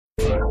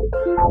From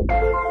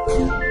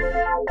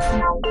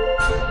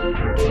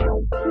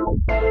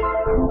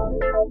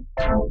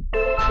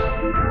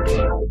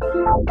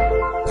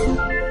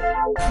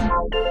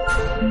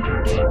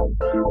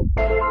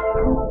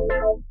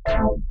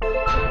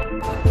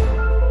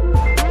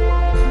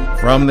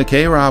the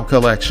K-Rob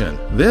Collection,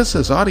 this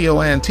is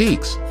Audio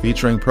Antiques,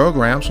 featuring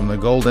programs from the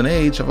golden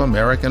age of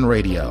American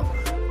radio.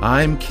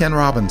 I'm Ken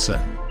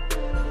Robinson.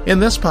 In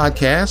this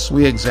podcast,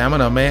 we examine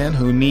a man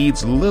who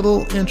needs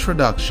little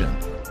introduction.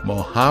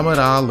 Muhammad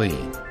Ali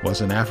was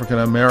an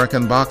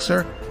African-American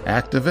boxer,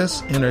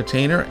 activist,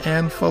 entertainer,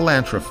 and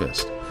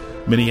philanthropist.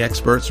 Many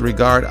experts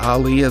regard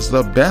Ali as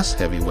the best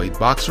heavyweight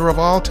boxer of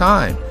all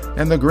time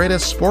and the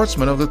greatest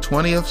sportsman of the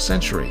 20th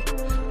century.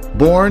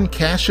 Born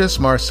Cassius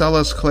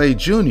Marcellus Clay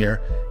Jr.,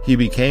 he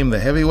became the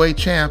heavyweight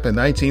champ in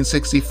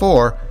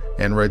 1964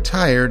 and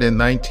retired in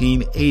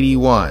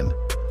 1981.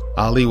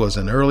 Ali was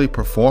an early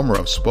performer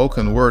of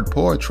spoken word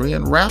poetry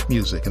and rap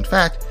music. In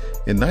fact,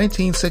 in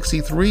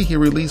 1963 he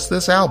released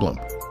this album,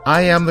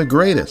 I Am the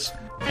Greatest,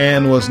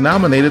 and was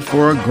nominated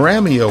for a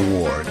Grammy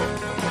Award.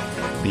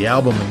 The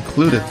album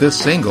included this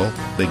single,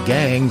 The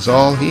Gang's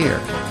All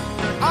Here.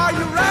 Are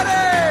you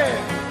ready?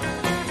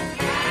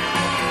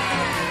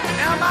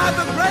 Am I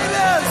the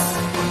greatest?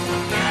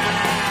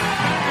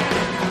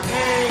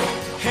 Hey,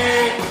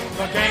 hey,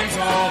 the gang's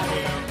all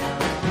here.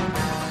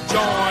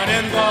 Join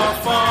in the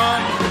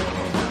fun.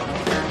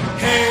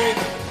 Hey,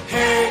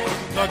 hey,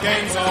 the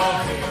gang's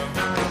all here.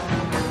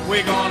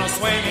 We're gonna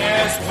swing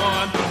as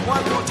one.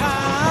 One more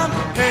time.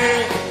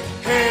 Hey,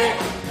 hey,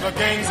 the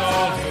gang's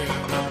all here.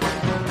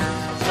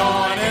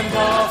 Join in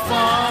the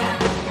fun.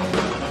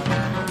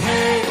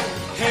 Hey,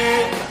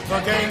 hey, the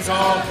gang's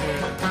all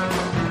here.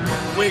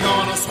 We're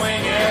gonna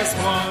swing as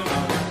one.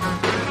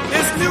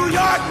 Is New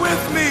York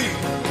with me?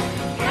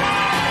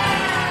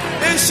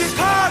 Yeah. Is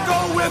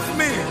Chicago with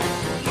me?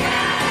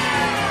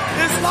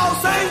 Yeah. Is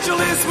Los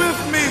Angeles with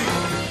me?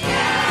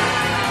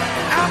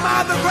 Yeah. Am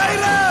I the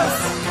greatest?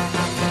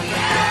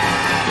 Yeah.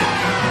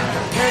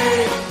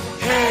 Hey,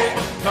 hey,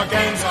 the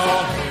gang's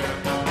all here.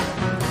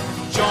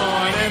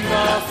 Join in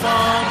the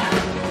fun.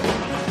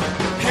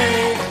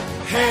 Hey,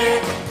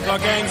 hey, the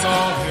gang's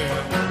all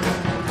here.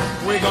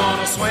 We're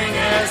gonna swing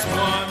as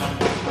one.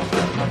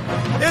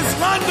 Is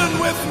London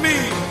with me?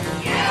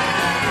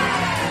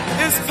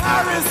 Yeah. Is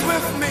Paris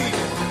with me?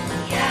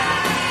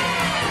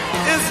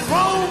 Yeah. Is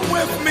Rome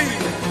with me?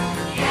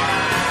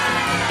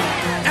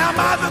 Yeah. Am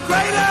I the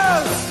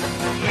greatest?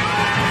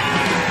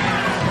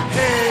 Yeah.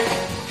 Hey,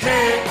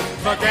 hey,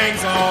 the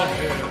gang's all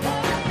here.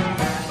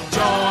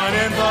 Join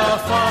in the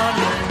fun.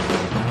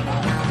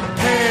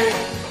 Hey,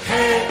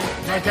 hey,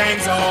 the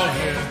gang's all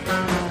here.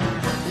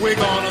 We're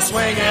gonna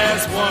swing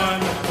as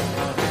one.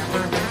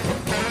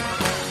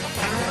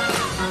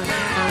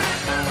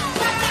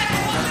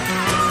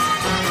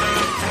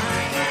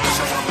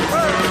 Shook up the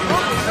world,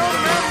 Uncle Young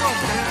Man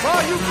Rumble. Boy,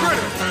 you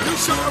pretty. You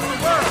shook up the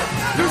world.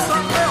 Do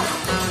something else.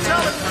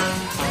 Tell it.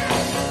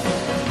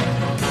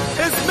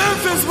 Is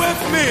Memphis with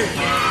me?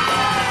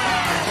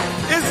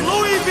 Is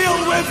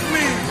Louisville with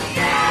me?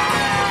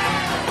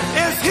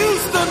 Is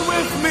Houston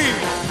with me?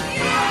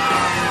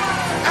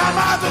 Am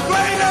I the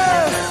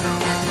greatest?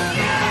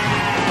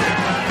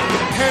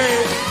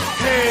 Hey,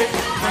 hey,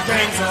 the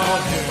gang's all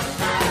here.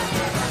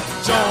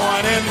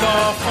 Join in the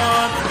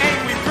fun.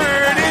 Ain't we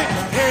pretty?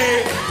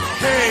 Hey,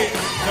 hey,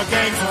 the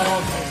gang's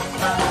all here.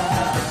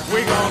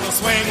 We're gonna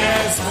swing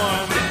as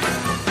one.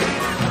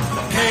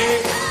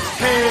 Hey,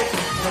 hey,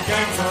 the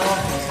gang's all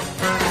here.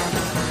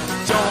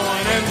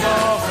 Join in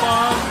the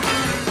fun.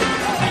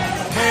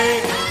 Hey,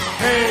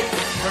 hey,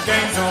 the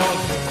gang's all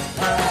here.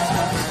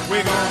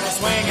 We're gonna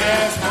swing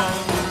as one.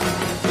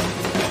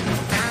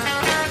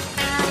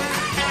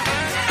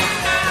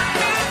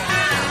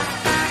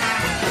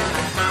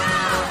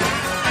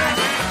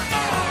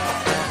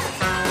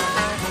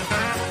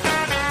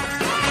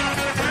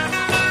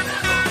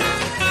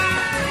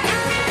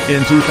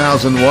 In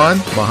 2001,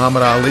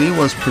 Muhammad Ali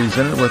was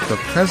presented with the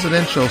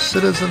Presidential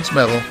Citizens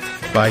Medal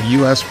by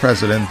U.S.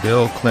 President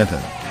Bill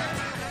Clinton.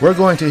 We're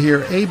going to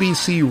hear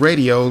ABC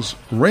Radio's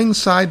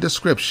ringside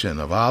description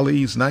of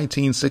Ali's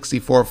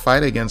 1964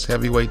 fight against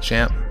heavyweight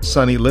champ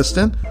Sonny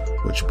Liston,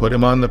 which put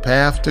him on the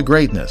path to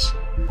greatness.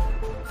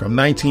 From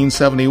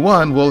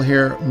 1971, we'll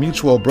hear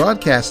Mutual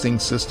Broadcasting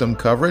System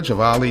coverage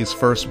of Ali's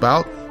first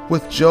bout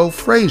with Joe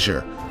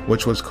Frazier,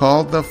 which was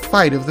called the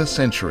Fight of the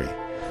Century.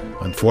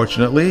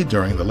 Unfortunately,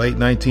 during the late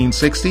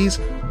 1960s,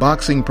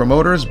 boxing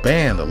promoters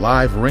banned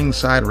live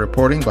ringside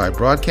reporting by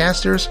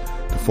broadcasters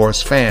to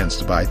force fans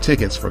to buy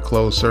tickets for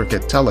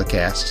closed-circuit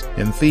telecasts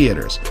in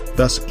theaters,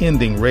 thus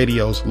ending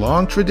radio's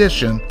long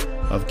tradition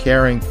of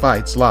carrying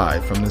fights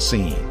live from the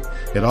scene.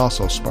 It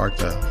also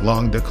sparked a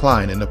long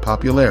decline in the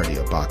popularity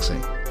of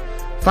boxing.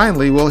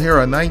 Finally, we'll hear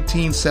a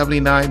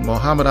 1979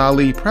 Muhammad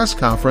Ali press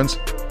conference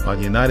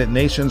on United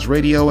Nations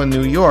Radio in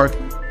New York,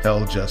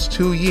 held just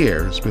 2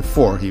 years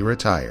before he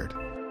retired.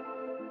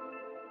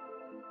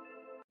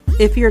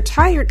 If you're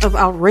tired of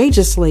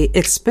outrageously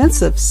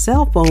expensive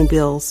cell phone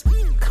bills,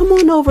 come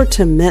on over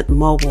to Mint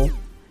Mobile.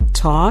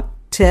 Talk,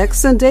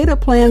 Text and data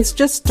plans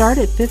just start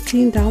at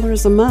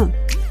 $15 a month.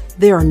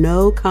 There are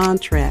no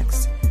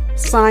contracts.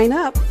 Sign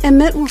up and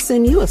Mint will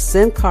send you a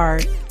SIM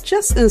card.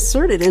 Just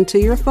insert it into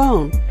your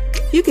phone.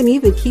 You can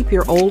even keep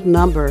your old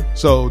number.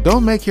 So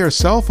don't make your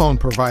cell phone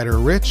provider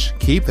rich.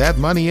 Keep that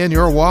money in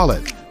your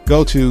wallet.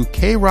 Go to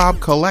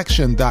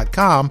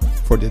krobcollection.com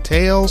for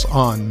details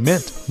on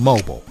Mint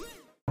Mobile.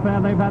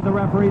 They've had the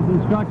referee's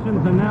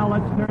instructions, and now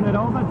let's turn it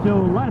over to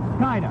Les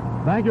Kiter.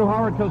 Thank you,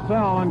 Howard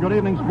Cosell, and good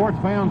evening, sports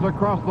fans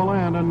across the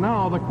land. And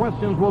now the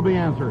questions will be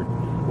answered.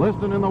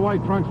 Liston in the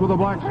white trunks with the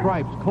black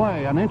stripes.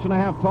 Clay, an inch and a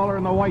half taller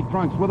in the white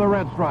trunks with the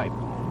red stripes.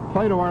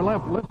 Clay to our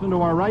left, Liston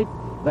to our right.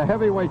 The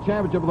heavyweight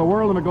championship of the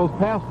world, and it goes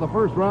past the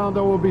first round.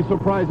 There will be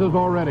surprises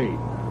already.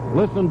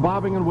 Liston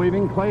bobbing and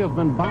weaving. Clay has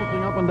been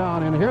bouncing up and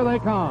down, and here they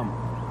come.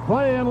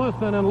 Clay and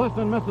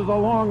Liston misses a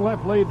long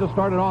left lead to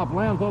start it off.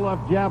 Lands a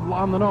left jab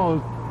on the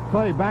nose.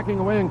 Clay backing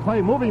away, and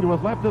Clay moving to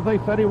his left as they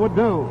said he would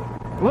do.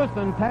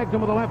 Liston tags him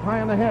with a left high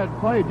on the head.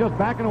 Clay just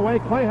backing away.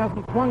 Clay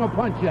hasn't swung a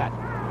punch yet.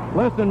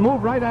 Liston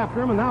moved right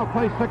after him, and now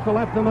Clay sticks a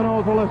left in the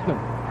nose of Liston.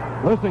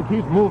 Liston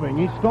keeps moving.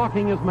 He's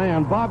stalking his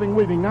man, bobbing,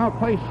 weaving. Now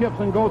Clay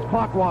shifts and goes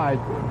clockwise,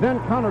 then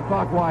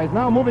counterclockwise.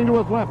 Now moving to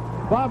his left,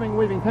 bobbing,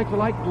 weaving. Takes a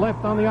light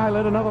left on the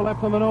eyelid, another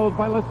left on the nose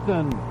by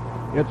Liston.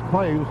 It's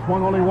Clay, who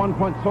swung only one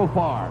punch so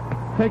far.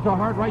 Takes a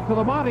hard right to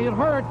the body. It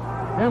hurts.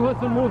 And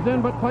Liston moves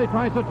in, but Clay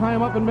tries to tie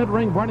him up in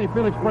mid-ring. Barney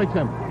Felix breaks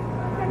him.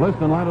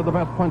 Liston landed the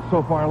best punch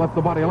so far. Left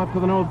the body, left to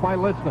the nose by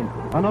Liston.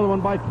 Another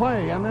one by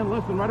Clay, and then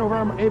Liston right over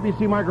our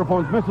ABC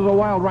microphones misses a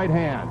wild right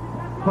hand.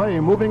 Clay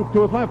moving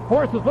to his left,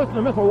 forces Liston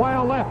to miss a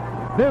wild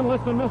left. Then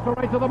Liston missed a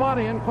right to the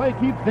body, and Clay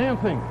keeps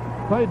dancing.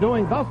 Clay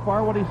doing thus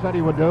far what he said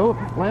he would do.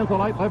 Lands a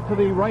light left to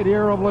the right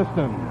ear of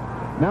Liston.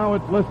 Now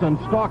it's Liston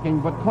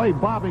stalking, but Clay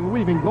bobbing,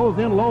 weaving, goes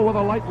in low with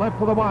a light left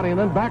to the body, and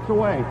then backs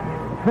away.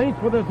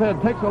 Feints with his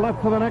head, takes a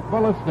left to the neck by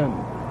Liston.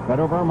 Right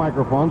over our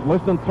microphones,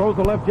 Liston throws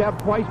the left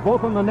jab twice,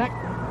 both in the neck.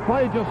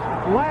 Clay just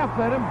laughs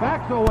at him,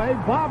 backs away,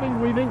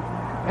 bobbing, weaving,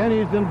 and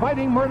he's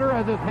inviting murder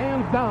as his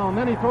hands down.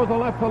 Then he throws a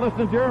left to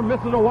Liston's ear,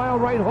 misses a wild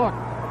right hook.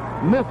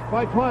 Missed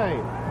by Clay.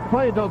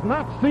 Clay does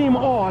not seem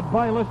awed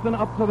by Liston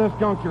up to this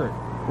juncture.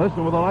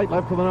 Liston with a light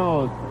left to the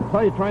nose.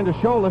 Clay trying to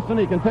show Liston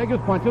he can take his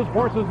punches,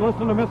 forces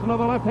Liston to miss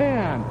another left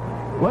hand.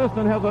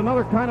 Liston has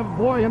another kind of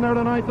boy in there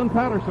tonight than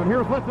Patterson.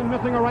 Here's Liston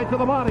missing a right to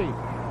the body.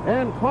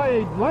 And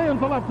Clay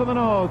lands a left to the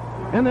nose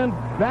and then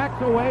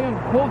backs away and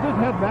pulls his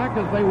head back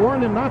as they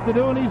warned him not to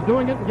do, and he's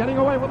doing it and getting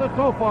away with it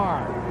so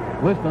far.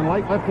 Liston,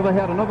 light left to the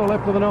head, another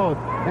left to the nose,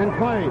 and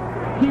Clay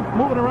keeps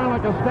moving around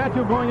like a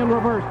statue going in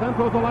reverse, then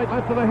throws a light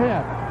left to the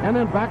head, and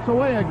then backs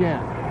away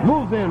again.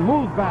 Moves in,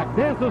 moves back,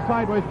 dances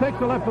sideways,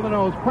 takes a left to the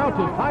nose,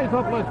 crouches, ties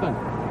up Liston.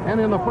 And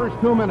in the first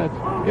 2 minutes,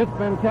 it's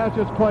been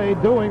Cassius Clay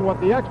doing what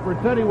the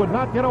expert said he would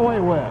not get away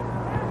with.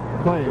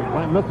 Clay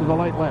misses a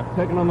light left,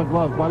 taken on the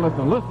gloves by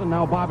Liston. Liston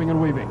now bobbing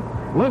and weaving.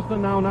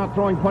 Liston now not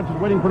throwing punches,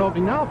 waiting for an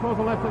opening. Now throws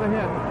a left to the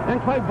head.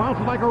 And Clay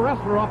bounces like a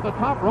wrestler off the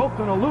top ropes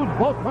and eludes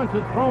both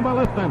punches thrown by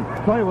Liston.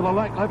 Clay with a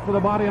light left to the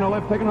body and a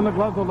left taken on the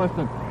gloves of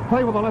Liston.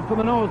 Clay with a left to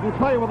the nose and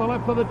Clay with a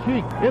left to the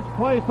cheek. It's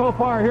Clay so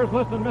far. Here's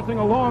Liston missing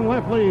a long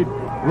left lead.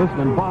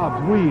 Liston bobs,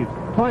 weaves.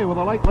 Clay with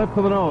a light left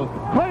to the nose.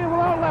 Clay with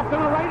a left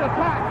and a right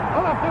attack.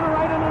 A left and a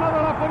right and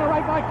another left and a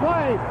right by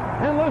Clay.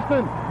 And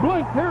Liston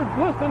blinked. Here's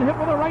Liston hit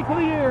with a right to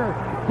the ear.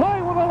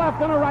 Clay with a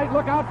left and a right.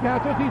 Look out,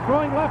 Cassius. He's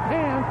throwing left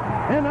hand.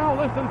 And now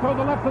Liston throws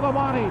a left to the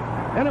body.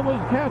 And it was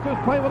Cassius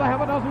Clay with a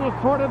half a dozen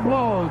assorted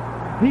blows.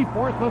 He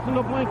forced Liston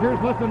to blink. Here's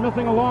Liston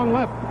missing a long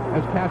left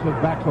as Cassius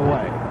backs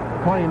away.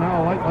 Clay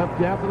now a light left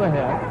jab to the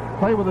head.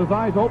 Clay with his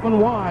eyes open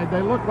wide.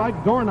 They look like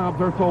doorknobs,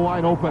 they're so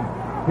wide open.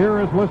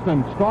 Here is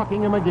Liston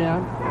stalking him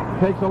again.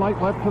 Takes a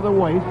light left to the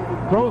waist.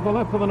 Throws the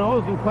left to the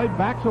nose, and Clay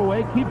backs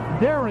away. Keeps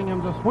daring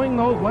him to swing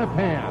those left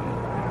hands.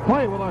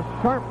 Clay with a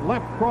sharp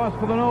left cross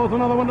to the nose.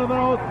 Another one to the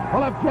nose. A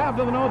left jab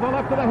to the nose. A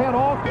left to the head.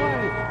 All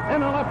Clay.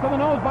 And a left to the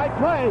nose by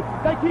Clay.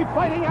 They keep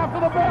fighting after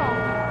the bell.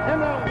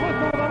 And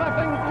Liston with the left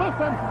thing.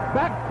 Liston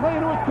backs Clay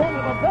into his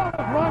corner. The bell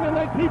is rung, and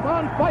they keep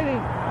on fighting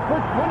for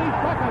 20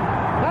 seconds.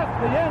 That's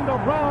the end of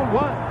round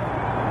one.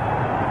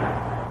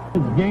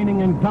 Is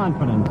gaining in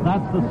confidence.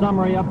 That's the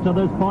summary up to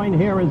this point.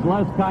 Here is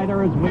Les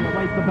Kiter as we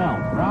await the bell.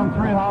 Round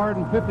 3, Howard,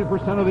 and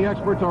 50% of the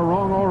experts are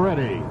wrong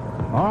already.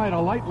 All right, a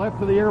light left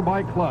to the ear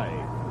by Clay.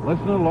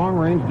 Liston at long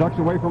range, ducks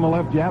away from a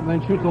left jab, and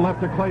then shoots a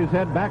left to Clay's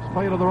head, backs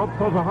Clay to the rope,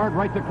 throws a hard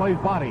right to Clay's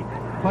body.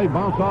 Clay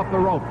bounced off the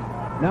rope.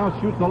 Now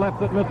shoots the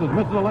left that misses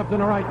a left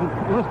and a right, and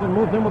Liston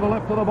moves in with a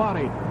left to the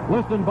body.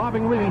 Liston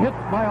bobbing, weaving, hits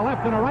by a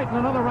left and a right, and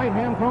another right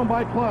hand thrown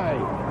by Clay.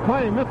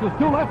 Clay misses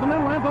 2 lefts and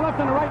then lands a left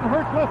and a right and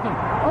hurts Liston.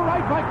 A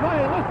right by Clay,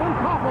 Liston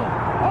topples.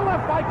 A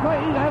left by Clay,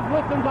 he has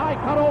Liston's eye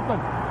cut open.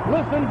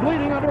 Liston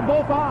bleeding under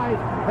both eyes,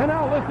 and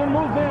now Liston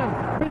moves in.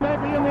 He may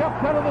be in the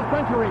upset of the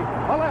century.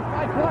 A left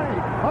by Clay,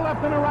 a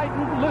left and a right,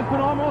 and Liston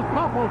almost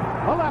topples.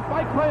 A left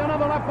by Clay,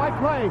 another left by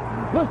Clay.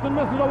 Liston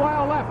misses a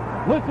wild left.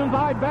 Liston's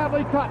eye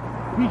badly cut.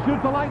 He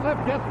shoots a light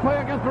left, gets Clay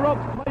against the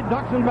ropes. Clay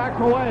ducks and backs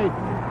away.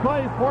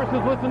 Clay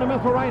forces Liston to miss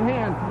a right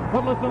hand,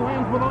 but Liston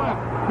lands with a left,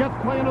 gets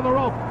Clay into the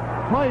ropes.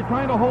 Clay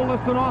trying to hold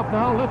Liston off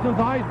now. Liston's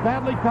eyes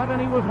badly cut and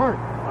he was hurt.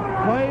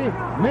 Clay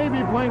may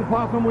be playing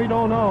possum, we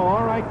don't know.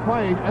 All right,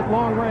 Clay at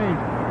long range.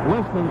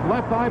 Liston's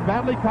left eye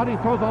badly cut. He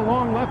throws a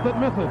long left that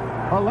misses.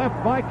 A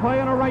left by Clay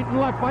and a right and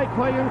left by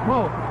Clay in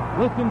close.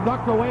 Liston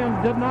ducked away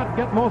and did not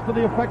get most of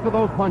the effect of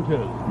those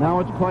punches. Now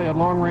it's Clay at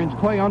long range.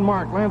 Clay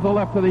unmarked, lands a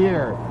left to the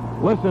ear.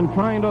 Liston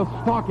trying to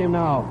stalk him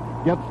now.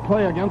 Gets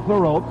Clay against the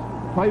ropes.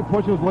 Clay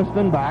pushes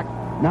Liston back.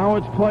 Now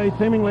it's Clay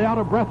seemingly out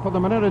of breath for the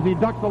minute as he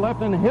ducks the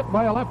left and hit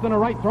by a left and a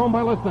right thrown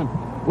by Liston.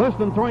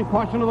 Liston throwing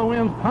caution to the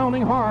winds,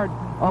 pounding hard.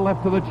 A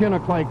left to the chin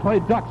of Clay. Clay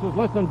ducks as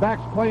Liston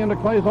backs Clay into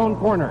Clay's own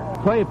corner.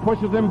 Clay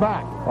pushes him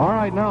back. All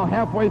right, now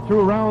halfway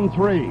through round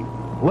 3.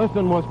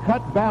 Liston was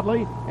cut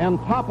badly and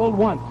toppled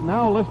once.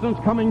 Now Liston's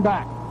coming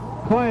back.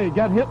 Clay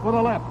got hit with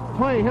a left.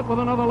 Clay hit with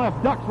another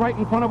left. Ducks right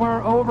in front of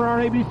over our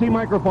ABC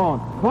microphone.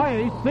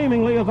 Clay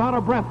seemingly is out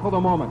of breath for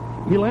the moment.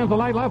 He lands a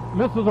light left,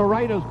 misses a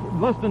right as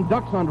Liston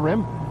ducks under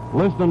him.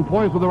 Liston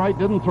poised with the right,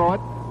 didn't throw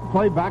it.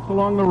 Clay backs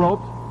along the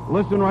ropes.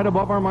 Liston right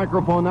above our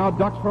microphone now,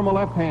 ducks from a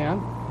left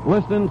hand.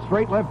 Liston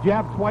straight left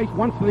jab twice,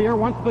 once to the ear,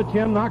 once to the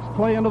chin, knocks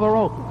Clay into the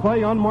rope.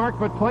 Clay unmarked,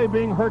 but Clay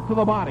being hurt to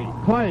the body.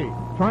 Clay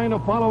trying to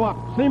follow up,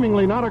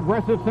 seemingly not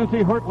aggressive since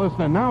he hurt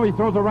Liston. Now he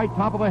throws a right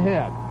top of the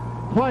head.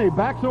 Clay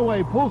backs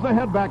away, pulls the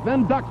head back,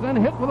 then ducks, then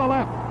hit with a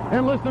left,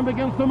 and Liston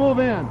begins to move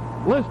in.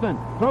 Liston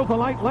throws a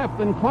light left,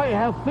 and Clay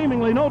has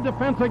seemingly no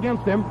defense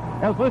against him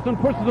as Liston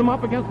pushes him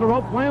up against the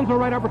ropes, lands a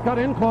right uppercut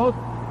in close.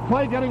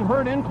 Clay getting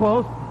hurt in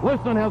close.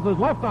 Liston has his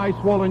left eye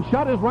swollen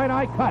shut, his right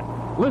eye cut.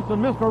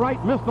 Liston missed a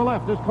right, missed a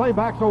left as Clay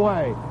backs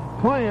away.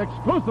 Clay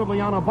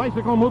exclusively on a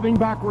bicycle moving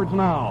backwards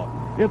now.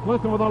 It's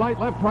Liston with a light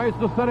left, tries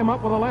to set him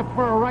up with a left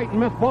for a right and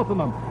missed both of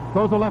them.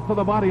 Throws a left to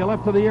the body, a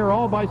left to the ear,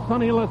 all by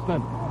Sonny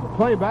Liston.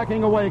 Clay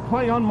backing away.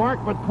 Clay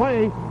unmarked, but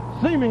Clay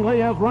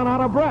seemingly has run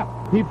out of breath.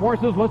 He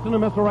forces Liston to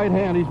miss a right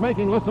hand. He's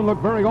making Liston look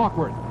very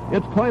awkward.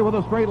 It's Clay with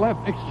a straight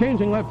left,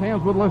 exchanging left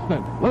hands with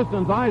Liston.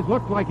 Liston's eyes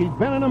look like he's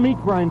been in a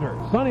meat grinder.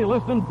 Sonny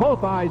Liston,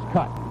 both eyes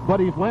cut. But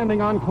he's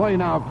landing on Clay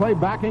now. Clay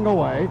backing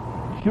away.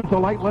 Shoots a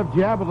light left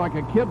jab like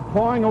a kid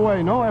pawing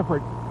away. No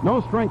effort, no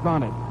strength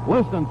on it.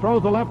 Liston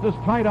throws the left, is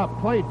tied up.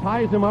 Clay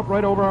ties him up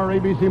right over our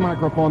ABC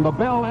microphone. The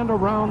bell end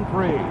of round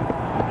 3.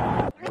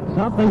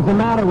 Something's the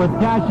matter with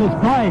Cassius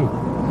Clay.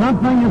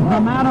 Something is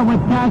the matter with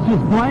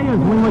Cassius Clay. As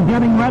we were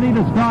getting ready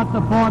to start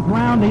the 4th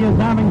round, he is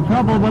having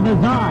trouble with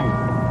his eyes.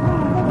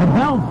 The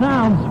bell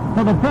sounds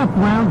for the 5th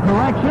round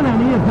correction,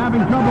 and he is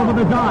having trouble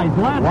with his eyes.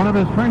 One of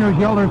his trainers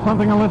yelled there's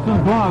something in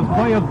Liston's gloves.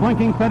 Clay is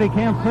blinking, said he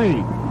can't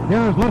see.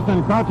 Here's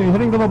Liston crouching,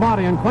 hitting to the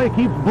body, and Clay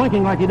keeps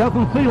blinking like he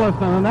doesn't see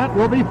Liston, and that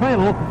will be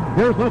fatal.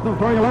 Here's Liston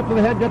throwing a left to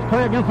the head, gets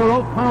Clay against the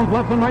rope, pounds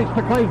left and right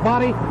to Clay's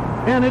body,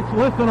 and it's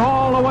Liston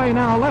all the way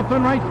now, left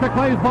and right to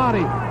Clay's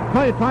body.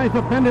 Clay tries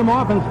to fend him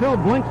off and still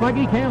blinks like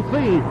he can't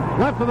see.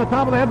 Left to the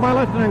top of the head by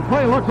Liston, and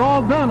Clay looks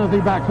all done as he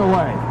backs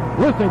away.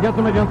 Liston gets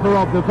him against the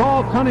rope. It's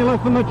all Sonny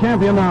Liston, the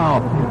champion now.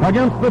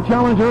 Against the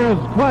challenger is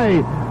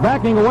Clay,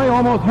 backing away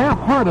almost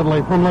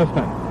half-heartedly from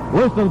Liston.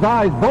 Liston's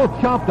eyes both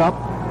chopped up,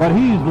 but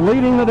he's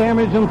leading the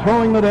damage and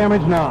throwing the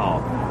damage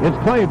now. It's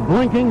Clay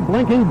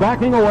blinking,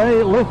 backing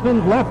away.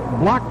 Liston's left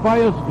blocked by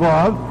his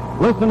glove.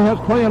 Liston has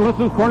Clay in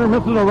Liston's corner,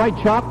 misses a right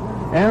shot,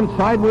 and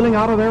side-wheeling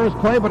out of there is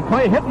Clay, but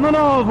Clay hitting the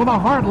nose with a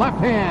hard left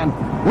hand.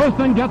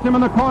 Liston gets him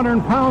in the corner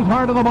and pounds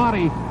hard to the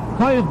body.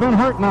 Clay's been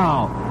hurt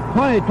now.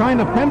 Clay trying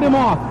to fend him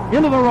off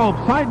into the rope,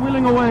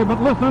 side-wheeling away,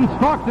 but Liston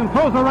stalks and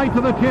throws a right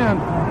to the chin.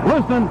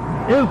 Liston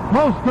is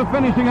close to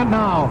finishing it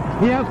now.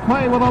 He has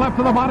Clay with a left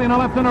to the body and a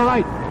left and a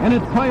right, and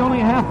it's Clay only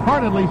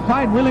half-heartedly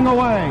side-wheeling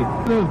away.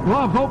 His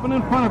gloves open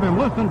in front of him.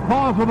 Liston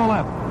paws with the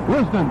left.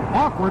 Liston,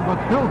 awkward, but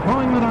still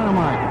throwing the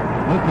dynamite.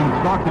 Liston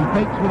stalks and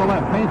fakes with the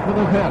left, feints with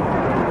his head.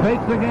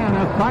 Fakes again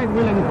as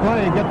side-wheeling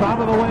Clay gets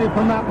out of the way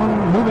from that one,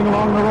 moving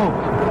along the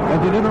ropes. As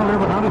he did earlier,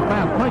 but not as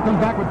fast. Clay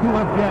comes back with 2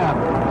 left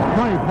jabs.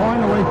 Clay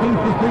pawing away, seems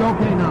to see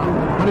okay now,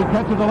 but he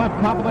catches the left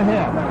top of the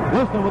head.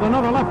 Liston with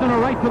another left and a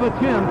right to the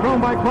chin, thrown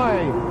by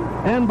Clay.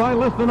 And by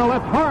Liston, a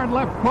left, hard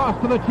left cross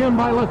to the chin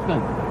by Liston.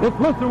 It's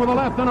Liston with a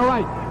left and a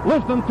right.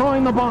 Liston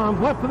throwing the bombs,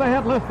 left to the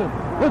head, Liston.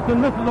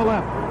 Liston misses the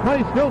left.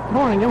 Clay still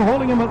throwing him,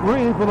 holding him at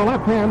range with the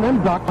left hand,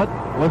 then duck. But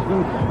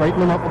Liston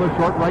straightened him up with a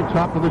short right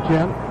chop to the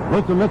chin.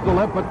 Liston missed the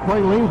left, but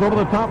Clay leans over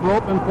the top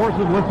rope and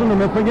forces Liston to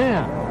miss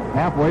again.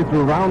 Halfway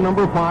through round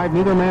number 5,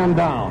 neither man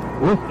down.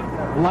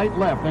 Liston, light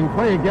left, and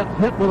Clay gets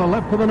hit with a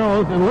left to the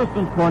nose in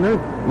Liston's corner,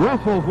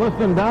 wrestles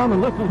Liston down,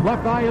 and Liston's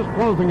left eye is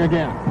closing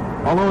again.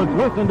 Although it's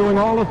Liston doing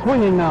all the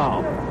swinging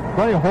now.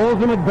 Clay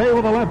holds him at bay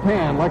with a left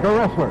hand like a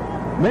wrestler,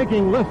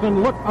 making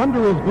Liston look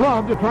under his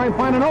glove to try and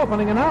find an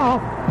opening. And now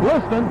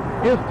Liston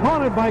is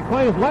taunted by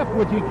Clay's left,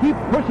 which he keeps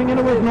pushing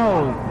into his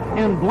nose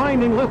and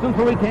blinding Liston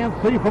so he can't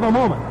see for the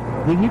moment.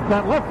 He keeps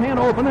that left hand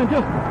open and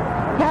just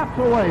taps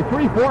away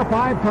 3, 4,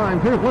 5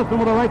 times. Here's Liston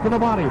with a right to the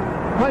body.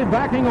 Clay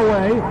backing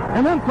away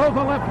and then throws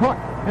a left hook.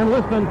 And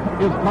Liston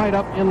is tied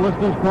up in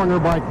Liston's corner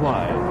by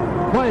Clay.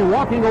 Clay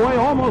walking away,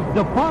 almost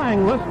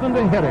defying Liston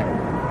to hit him.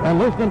 And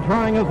Liston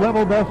trying his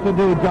level best to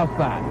do just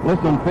that.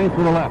 Liston feints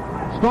with the left.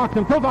 stalks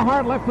him, throws a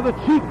hard left to the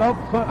cheek of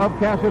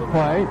Cassius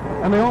Clay,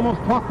 and they almost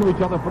talk to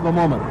each other for the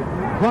moment.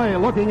 Clay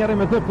looking at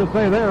him as if to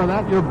say, there,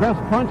 that your best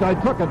punch? I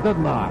took it,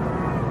 didn't I?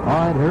 All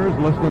right, here's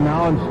Liston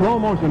now in slow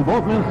motion.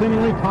 Both men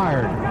seemingly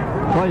tired.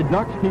 Clay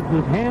ducks, keeps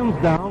his hands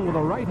down with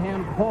a right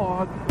hand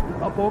paw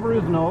up over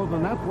his nose,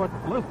 and that's what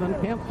Liston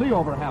can't see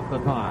over half the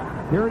time.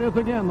 Here it is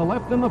again, the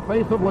left in the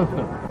face of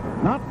Liston.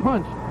 Not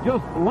punched,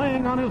 just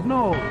laying on his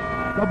nose.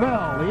 The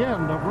bell, the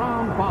end of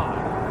round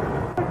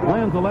 5.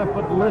 Lands a left,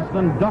 but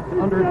Liston ducked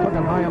under it, took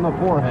it high on the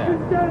forehead.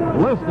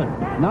 Liston,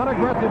 not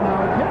aggressive now,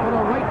 it's hit with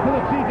a right to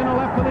the cheek and a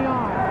left to the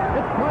eye.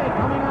 It's Clay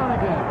coming on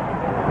again.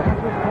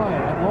 Cassius Clay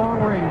at long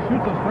range,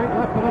 shoots a straight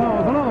left to the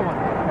nose, another one.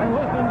 And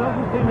Liston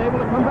doesn't seem able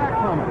to come back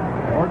from it.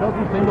 Or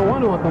doesn't seem to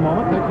want to at the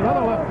moment. Takes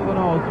another left to the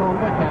nose, thrown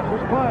by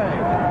Cassius Clay.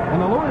 And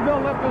the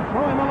Louisville left is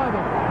throwing the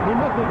leather. He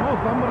misses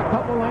most of them, but a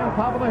couple land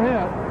top of the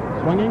head.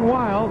 Swinging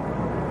wild.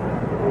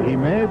 He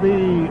may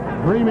be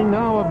dreaming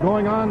now of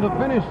going on to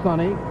finish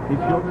Sonny. He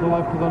shoots the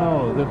left to the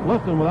nose. It's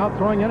Liston without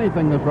throwing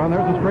anything this round.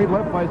 There's a straight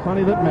left by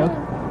Sonny that missed.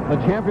 The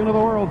champion of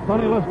the world,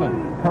 Sonny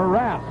Liston,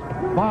 harassed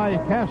by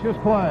Cassius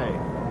Clay.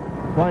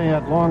 Clay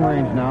at long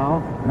range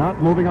now,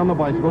 not moving on the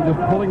bicycle, just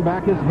pulling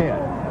back his head.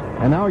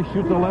 And now he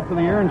shoots a left to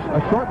the air and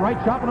a short right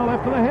chop and a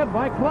left to the head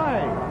by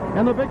Clay.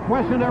 And the big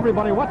question to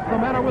everybody, what's the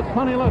matter with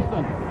Sonny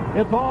Liston?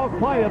 It's all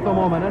Clay at the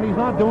moment, and he's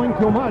not doing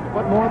too much,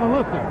 but more than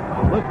Liston.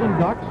 Liston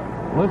ducks.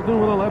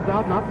 Liston with a left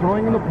out, not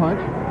throwing in the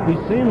punch. He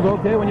seems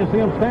okay when you see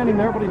him standing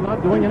there, but he's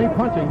not doing any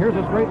punching. Here's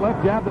a straight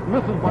left jab that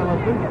misses by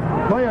Liston.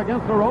 Clay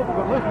against the rope,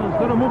 but Liston,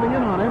 instead of moving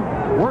in on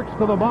him, works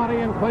to the body,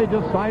 and Clay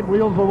just side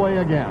wheels away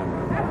again.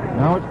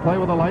 Now it's Clay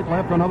with a light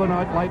left, another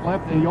light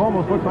left, and he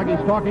almost looks like he's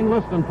stalking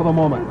Liston for the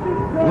moment.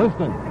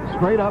 Liston,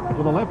 straight up,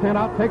 with a left hand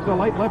out, takes a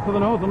light left to the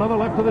nose, another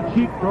left to the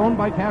cheek, thrown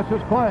by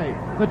Cassius Clay.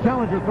 The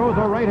challenger throws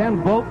a right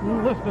hand bolt,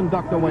 and Liston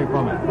ducked away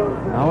from it.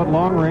 Now at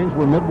long range,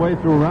 we're midway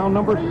through round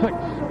number 6.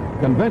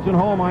 Convention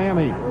Hall,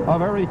 Miami, a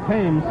very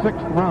tame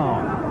 6th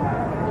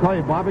round.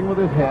 Clay bobbing with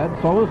his head,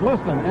 so is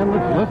Liston, and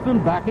it's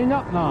Liston backing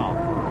up now.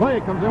 Clay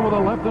comes in with a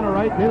left and a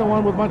right, neither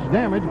one with much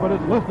damage, but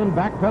it's Liston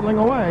backpedaling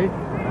away.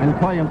 And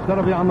Clay, instead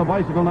of on the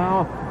bicycle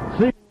now,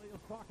 seemingly is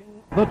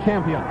stalking the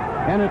champion.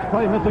 And it's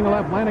Clay missing a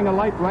left, landing a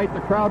light right.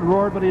 The crowd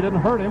roared, but he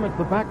didn't hurt him. It's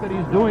the fact that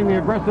he's doing the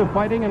aggressive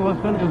fighting, and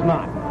Liston is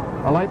not.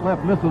 A light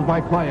left misses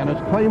by Clay, and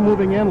it's Clay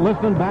moving in,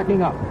 Liston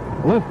backing up.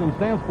 Liston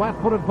stands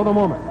flat-footed for the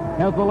moment,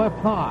 has the left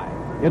high.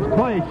 It's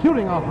Clay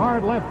shooting a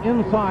hard left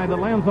inside that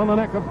lands on the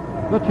neck of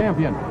the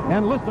champion.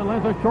 And Liston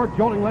lands a short,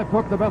 jolting left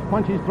hook, the best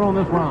punch he's thrown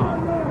this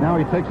round. Now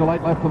he takes a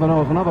light left to the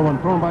nose, another one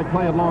thrown by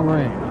Clay at long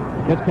range.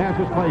 It's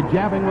Cassius Clay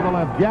jabbing with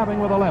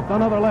the left,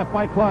 another left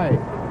by Clay.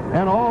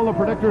 And all the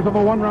predictors of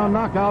a one-round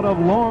knockout have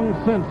long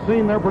since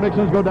seen their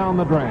predictions go down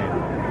the drain.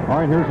 All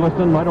right, here's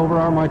Liston right over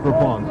our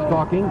microphone,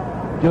 stalking,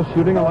 just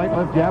shooting a light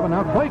left jab, and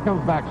now Clay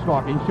comes back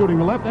stalking, shooting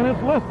the left, and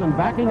it's Liston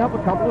backing up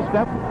a couple of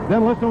steps,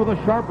 then Liston with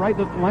a sharp right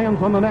that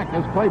lands on the neck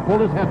as Clay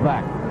pulled his head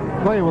back.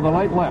 Clay with a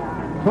light left.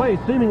 Clay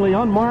seemingly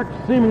unmarked,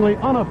 seemingly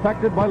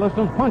unaffected by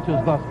Liston's punches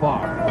thus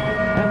far.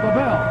 And the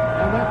bell,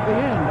 and that's the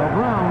end of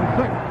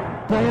round 6.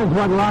 Here's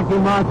what Rocky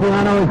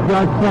Marciano is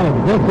just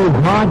saying. This is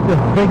hard to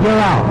figure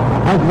out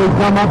as we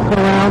come up to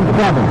round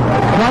 7.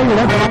 Clay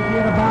looks like he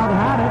about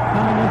had it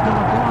coming into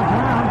the 4th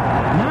round.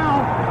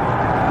 Now,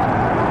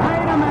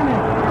 wait a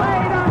minute.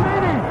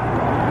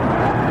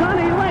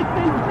 Sonny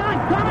Liston's not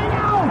coming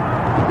out.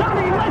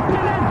 Sonny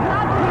Liston is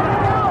not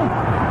coming out.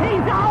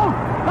 He's out.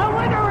 The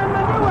winner and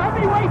the new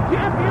heavyweight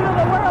champion of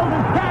the world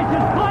is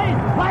Cassius Clay.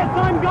 Last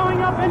time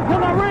going up into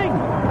the ring.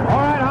 All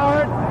right,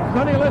 Howard.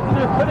 Sonny Liston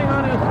is sitting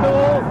on his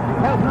stool,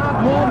 has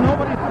not moved,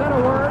 nobody said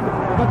a word,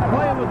 but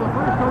Clay was the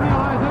first to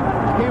realize it,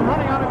 came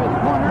running out of his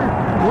corner,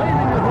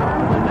 waving his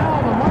arms, and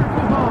now the march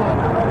is on.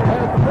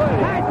 As Clay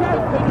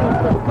continues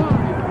to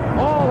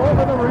climb all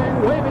over the ring,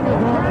 waving his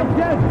arms.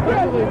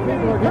 Especially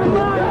people are getting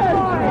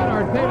at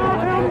our table.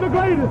 I am the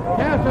greatest.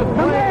 Cassius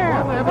Clay,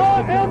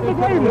 I am the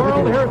greatest.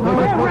 World. Here's how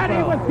We're ready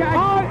with Cassius.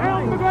 I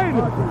am the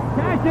greatest.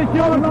 Cassius,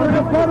 you're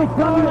the first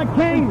from the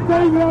king.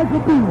 I'm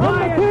the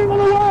king of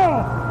the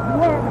world.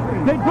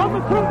 They come the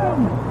truth.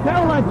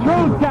 Tell the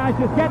truth,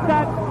 Cassius. Get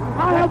that.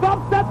 I have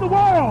upset the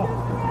world.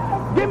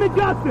 Give me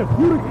justice. Did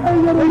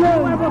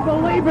you ever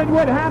believe it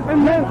would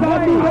happen this way?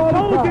 I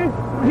told you.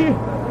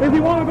 If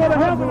you want to go to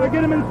heaven, we'll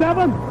get him in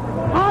 7.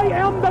 I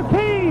am the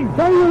king.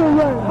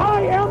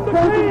 I am the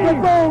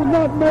king.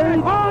 Not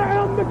me. I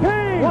am the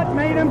king. What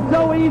made him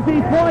so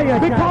easy for you?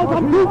 Because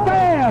I'm too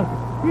fast.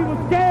 He was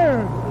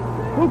scared.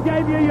 Who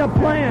gave you your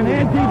plan?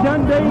 Angie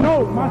Dundee?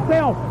 No,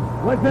 myself.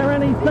 Was there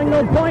any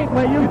single point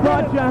where you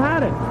thought you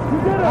had it?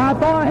 I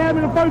thought I had it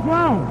in the first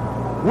round.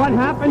 What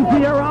happened to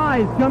your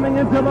eyes coming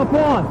into the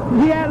fourth?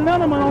 He had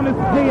liniment on his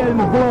head in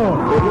the blood.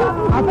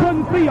 I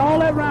couldn't see all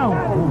that round.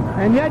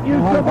 And yet you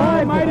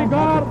survived. Almighty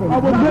God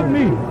was with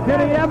me. Did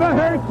he ever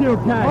hurt you,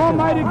 Cassius?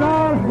 Almighty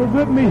God was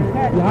with me.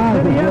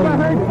 Did he ever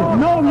hurt you?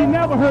 No, he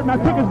never hurt me. I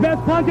took his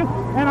best punches,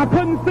 and I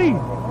couldn't see.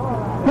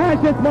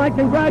 Cassius, my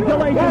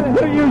congratulations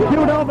to you.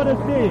 Shoot over to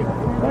Steve.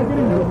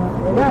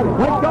 Let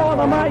go of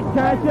the mic,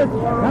 Cassius.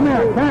 Come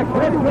here,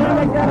 Cassius.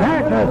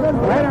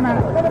 Wait a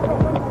minute.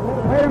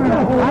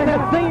 And a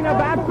scene of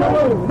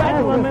absolute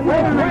bedlam in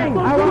this ring.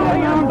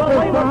 Something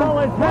unbelievable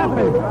has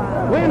happened.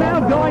 We're now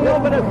going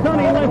over to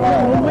Sonny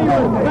Liston, whom we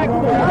respect.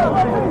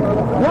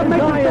 What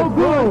makes it so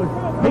good?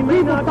 He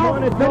may not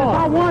want to If talk.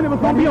 I won, it was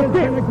going to be a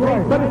fix.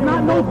 But it's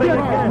not no fix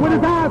with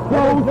his eyes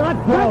closed. That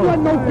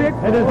wasn't no fix.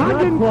 It is I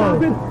not didn't closed.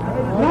 stop it.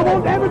 And I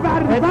want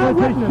everybody to It stop was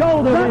his witness.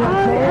 shoulder That that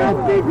I am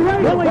the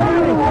greatest. Billy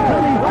Ray,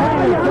 Sonny's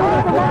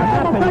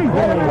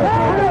training.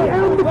 I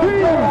am the king.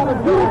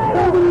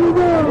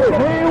 The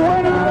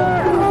winner.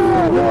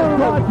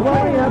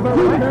 Broadway ever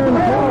returned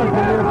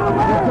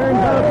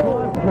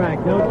track,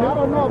 don't you? I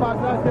don't know about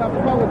that. You have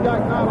to call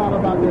Jack Nylon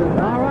about this.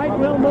 All right,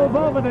 we'll move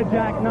over to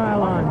Jack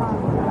Nylon.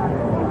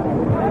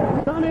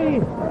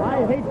 Sonny,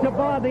 I hate to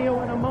bother you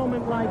in a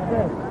moment like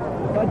this,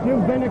 but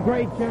you've been a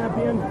great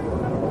champion,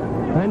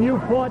 and you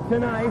fought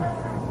tonight.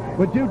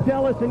 Would you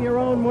tell us in your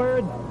own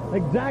words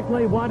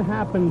exactly what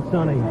happened,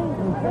 Sonny?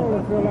 My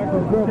shoulder feel like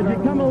it's broke. Could you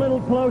come a little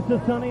closer,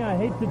 Sonny? I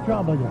hate to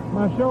trouble you.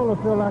 My shoulder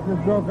feel like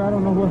it's broke. I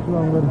don't know what's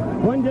wrong with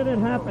it. When did it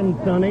happen,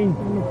 Sonny?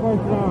 In the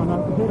first round, I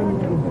hit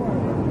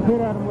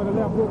at him with a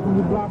left hook and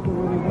he blocked it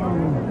with his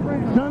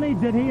arm. Sonny,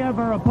 did he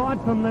ever, apart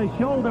from the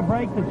shoulder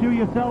break that you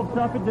yourself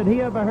suffered, did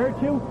he ever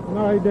hurt you?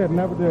 No, he didn't.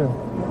 Never did.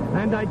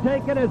 And I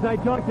take it, as I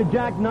talk to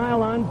Jack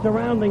Nylon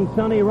surrounding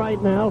Sonny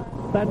right now,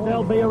 that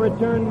there'll be a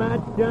return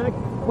match, Jack?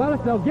 Well,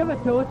 if they'll give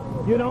it to us.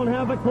 You don't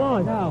have a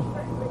clause? No.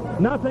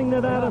 Nothing to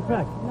that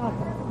effect?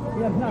 Nothing.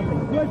 He has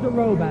nothing. Where's the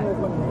robe at?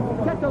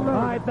 Get the robe.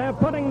 All right, they're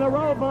putting the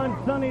robe on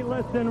Sonny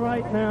Liston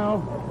right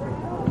now.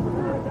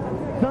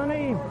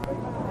 Sonny,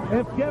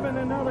 if given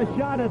another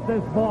shot at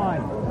this boy,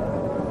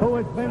 who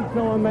has been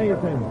so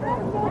amazing,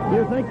 do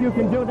you think you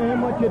can do to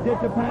him what you did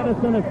to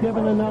Patterson if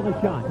given another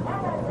shot?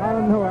 I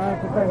don't know. I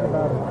have to think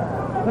about it.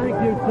 Thank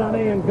you,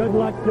 Sonny, and good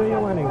luck to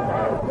you anyway.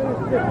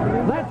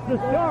 That's the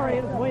story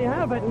as we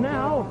have it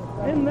now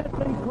in this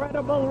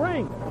incredible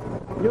ring.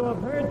 You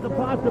have heard the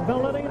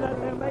possibility that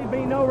there may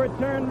be no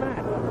return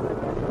match.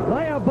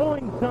 They are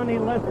booing Sonny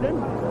Liston.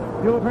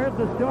 You have heard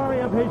the story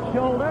of his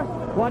shoulder,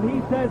 what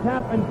he says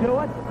happened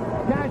to it.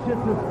 Cassius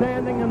is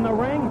standing in the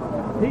ring.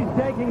 He's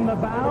taking the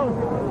bow.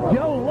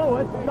 Joe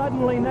Louis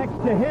suddenly next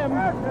to him,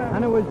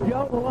 and it was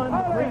Joe who on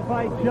the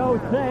three-fight show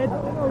said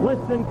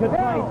Liston could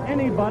fight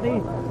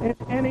anybody in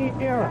any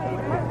era.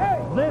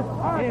 This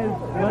is,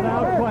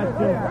 without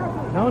question,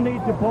 no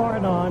need to pour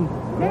it on,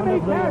 one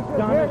of the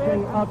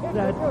astonishing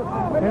upsets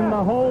in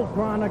the whole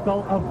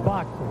chronicle of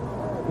boxing.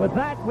 With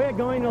that, we're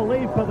going to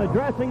leave for the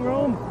dressing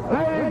room.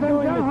 We're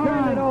going to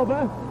turn it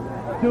over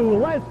to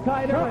Les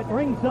Kiter at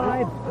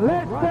ringside.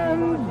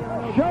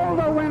 Liston's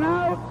shoulder went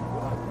out.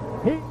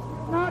 He did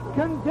not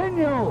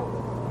continue.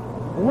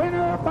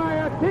 Winner by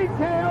a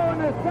TKO in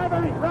the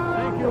 7th round.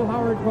 Thank you,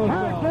 Howard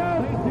Cosell.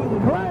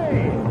 Cassius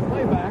Clay.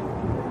 Playback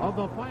of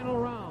the final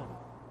round.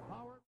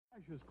 Howard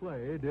Cassius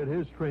Clay did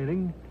his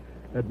training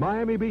at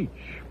Miami Beach.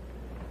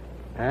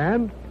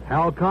 And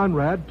Hal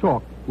Conrad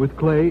talked with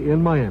Clay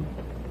in Miami.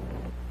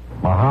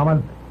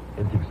 Muhammad,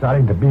 it's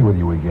exciting to be with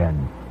you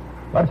again.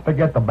 Let's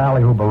forget the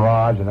ballyhoo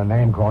barrage and the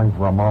name calling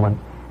for a moment,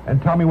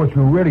 and tell me what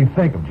you really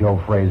think of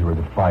Joe Frazier as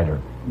a fighter.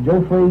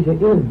 Joe Frazier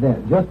is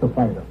that, just a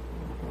fighter.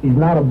 He's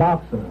not a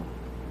boxer.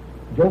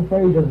 Joe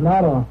Frazier's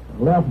not a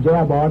left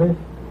jab artist.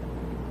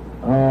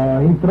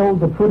 He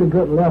throws a pretty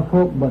good left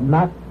hook, but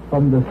not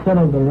from the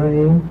center of the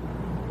ring.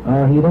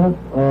 He don't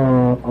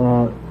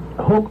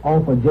hook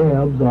off of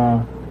jabs,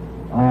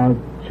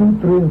 2,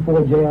 3, and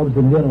 4 jabs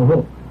and then a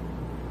hook.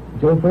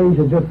 Joe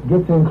Frazier just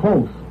gets in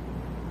close,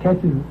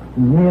 catches his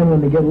men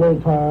when they get a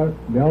little tired.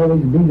 They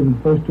always beat him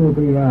the first 2 or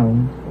 3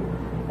 rounds.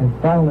 And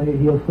finally,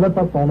 he'll slip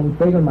up on them,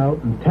 figure them out,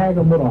 and tag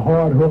them with a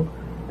hard hook.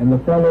 And the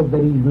fellows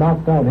that he's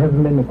knocked out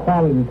haven't been the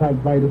quality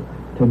type fighters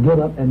to get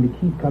up and to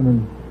keep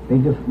coming. They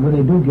just, when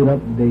they do get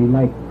up, they,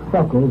 like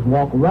suckers,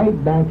 walk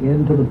right back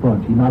into the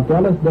punch. He knocked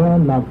Ellis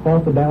down, knocked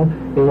Foster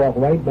down, they walk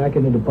right back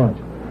into the punch.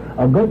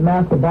 A good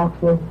master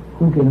boxer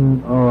who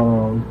can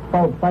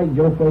fight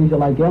Joe Frazier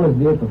like Ellis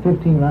did for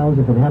 15 rounds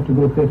if it have to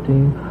go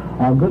 15.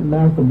 A good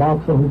master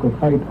boxer who could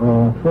fight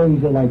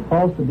Frazier like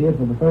Foster did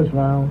for the first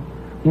round.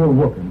 He'll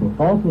whoop him. But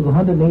Foster was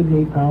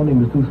 188 pounds, he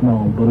was too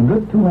small. But a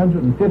good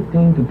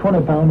 215 to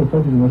 20 pounders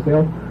such as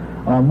myself,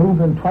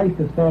 moving twice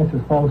as fast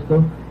as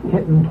Foster,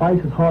 hitting twice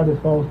as hard as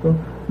Foster,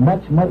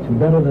 much, much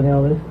better than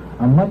Ellis.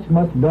 I'm much,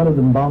 much better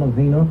than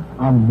Bonavina.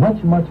 I'm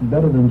much, much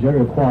better than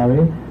Jerry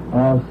Quarry.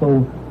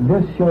 So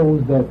this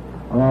shows that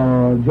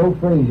Joe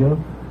Frazier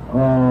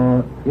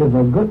is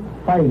a good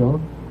fighter,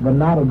 but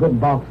not a good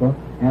boxer.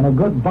 And a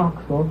good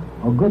boxer,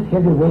 a good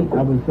heavyweight,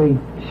 I would say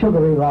Sugar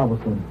Ray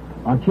Robertson.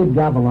 or Kid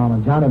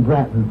Gavilan or Johnny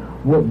Bratton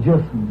would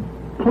just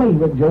play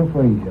with Joe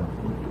Frazier.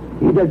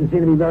 He doesn't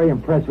seem to be very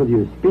impressed with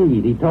your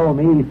speed. He told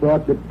me he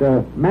thought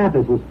that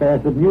Mathis was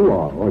faster than you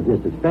are, or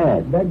just as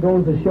fast. That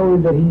goes to show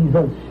you that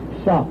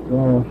he's shocked.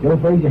 Joe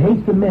Frazier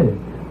hates to admit it,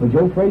 but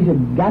Joe Frazier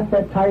got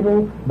that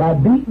title by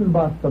beating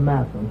Buster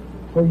Mathis.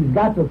 So you've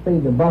got to say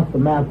that Buster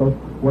Mathis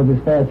was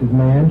his fastest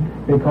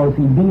man because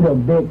he beat a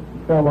big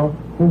fella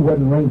who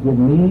wasn't ranked with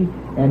me.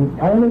 And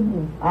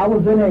only I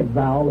was in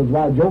exile is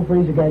why Joe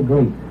Frazier got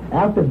great.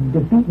 After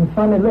defeating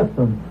Sonny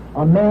Liston,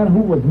 a man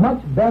who was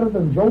much better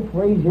than Joe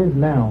Frazier is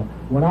now.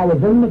 When I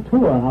was in the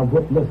tour, I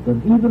whipped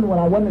Liston. Even when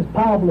I wasn't as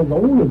powerful as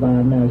old as I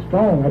am now,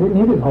 strong, I didn't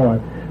hit it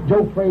hard.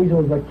 Joe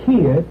Frazier was a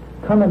kid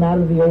coming out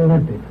of the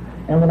Olympics.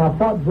 And when I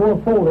fought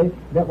Joe Foley,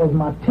 that was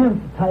my 10th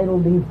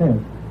title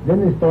defense.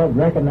 Then they started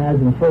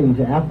recognizing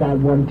Frazier after I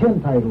won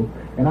 10 titles.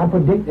 And I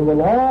predict it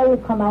will all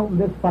come out in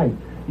this fight.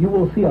 You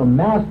will see a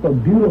master,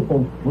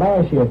 beautiful,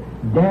 flashy,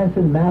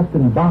 dancing, master,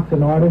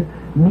 boxing artist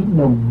meeting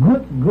a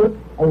good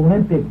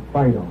Olympic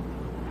fighter.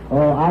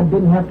 I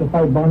didn't have to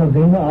fight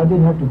Bonavina. I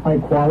didn't have to fight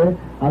Quarry.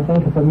 I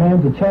think if a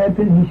man's a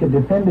champion, he should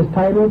defend his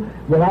title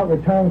without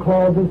return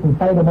clauses and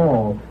fight them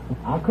all.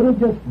 I could have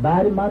just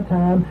bided my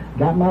time,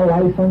 got my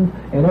license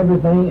and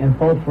everything, and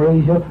fought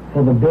Frazier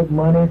for the big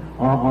money,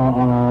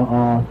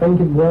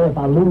 thinking, well, if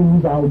I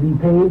lose, I'll be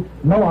paid.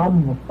 No,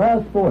 I'm a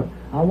fair sport.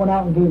 I went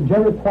out and gave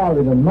Jerry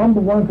Quarry, the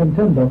 #1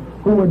 contender,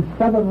 who went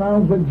 7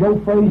 rounds with Joe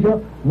Frazier,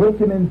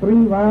 whipped him in 3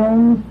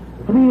 rounds,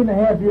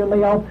 3.5-year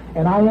layoff,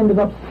 and I ended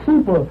up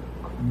super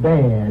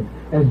bad,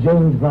 as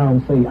James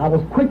Brown say. I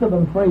was quicker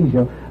than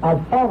Frazier. I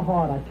fought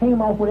hard. I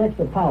came off with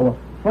extra power.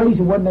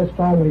 Frazier wasn't that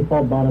strong when he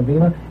fought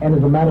Bonavina, and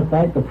as a matter of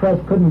fact, the press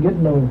couldn't get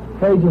into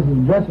Frazier's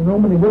dressing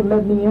room, and he wouldn't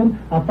let me in.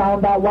 I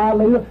found out why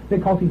later,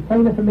 because he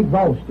fainted from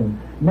exhaustion.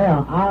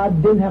 Now, I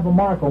didn't have a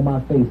mark on my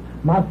face.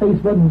 My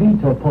face wasn't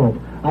beat to a pulp.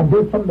 I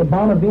did something to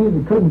Bonavina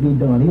that couldn't be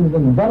done. He was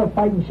in better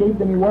fighting shape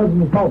than he was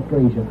when he fought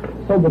Frazier.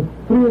 So the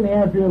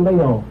 3.5-year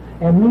layoff,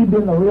 and me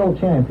being a real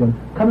champion,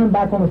 coming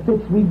back on a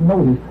 6-week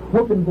notice,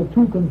 whooping the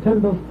 2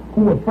 contenders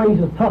who were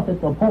Frazier's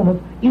toughest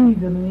opponents,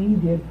 easy and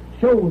easy,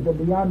 shows that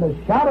beyond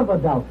a shadow of a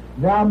doubt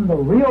that I'm the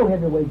real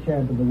heavyweight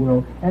champion of the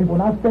world. And when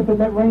I step in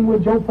that ring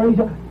with Joe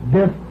Frazier,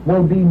 this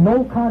will be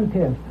no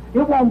contest.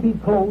 It won't be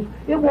close.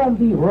 It won't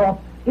be rough.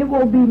 It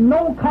will be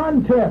no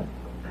contest.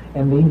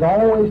 And he's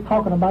always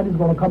talking about he's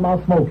going to come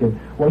out smoking.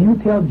 Well, you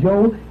tell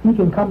Joe he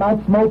can come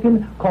out smoking,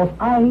 because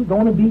I ain't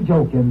going to be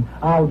joking.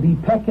 I'll be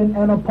pecking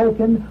and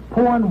a-poking,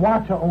 pouring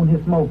water on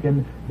his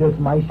smoking. This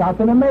might shock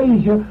and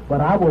amaze you,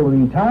 but I will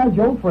retire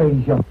Joe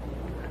Frazier.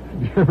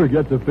 Do you ever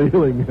get the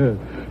feeling,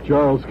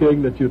 Charles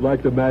King, that you'd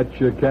like to match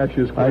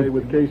Cassius Clay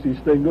with Casey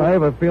Stengel? I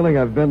have a feeling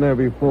I've been there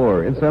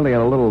before. Incidentally,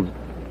 on a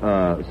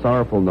little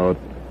sorrowful note,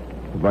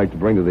 I'd like to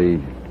bring to the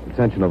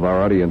attention of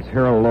our audience,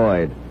 Harold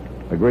Lloyd,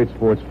 a great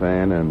sports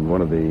fan and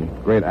one of the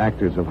great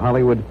actors of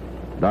Hollywood,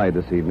 died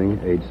this evening,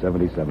 age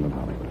 77 in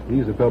Hollywood.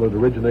 He's the fellow that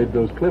originated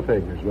those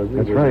cliffhangers, wasn't he?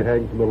 That's right.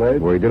 Hang from the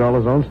ledge. Where he did all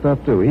his own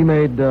stuff, too. He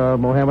made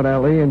Muhammad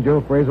Ali and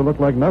Joe Frazier look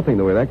like nothing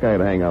the way that guy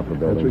would hang off the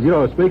building. You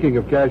know, speaking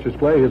of Cassius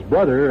Clay, his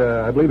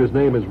brother, I believe his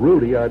name is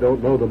Rudy. I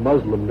don't know the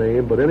Muslim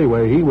name, but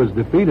anyway, he was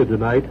defeated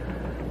tonight,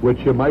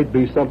 which might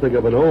be something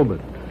of an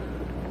omen.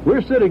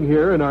 We're sitting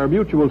here in our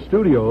Mutual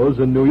Studios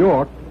in New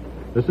York.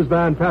 This is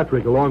Van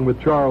Patrick along with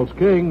Charles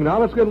King. Now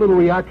let's get a little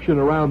reaction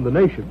around the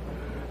nation.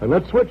 And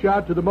let's switch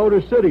out to the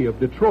Motor City of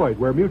Detroit,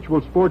 where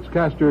Mutual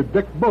sportscaster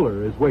Dick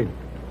Buller is waiting.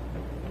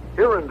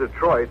 Here in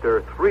Detroit, there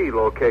are 3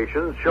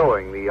 locations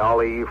showing the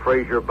Ali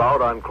Frazier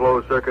bout on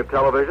closed-circuit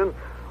television: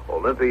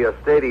 Olympia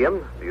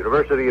Stadium, the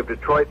University of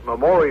Detroit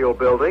Memorial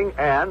Building,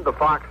 and the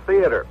Fox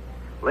Theater.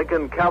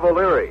 Lincoln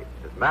Cavalieri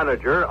is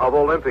manager of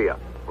Olympia,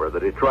 where the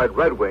Detroit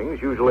Red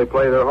Wings usually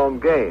play their home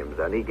games,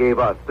 and he gave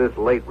us this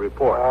late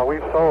report.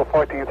 We've sold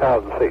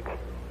 14,000 seats,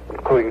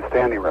 including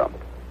standing room.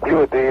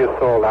 UAD is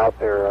sold out.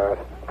 There are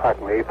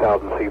approximately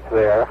 8,000 seats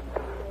there,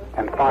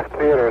 and Fox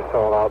Theater is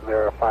sold out.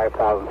 There are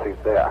 5,000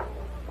 seats there.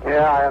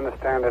 Yeah, I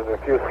understand there's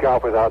a few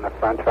scalpers out in the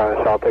front trying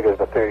to sell tickets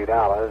for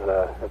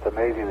 $30. It's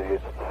amazing that you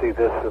see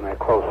this in a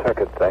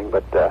closed-circuit thing,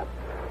 but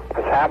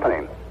it's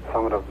happening.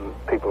 Some of the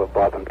people have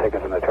bought them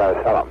tickets and they try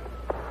to sell them.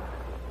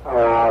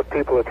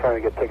 People are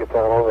trying to get tickets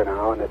all over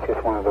now, and it's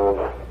just one of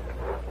those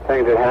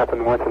things that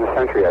happen once in a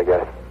century, I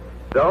guess.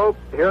 So,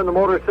 here in the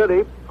Motor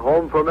City,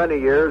 home for many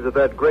years of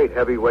that great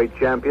heavyweight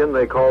champion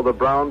they call the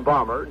Brown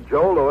Bomber,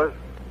 Joe Louis,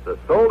 the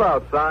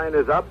sold-out sign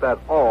is up at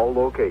all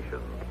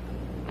locations.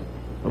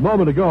 A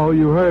moment ago,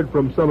 you heard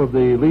from some of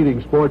the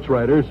leading sports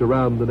writers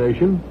around the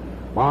nation.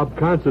 Bob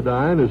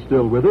Considine is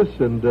still with us,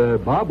 and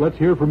Bob, let's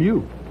hear from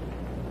you.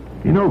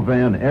 You know,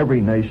 Van,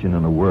 every nation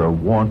in the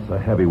world wants a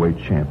heavyweight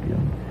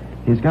champion.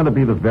 He's got to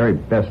be the very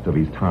best of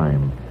his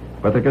time,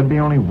 but there can be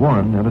only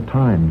one at a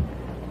time.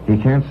 He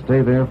can't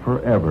stay there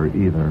forever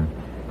either.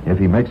 If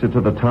he makes it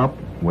to the top,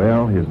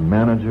 well, his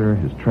manager,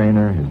 his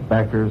trainer, his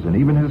backers, and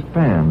even his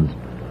fans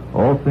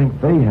all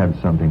think they had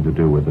something to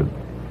do with it.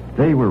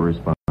 They were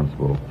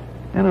responsible.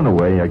 And in a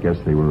way, I guess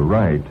they were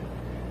right.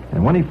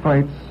 And when he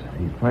fights,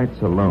 he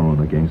fights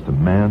alone against a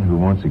man who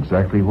wants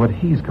exactly what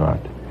he's got.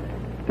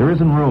 There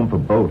isn't room for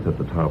both at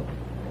the top.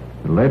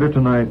 And later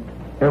tonight,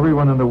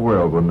 everyone in the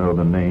world will know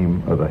the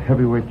name of the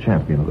heavyweight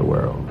champion of the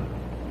world.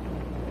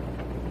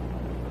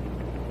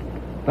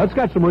 Let's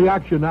get some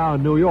reaction now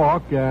in New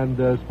York, and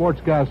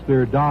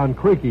sportscaster Don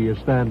Creaky is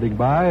standing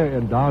by,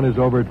 and Don is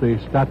over at the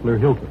Statler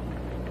Hilton.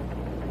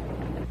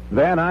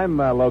 Van, I'm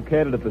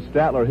located at the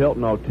Statler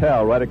Hilton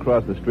Hotel right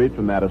across the street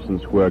from Madison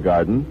Square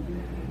Garden,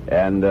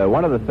 and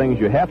one of the things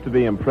you have to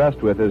be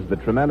impressed with is the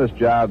tremendous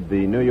job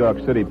the New York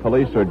City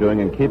police are doing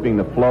in keeping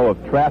the flow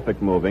of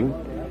traffic moving.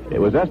 It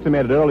was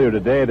estimated earlier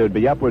today there'd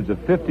be upwards of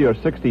 50 or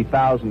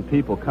 60,000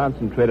 people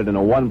concentrated in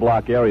a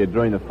one-block area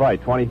during the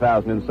fight,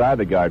 20,000 inside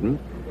the Garden,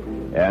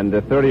 and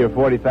 30 or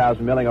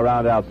 40,000 milling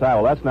around outside.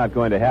 Well, that's not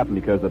going to happen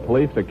because the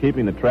police are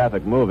keeping the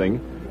traffic moving,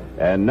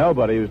 and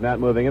nobody who's not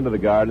moving into the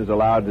Garden is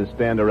allowed to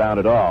stand around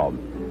at all.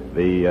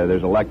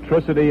 There's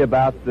electricity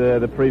about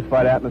the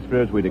pre-fight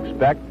atmosphere, as we'd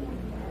expect,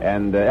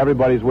 and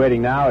everybody's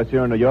waiting now. As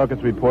here in New York,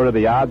 it's reported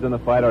the odds on the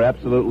fight are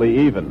absolutely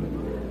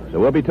even. So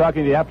we'll be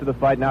talking to you after the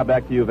fight. Now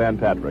back to you, Van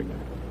Patrick.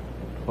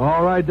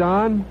 All right,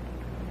 Don.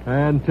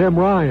 And Tim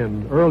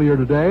Ryan, earlier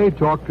today,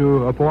 talked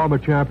to a former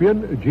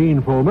champion,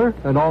 Gene Fullmer,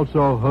 and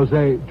also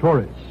Jose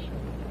Torres.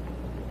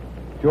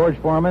 George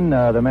Foreman,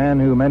 the man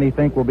who many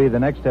think will be the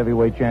next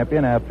heavyweight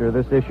champion after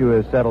this issue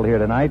is settled here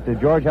tonight.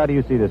 George, how do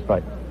you see this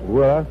fight?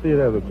 Well, I see it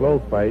as a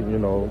close fight. You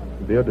know,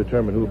 they'll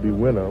determine who'll be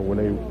winner when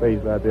they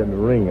face out there in the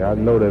ring. I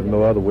know there's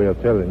no other way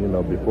of telling,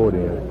 before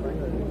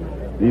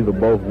then. These are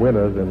both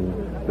winners, and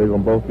they're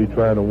going to both be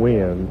trying to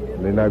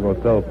win. They're not going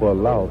to settle for a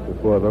loss,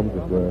 as far as I'm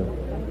concerned.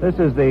 This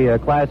is the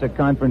classic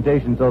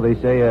confrontation, so they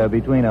say,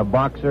 between a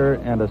boxer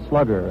and a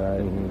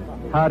slugger.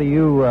 How do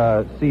you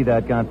see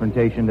that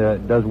confrontation?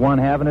 Does one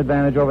have an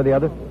advantage over the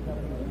other?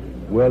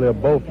 Well, they're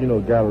both,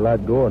 got a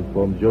lot going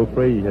for them. Joe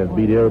Frazier has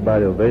beat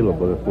everybody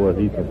available as far as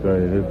he's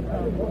concerned,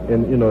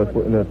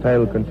 in a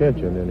title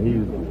contention,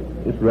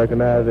 and he's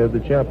recognized as the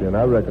champion.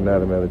 I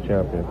recognize him as a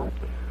champion.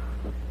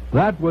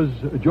 That was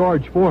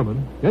George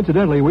Foreman.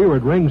 Incidentally, we were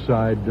at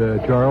ringside,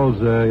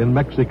 Charles, in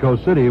Mexico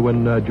City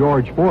when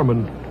George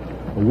Foreman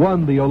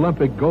won the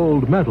Olympic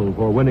gold medal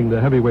for winning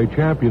the heavyweight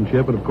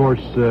championship. And, of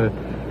course,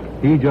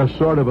 he just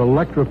sort of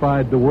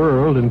electrified the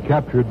world and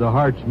captured the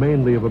hearts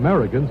mainly of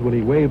Americans when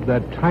he waved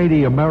that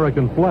tiny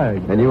American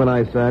flag. And you and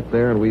I sat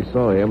there and we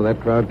saw him, and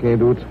that crowd came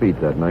to its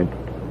feet that night.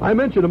 I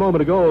mentioned a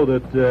moment ago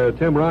that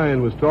Tim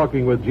Ryan was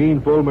talking with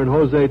Gene Fullmer and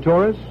Jose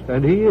Torres,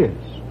 and he is.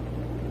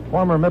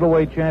 Former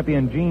middleweight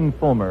champion Gene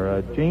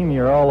Fullmer. Gene,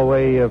 you're all the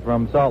way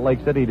from Salt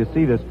Lake City to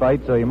see this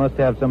fight, so you must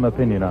have some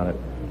opinion on it.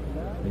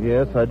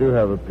 Yes, I do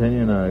have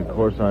opinion. Of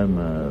course, I'm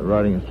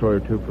writing a story or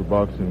two for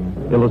Boxing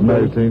Illustrated.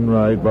 Magazine,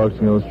 right,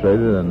 Boxing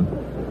Illustrated, and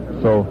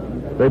so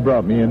they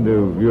brought me in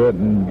to view it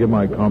and give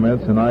my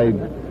comments, and I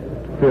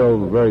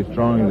feel very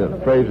strongly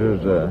that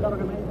Frazier's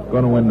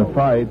going to win the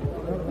fight,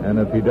 and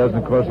if he doesn't,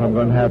 of course, I'm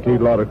going to have to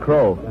eat a lot of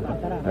crow.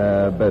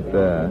 But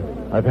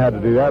I've had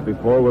to do that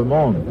before with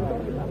Moan.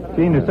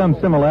 Gene, there's some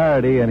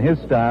similarity in his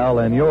style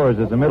and yours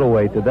as a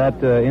middleweight. Did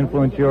that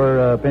influence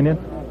your opinion?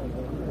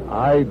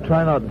 I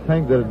try not to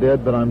think that it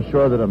did, but I'm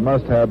sure that it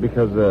must have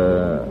because,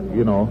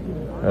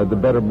 the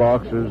better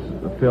boxers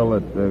feel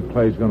that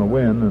Clay's going to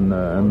win,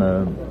 and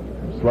the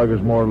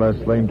sluggers more or less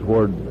lean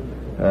toward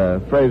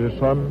Frazier.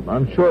 So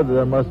I'm sure that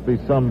there must be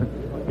some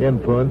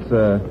influence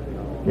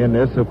in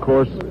this. Of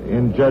course,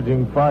 in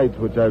judging fights,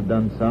 which I've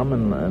done some,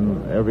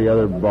 and every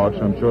other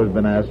boxer I'm sure has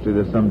been asked to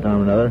do this sometime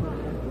or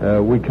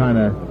another, we kind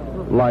of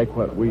like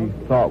what we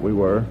thought we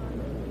were,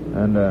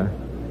 and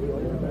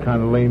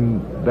kind of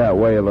lean that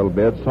way a little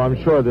bit. So I'm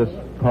sure this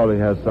probably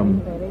has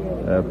some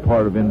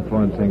part of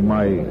influencing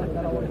my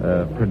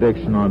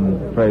prediction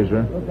on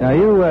Frazier. Now,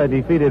 you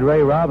defeated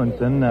Ray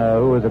Robinson,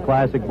 who was a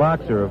classic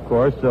boxer, of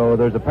course, so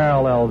there's a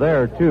parallel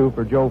there, too,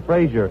 for Joe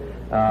Frazier.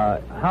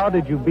 How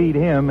did you beat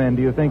him, and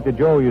do you think that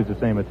Joe used the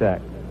same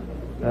attack?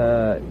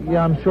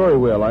 Yeah, I'm sure he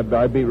will.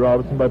 I beat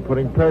Robinson by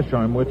putting pressure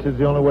on him, which is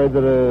the only way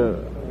that a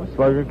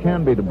slugger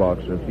can beat a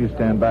boxer. If you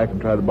stand back and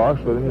try to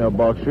box with him, they'll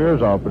box your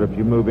ears off. But if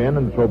you move in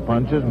and throw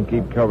punches and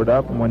keep covered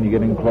up, and when you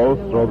get in close,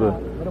 throw the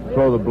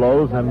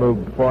blows and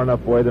move far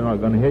enough away they're not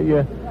going to hit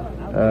you,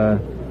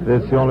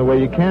 that's the only way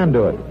you can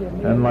do it.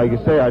 And like you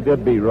say, I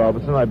did beat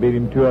Robinson. I beat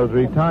him 2 out of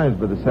 3 times.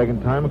 But the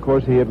second time, of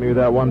course, he hit me with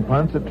that one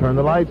punch that turned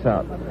the lights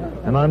out.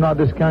 And I'm not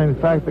discounting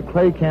the fact that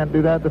Clay can't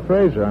do that to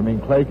Frazier. I mean,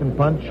 Clay can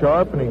punch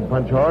sharp and he can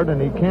punch hard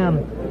and he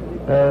can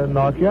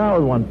knock you out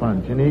with one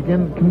punch. And he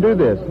can do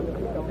this.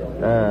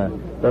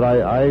 But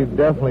I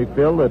definitely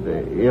feel that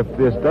if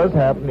this does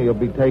happen, he'll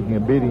be taking a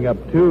beating up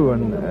too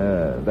in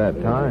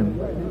that time.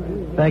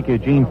 Thank you,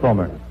 Gene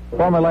Fullmer.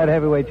 Former light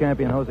heavyweight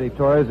champion Jose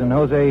Torres. And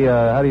Jose,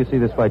 how do you see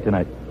this fight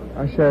tonight?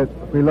 I said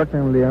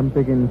reluctantly I'm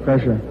picking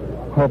Frazier,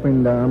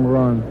 hoping that I'm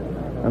wrong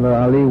and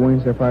that Ali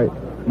wins the fight.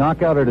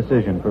 Knockout or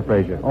decision for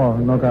Frazier? Oh,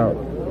 knockout.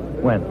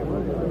 When?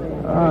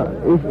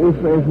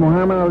 If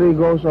Muhammad Ali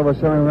goes over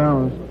 7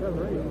 rounds,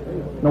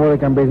 nobody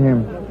can beat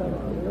him.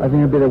 I think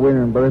he'll be the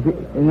winner. But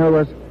in other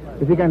words,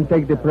 if he can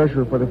take the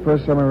pressure for the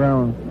first 7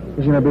 rounds,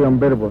 he's going to be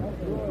unbeatable.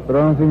 but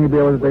I don't think he'll be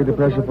able to take the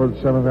pressure for the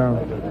 7th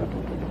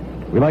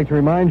round. We'd like to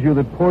remind you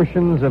that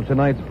portions of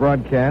tonight's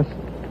broadcast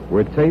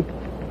were taped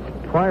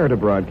prior to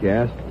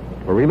broadcast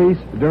for release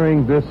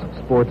during this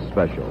sports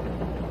special.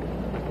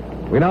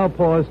 We now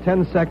pause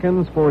 10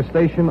 seconds for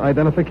station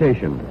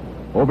identification.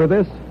 Over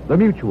this, the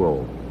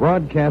Mutual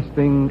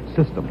Broadcasting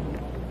System.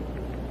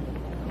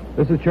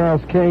 This is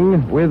Charles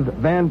King with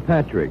Van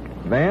Patrick.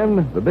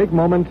 Van, the big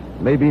moment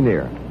may be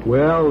near.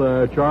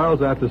 Well,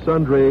 Charles, after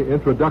sundry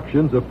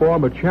introductions of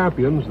former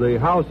champions, the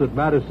house at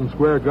Madison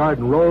Square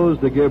Garden rose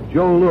to give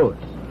Joe Louis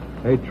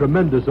a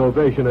tremendous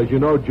ovation. As you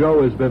know,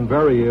 Joe has been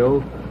very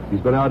ill. He's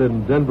been out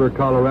in Denver,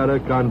 Colorado,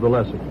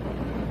 convalescing.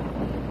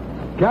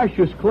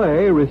 Cassius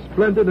Clay,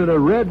 resplendent in a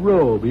red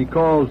robe he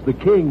calls the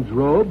King's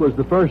robe, was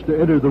the first to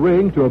enter the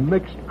ring to a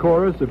mixed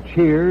chorus of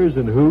cheers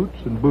and hoots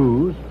and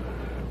boos.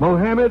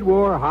 Mohammed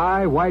wore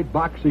high white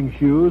boxing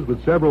shoes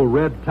with several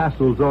red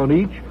tassels on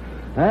each,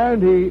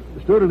 and he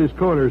stood in his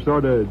corner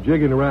sort of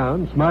jigging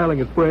around, smiling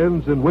at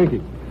friends and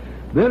winking.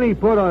 Then he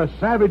put a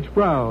savage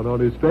frown on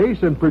his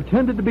face and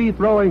pretended to be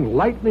throwing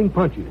lightning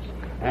punches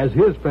as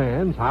his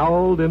fans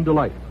howled in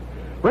delight.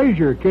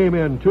 Frazier came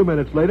in 2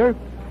 minutes later,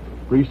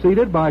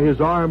 preceded by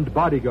his armed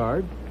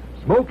bodyguard.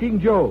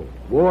 Smoking Joe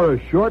wore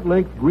a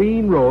short-length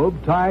green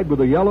robe tied with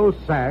a yellow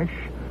sash.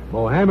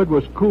 Mohammed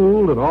was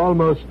cool and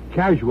almost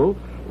casual,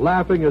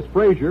 laughing as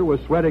Frazier was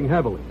sweating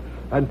heavily.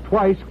 And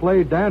twice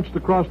Clay danced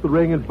across the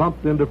ring and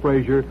bumped into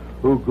Frazier,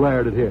 who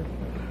glared at him.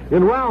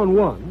 In round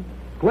one,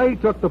 Clay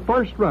took the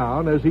first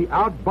round as he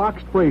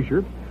outboxed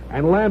Frazier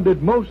and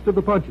landed most of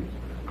the punches.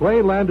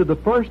 Clay landed the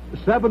first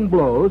 7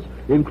 blows,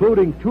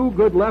 including 2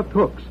 good left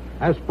hooks,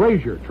 as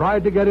Frazier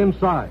tried to get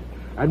inside.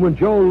 And when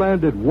Joe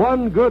landed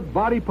 1 good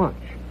body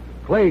punch,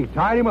 Clay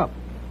tied him up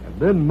and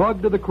then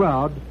mugged to the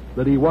crowd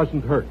that he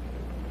wasn't hurt.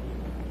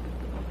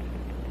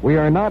 We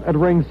are not at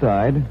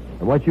ringside,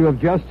 and what you have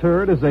just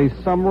heard is a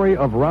summary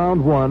of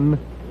round 1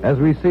 as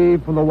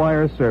received from the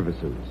wire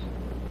services.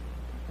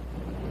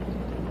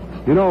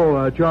 You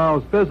know,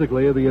 Charles,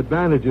 physically, the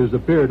advantages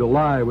appear to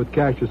lie with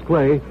Cassius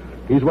Clay.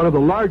 He's one of the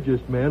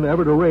largest men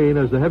ever to reign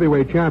as the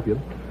heavyweight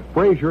champion.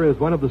 Frazier is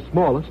one of the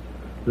smallest.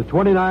 The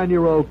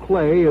 29-year-old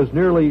Clay is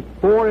nearly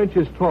 4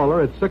 inches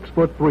taller at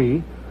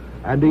 6'3",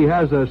 and he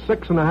has a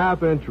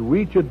 6.5-inch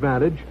reach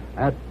advantage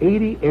at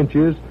 80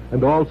 inches,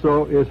 and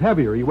also is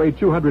heavier. He weighed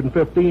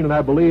 215, and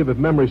I believe, if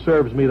memory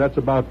serves me, that's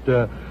about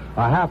a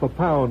half a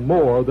pound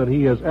more than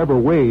he has ever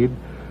weighed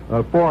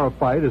for a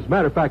fight. As a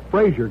matter of fact,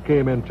 Frazier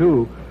came in,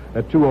 too,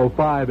 at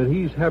 205, and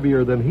he's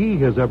heavier than he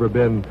has ever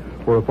been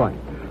for a fight.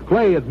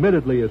 Clay,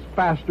 admittedly, is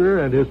faster,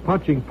 and his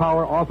punching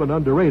power, often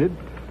underrated,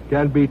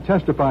 can be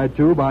testified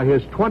to by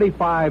his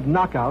 25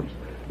 knockouts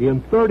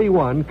in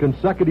 31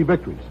 consecutive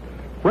victories.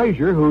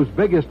 Frazier, whose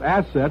biggest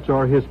assets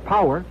are his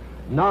power,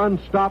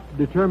 non-stop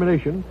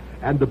determination,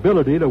 and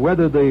ability to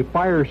weather the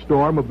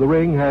firestorm of the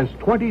ring, has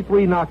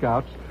 23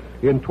 knockouts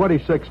in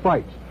 26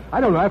 fights.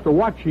 I don't know, after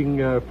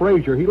watching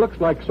Frazier, he looks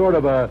like sort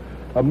of a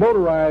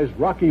motorized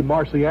Rocky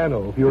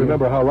Marciano, if you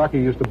remember how Rocky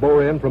used to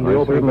bore in from the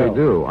opening bell. I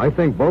certainly do. I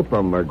think both of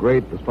them are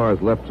great as far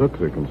as left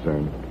hooks are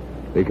concerned,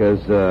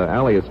 because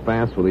Ali is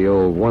fast with the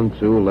old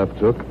 1-2 left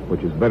hook,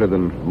 which is better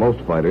than most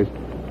fighters.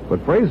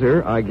 But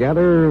Frazier, I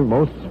gather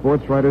most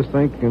sports writers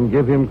think, can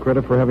give him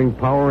credit for having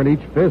power in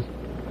each fist.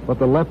 But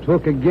the left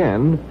hook,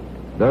 again,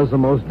 does the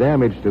most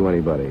damage to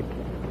anybody.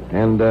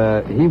 And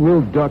he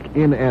will duck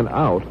in and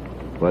out.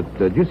 But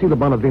did you see the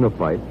Bonavino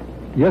fight?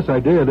 Yes, I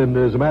did. And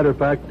as a matter of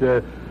fact,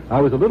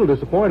 I was a little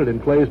disappointed in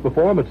Clay's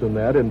performance in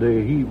that, and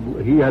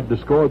he had to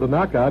score the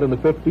knockout in the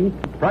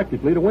 15th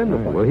practically to win the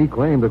fight. Well, he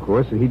claimed, of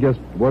course, that he just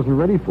wasn't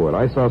ready for it.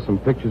 I saw some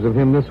pictures of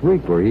him this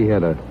week where he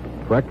had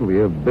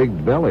practically a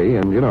big belly,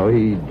 and, you know,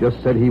 he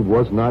just said he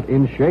was not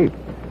in shape.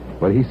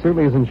 But he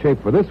certainly is in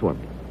shape for this one.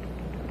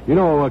 You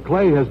know,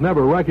 Clay has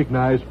never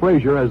recognized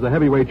Frazier as the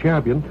heavyweight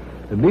champion,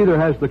 and neither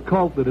has the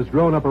cult that has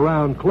grown up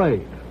around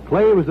Clay.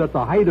 Clay was at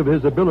the height of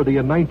his ability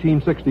in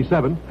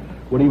 1967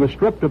 when he was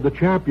stripped of the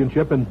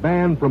championship and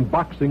banned from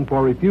boxing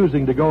for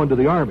refusing to go into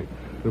the Army.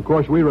 Of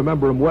course, we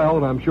remember him well,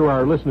 and I'm sure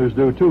our listeners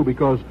do too,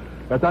 because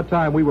at that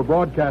time we were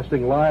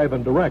broadcasting live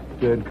and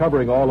direct and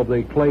covering all of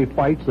the Clay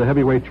fights, the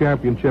heavyweight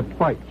championship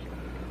fights.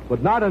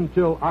 But not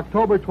until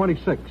October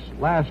 26,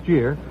 last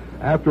year,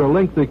 after a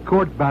lengthy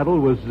court battle,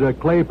 was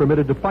Clay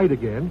permitted to fight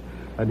again,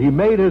 and he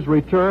made his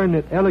return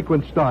in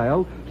eloquent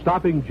style,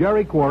 stopping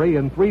Jerry Quarry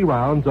in 3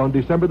 rounds on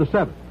December the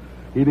 7th.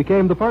 He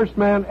became the first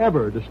man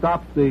ever to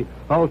stop the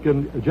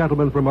Hulking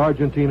gentleman from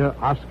Argentina,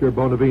 Oscar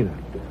Bonavena.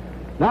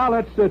 Now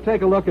let's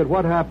take a look at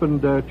what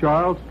happened,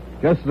 Charles.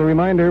 Just as a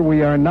reminder,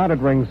 we are not at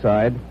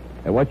ringside,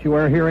 and what you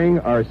are hearing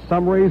are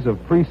summaries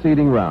of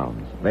preceding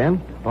rounds.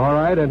 Ben? All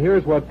right, and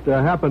here's what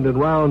happened in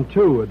round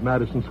 2 at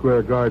Madison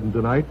Square Garden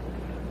tonight.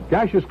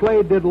 Cassius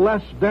Clay did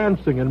less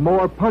dancing and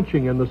more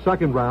punching in the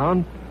second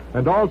round,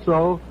 and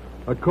also,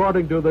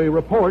 according to the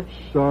reports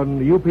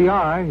on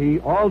UPI, he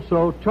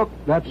also took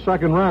that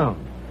second round.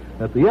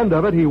 At the end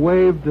of it, he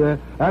waved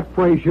at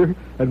Frazier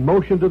and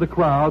motioned to the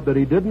crowd that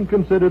he didn't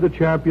consider the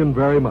champion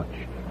very much.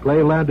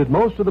 Clay landed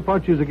most of the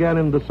punches again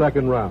in the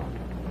second round.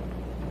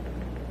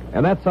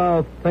 And that's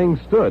how things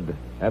stood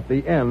at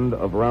the end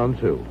of round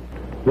 2.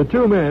 The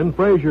two men,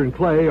 Frazier and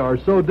Clay, are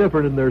so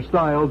different in their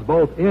styles,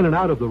 both in and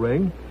out of the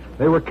ring.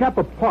 They were kept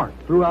apart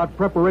throughout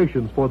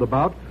preparations for the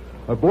bout,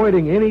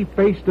 avoiding any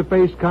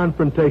face-to-face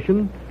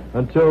confrontation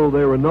until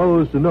they were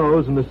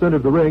nose-to-nose in the center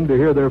of the ring to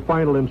hear their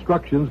final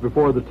instructions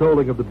before the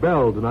tolling of the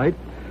bell tonight.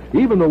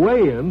 Even the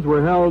weigh-ins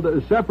were held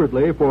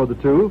separately for the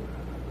two.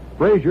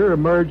 Frazier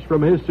emerged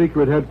from his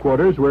secret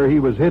headquarters, where he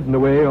was hidden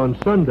away on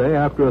Sunday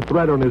after a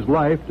threat on his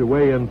life to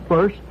weigh in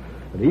first,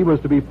 and he was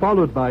to be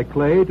followed by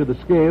Clay to the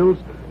scales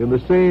in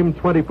the same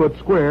 20-foot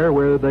square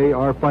where they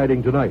are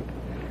fighting tonight.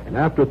 And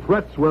after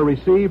threats were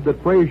received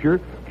that Frazier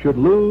should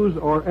lose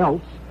or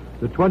else,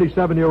 the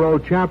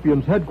 27-year-old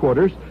champion's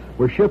headquarters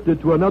were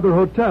shifted to another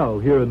hotel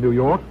here in New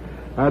York,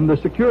 and the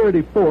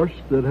security force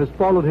that has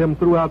followed him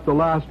throughout the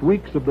last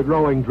weeks of the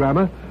growing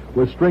drama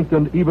was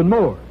strengthened even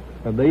more.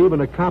 And they even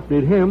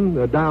accompanied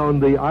him down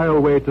the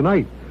aisleway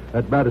tonight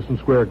at Madison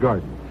Square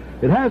Garden.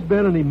 It has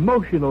been an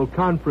emotional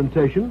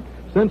confrontation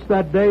since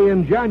that day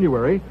in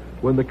January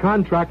when the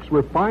contracts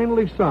were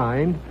finally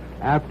signed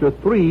after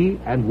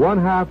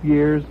 3.5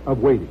 years of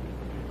waiting.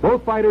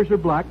 Both fighters are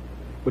black,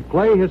 but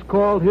Clay has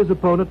called his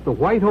opponent the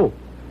White Hope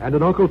and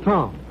an Uncle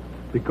Tom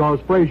because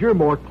Frazier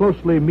more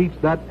closely meets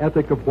that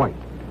ethic of white,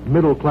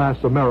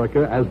 middle-class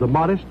America, as the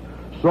modest,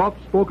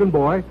 soft-spoken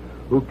boy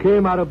who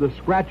came out of the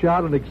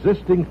scratch-out and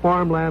existing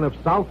farmland of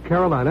South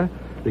Carolina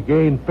to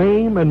gain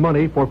fame and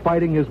money for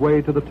fighting his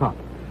way to the top.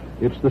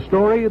 It's the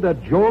story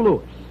that Joe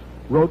Louis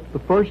wrote the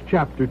first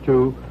chapter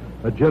to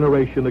a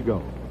generation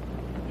ago.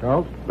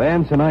 Charles?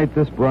 Van, tonight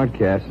this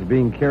broadcast is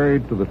being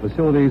carried to the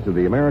facilities of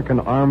the American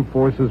Armed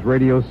Forces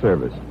Radio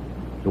Service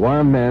to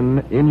arm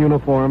men in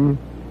uniform,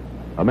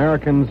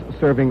 Americans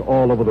serving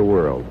all over the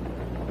world.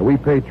 And we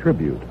pay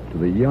tribute to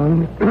the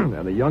young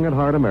and the young at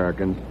heart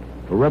Americans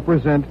who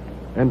represent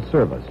and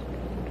serve us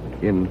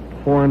in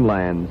foreign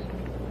lands.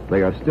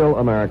 They are still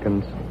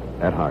Americans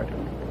at heart.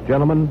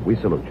 Gentlemen, we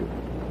salute you.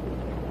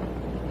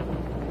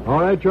 All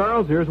right,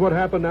 Charles, here's what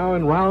happened now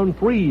in round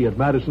 3 at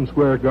Madison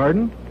Square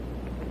Garden.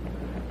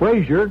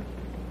 Frazier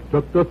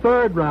took the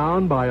third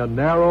round by a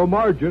narrow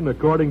margin,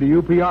 according to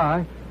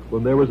UPI,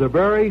 when there was a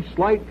very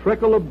slight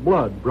trickle of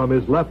blood from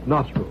his left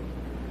nostril.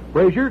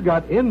 Frazier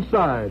got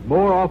inside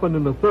more often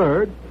in the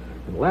third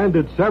and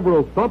landed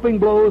several thumping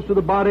blows to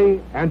the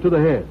body and to the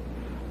head.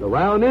 The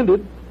round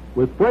ended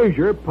with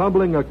Frazier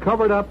pummeling a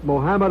covered-up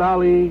Muhammad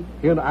Ali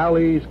in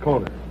Ali's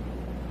corner.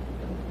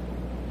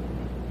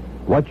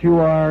 What you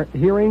are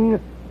hearing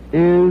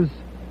is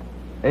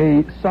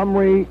a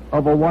summary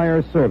of a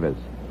wire service.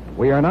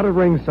 We are not at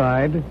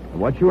ringside.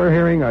 What you are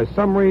hearing are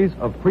summaries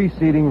of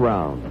preceding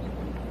rounds.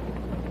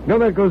 You know,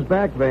 that goes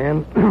back,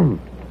 Van.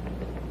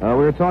 We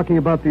were talking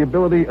about the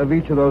ability of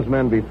each of those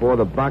men before,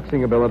 the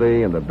boxing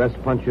ability and the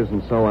best punches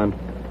and so on.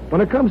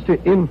 When it comes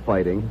to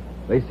infighting,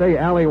 they say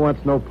Ali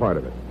wants no part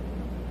of it.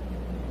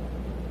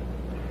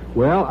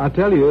 Well, I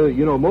tell you,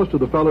 most of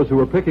the fellows who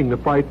were picking the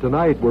fight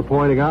tonight were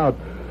pointing out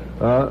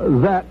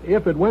that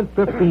if it went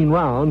 15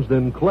 rounds,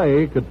 then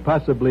Clay could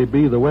possibly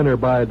be the winner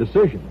by a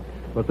decision.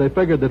 But they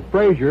figured that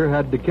Frazier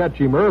had to catch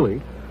him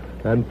early,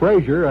 and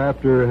Frazier,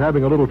 after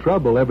having a little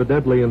trouble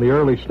evidently in the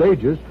early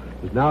stages,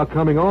 is now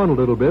coming on a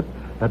little bit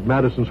at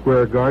Madison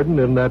Square Garden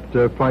in that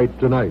fight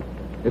tonight.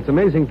 It's an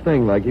amazing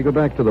thing, like you go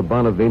back to the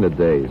Bonavina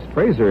days.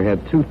 Frazier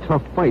had 2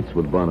 tough fights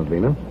with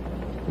Bonavina.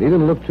 He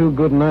didn't look too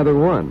good in either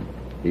one.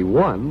 He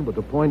won, but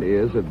the point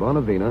is that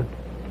Bonavina,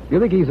 do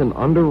you think he's an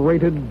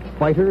underrated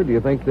fighter? Do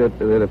you think that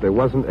if there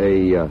wasn't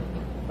a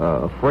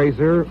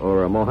Frazier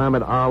or a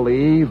Muhammad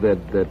Ali,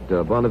 that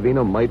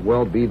Bonavina might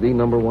well be the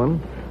number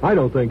one? I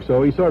don't think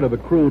so. He's sort of a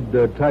crude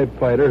type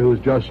fighter who's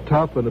just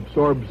tough and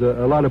absorbs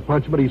a lot of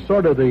punch, but he's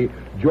sort of the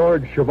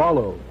George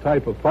Chuvalo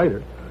type of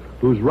fighter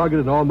who's rugged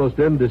and almost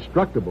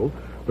indestructible.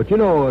 But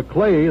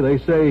Clay, they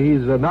say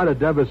he's not a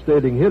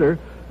devastating hitter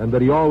and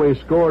that he always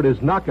scored his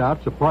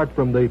knockouts apart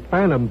from the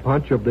phantom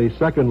punch of the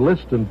second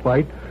Liston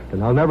fight.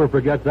 And I'll never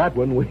forget that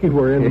one. We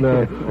were in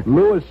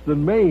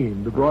Lewiston,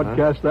 Maine to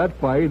broadcast that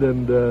fight,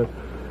 and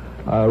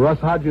Russ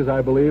Hodges,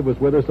 I believe, was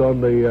with us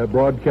on the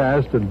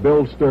broadcast, and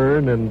Bill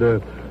Stern,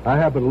 and I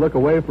happened to look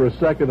away for a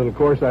second, and of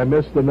course I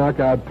missed the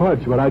knockout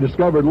punch, but I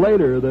discovered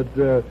later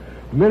that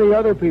many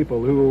other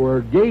people who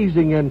were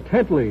gazing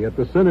intently at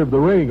the center of the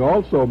ring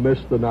also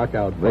missed the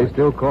knockout punch. They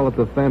still call it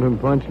the phantom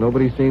punch.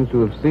 Nobody seems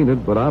to have seen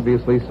it, but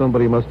obviously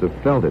somebody must have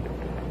felt it.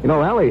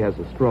 Ali has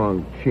a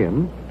strong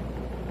chin.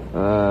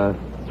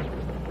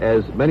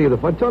 As many of the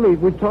fighters. Tell me,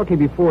 we're talking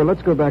before.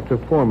 Let's go back to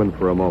Foreman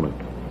for a moment.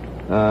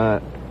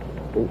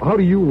 How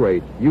do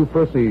you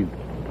personally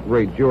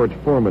rate George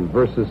Foreman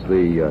versus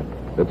the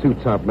 2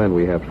 top men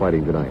we have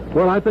fighting tonight?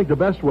 Well, I think the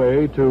best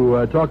way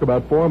to talk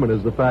about Foreman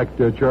is the fact,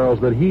 Charles,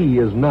 that he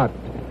is not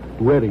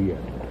ready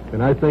yet.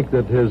 And I think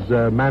that his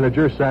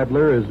manager,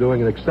 Sadler, is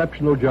doing an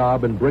exceptional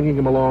job in bringing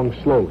him along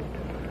slowly.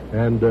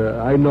 And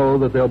I know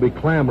that they'll be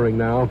clamoring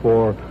now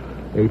for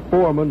a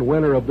Foreman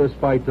winner of this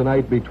fight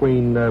tonight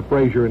between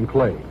Frazier and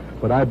Clay.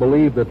 But I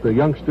believe that the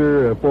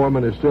youngster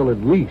Foreman is still at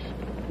least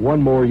 1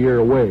 more year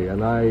away,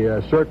 and I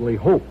certainly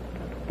hope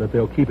that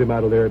they'll keep him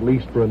out of there at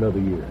least for another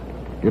year.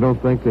 You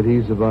don't think that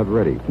he's about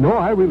ready? No,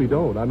 I really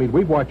don't. I mean,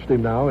 we've watched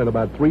him now in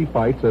about 3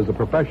 fights as a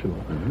professional,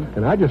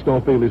 and I just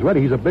don't feel he's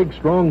ready. He's a big,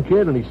 strong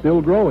kid, and he's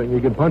still growing.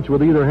 He can punch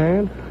with either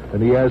hand,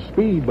 and he has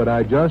speed, but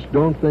I just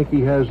don't think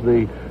he has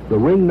the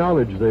ring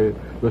knowledge, the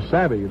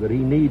savvy that he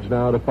needs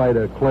now to fight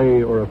a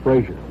Clay or a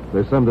Frazier.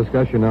 There's some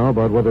discussion now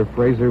about whether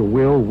Frazier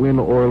will, win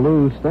or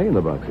lose, stay in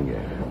the boxing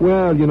game.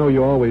 Well, you know,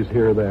 you always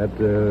hear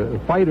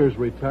that. Fighters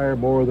retire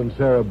more than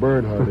Sarah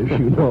Bernhardt, as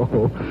you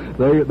know.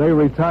 They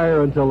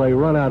retire until they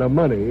run out of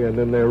money, and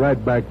then they're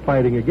right back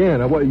fighting again.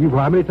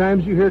 How many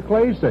times you hear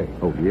Clay say,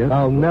 "Oh, yeah,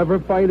 I'll never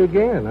fight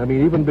again"? I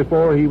mean, even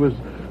before he was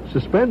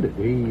suspended,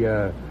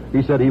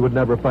 he said he would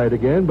never fight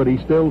again, but he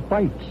still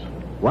fights.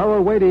 While we're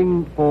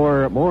waiting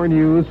for more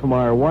news from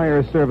our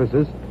wire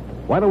services,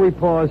 why don't we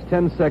pause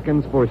 10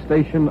 seconds for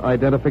station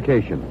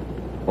identification?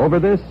 Over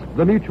this,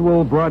 the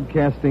Mutual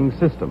Broadcasting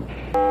System.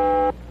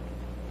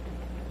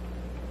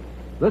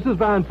 This is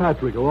Van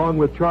Patrick, along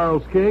with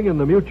Charles King in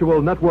the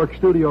Mutual Network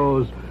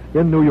Studios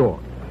in New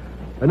York.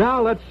 And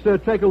now let's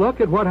take a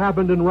look at what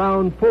happened in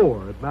round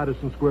 4 at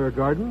Madison Square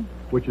Garden,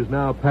 which is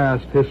now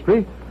past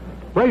history.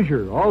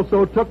 Frazier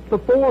also took the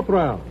 4th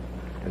round,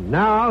 and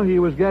now he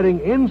was getting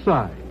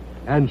inside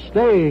and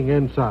staying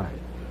inside.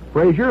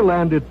 Frazier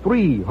landed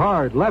 3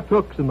 hard left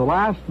hooks in the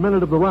last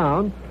minute of the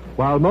round,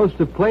 while most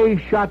of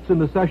Clay's shots in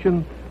the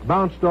session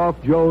bounced off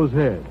Joe's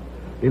head.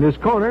 In his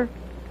corner,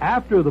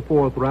 after the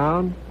 4th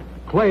round,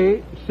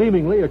 Clay,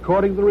 seemingly,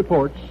 according to the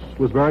reports,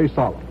 was very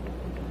solid.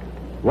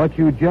 What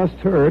you just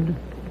heard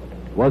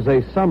was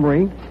a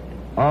summary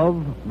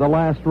of the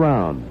last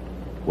round.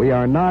 We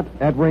are not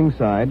at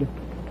ringside.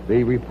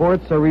 The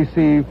reports are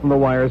received from the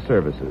wire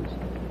services.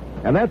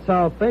 And that's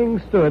how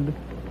things stood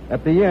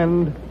at the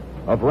end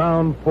of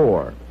round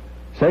 4.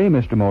 Say,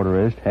 Mr.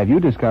 Motorist, have you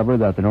discovered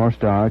that the North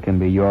Star can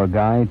be your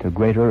guide to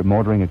greater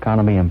motoring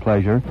economy and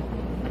pleasure?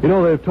 You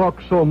know, they've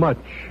talked so much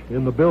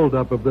in the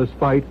build-up of this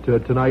fight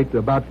tonight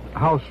about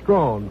how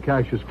strong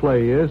Cassius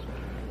Clay is.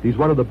 He's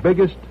one of the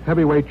biggest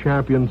heavyweight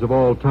champions of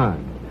all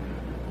time.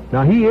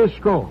 Now, he is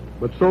strong,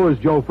 but so is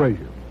Joe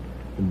Frazier.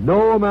 And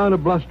no amount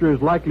of bluster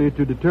is likely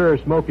to deter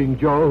Smoking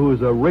Joe, who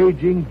is a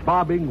raging,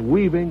 bobbing,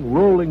 weaving,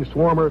 rolling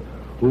swarmer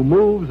who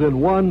moves in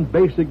one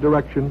basic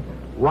direction,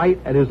 right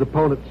at his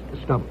opponent's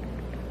stomach.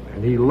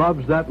 And he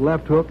loves that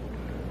left hook.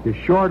 His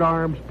short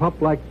arms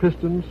pump like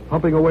pistons,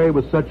 pumping away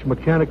with such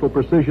mechanical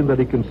precision that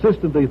he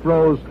consistently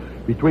throws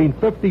between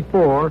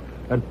 54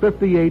 and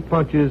 58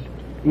 punches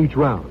each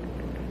round.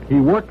 He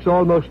works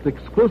almost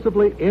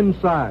exclusively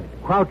inside,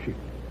 crouching,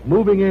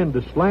 moving in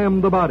to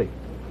slam the body.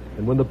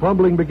 And when the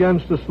fumbling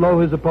begins to slow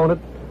his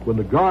opponent, when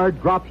the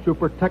guard drops to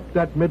protect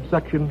that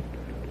midsection,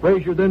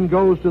 Frazier then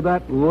goes to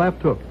that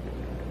left hook.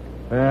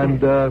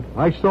 And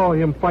I saw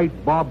him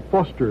fight Bob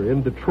Foster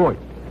in Detroit.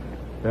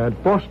 And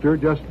Foster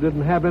just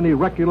didn't have any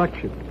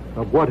recollection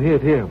of what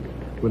hit him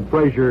when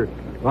Frazier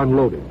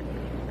unloaded.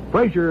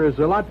 Frazier is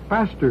a lot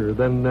faster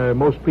than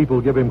most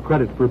people give him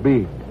credit for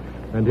being.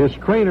 And his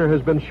trainer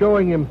has been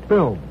showing him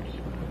films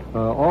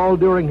all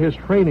during his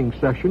training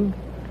session,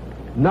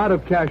 not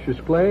of Cassius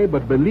Clay,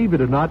 but believe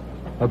it or not,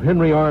 of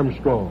Henry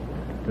Armstrong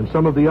and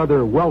some of the other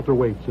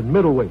welterweights and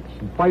middleweights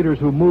and fighters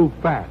who move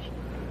fast,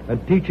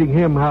 and teaching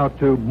him how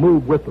to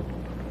move with them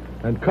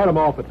and cut them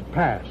off at the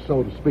pass,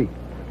 so to speak.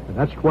 And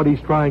that's what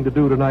he's trying to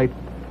do tonight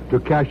to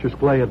Cassius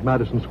Clay at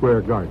Madison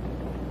Square Garden.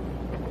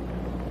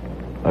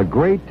 A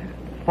great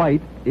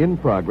fight in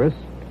progress.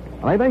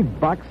 I think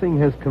boxing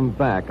has come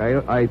back.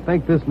 I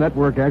think this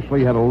network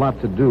actually had a lot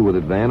to do with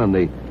it, Van, and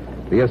the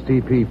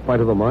STP Fight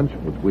of the Month,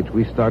 which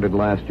we started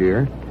last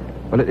year.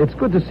 But it's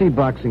good to see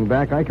boxing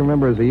back. I can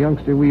remember as a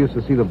youngster, we used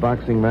to see the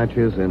boxing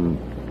matches in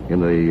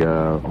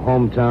the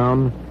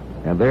hometown.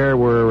 And there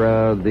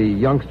were, the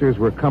youngsters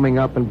were coming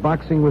up, and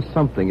boxing was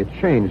something. It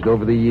changed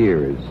over the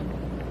years.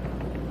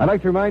 I'd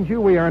like to remind you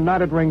we are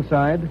not at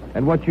ringside,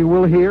 and what you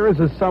will hear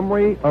is a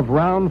summary of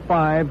round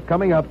 5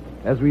 coming up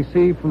as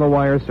received from the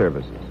wire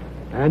services.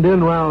 And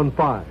in round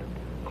 5,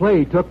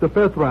 Clay took the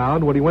 5th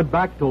round when he went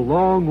back to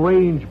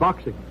long-range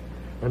boxing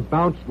and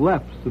bounced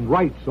lefts and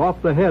rights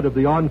off the head of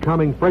the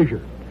oncoming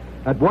Frazier.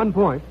 At one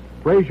point,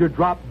 Frazier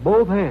dropped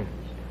both hands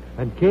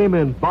and came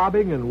in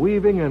bobbing and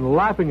weaving and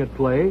laughing at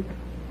Clay,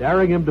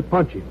 daring him to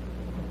punch him.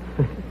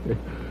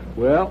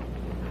 Well,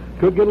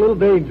 could get a little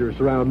dangerous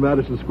around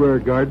Madison Square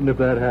Garden if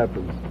that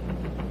happens.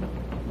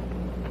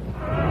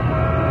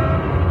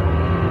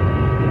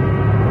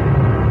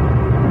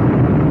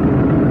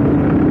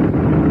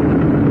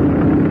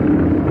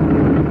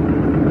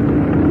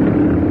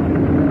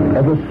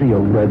 Ever see a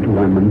red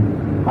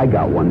lemon? I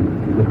got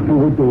one. With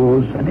 4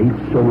 doors and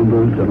 8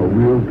 cylinders and a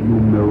rear view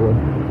mirror.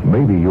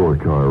 Maybe your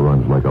car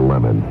runs like a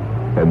lemon.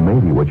 And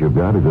maybe what you've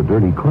got is a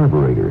dirty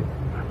carburetor.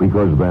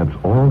 Because that's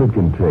all it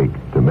can take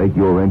to make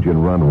your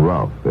engine run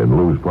rough and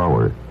lose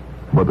power.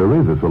 But there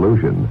is a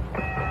solution.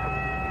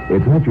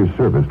 It's at your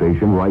service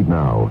station right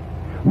now.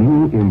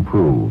 New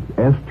improved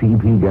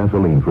STP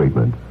gasoline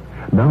treatment.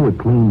 Now it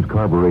cleans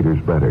carburetors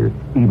better,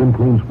 even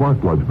cleans spark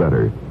plugs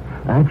better.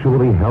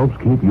 Actually helps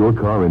keep your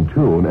car in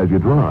tune as you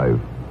drive.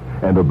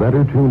 And a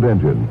better tuned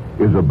engine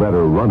is a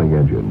better running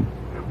engine.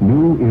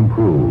 New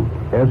improved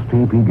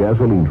STP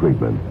gasoline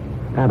treatment.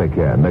 Add a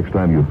can next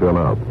time you fill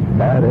up.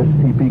 That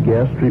STP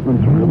gas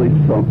treatment's really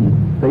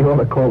something. They ought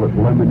to call it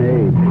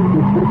lemonade.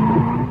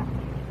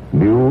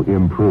 New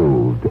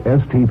improved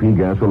STP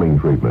gasoline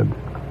treatment.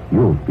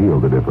 You'll feel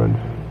the difference.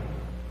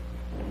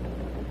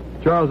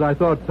 Charles, I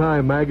thought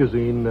Time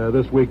magazine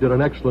this week did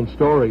an excellent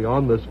story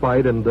on this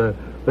fight, and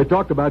they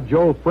talked about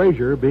Joe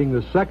Frazier being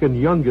the second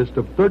youngest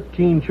of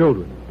 13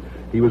 children.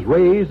 He was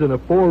raised in a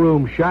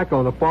 4-room shack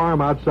on a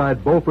farm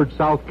outside Beaufort,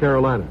 South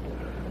Carolina.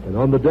 And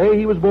on the day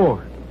he was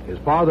born, his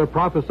father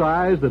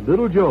prophesied that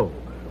little Joe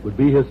would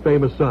be his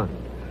famous son.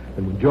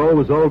 And when Joe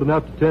was old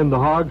enough to tend the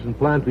hogs and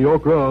plant the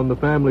okra on the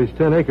family's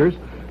 10 acres,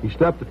 he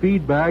stuffed a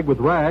feed bag with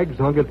rags,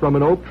 hung it from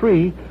an oak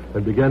tree,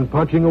 and began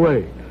punching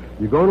away.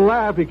 You're going to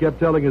laugh, he kept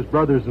telling his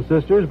brothers and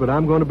sisters, but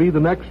I'm going to be the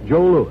next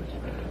Joe Louis.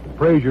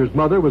 Frazier's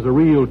mother was a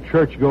real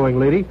church-going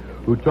lady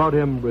who taught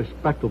him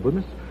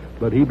respectableness,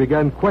 but he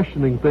began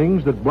questioning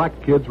things that black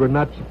kids were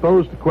not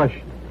supposed to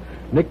question.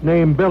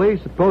 Nicknamed Billy,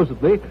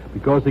 supposedly,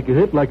 because he could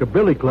hit like a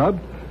billy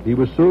club, he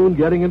was soon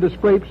getting into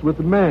scrapes with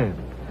the man.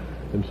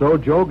 And so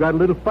Joe got a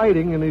little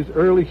fighting in his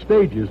early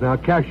stages. Now,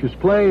 Cassius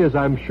Clay, as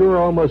I'm sure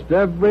almost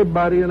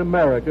everybody in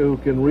America who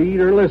can read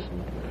or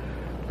listen,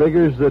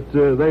 figures that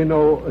they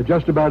know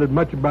just about as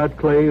much about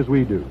Clay as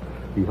we do.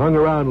 He hung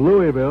around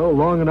Louisville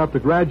long enough to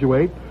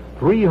graduate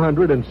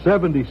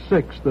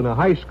 376th in a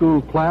high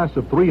school class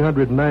of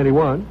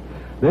 391.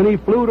 Then he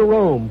flew to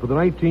Rome for the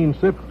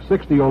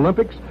 1960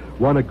 Olympics,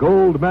 won a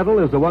gold medal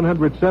as a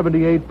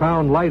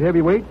 178-pound light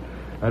heavyweight,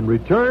 and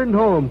returned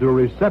home to a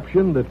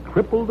reception that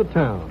crippled the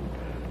town.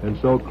 And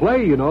so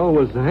Clay, you know,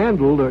 was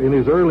handled in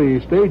his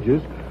early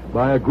stages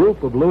by a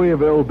group of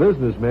Louisville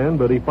businessmen,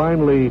 but he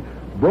finally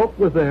broke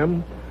with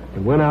them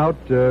and went out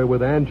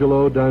with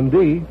Angelo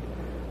Dundee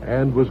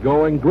and was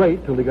going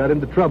great till he got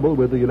into trouble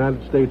with the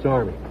United States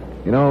Army.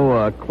 You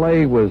know,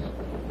 Clay was,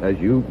 as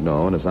you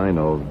know and as I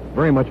know,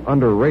 very much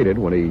underrated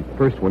when he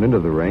first went into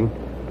the ring.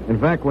 In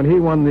fact, when he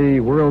won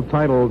the world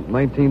title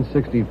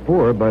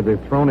 1964 by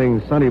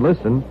dethroning Sonny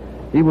Liston,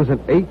 he was an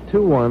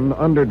 8-1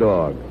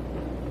 underdog.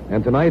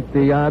 And tonight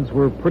the odds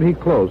were pretty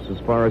close as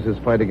far as his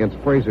fight against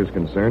Frazier's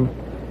concerned.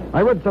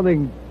 I read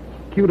something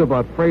cute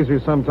about Frazier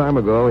some time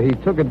ago. He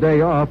took a day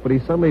off, but he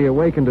suddenly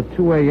awakened at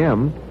 2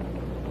 a.m.,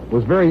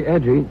 was very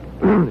edgy.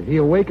 He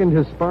awakened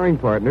his sparring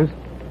partners,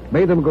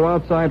 made them go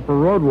outside for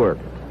road work.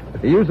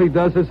 He usually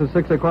does this at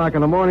 6 o'clock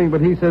in the morning, but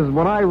he says,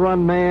 when I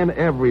run, man,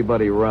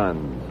 everybody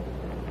runs.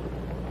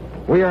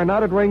 We are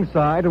not at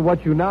ringside, and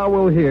what you now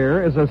will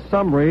hear is a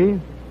summary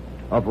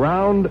of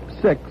round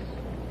 6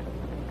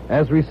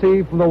 as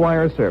received from the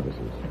wire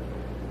services.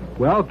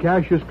 Well,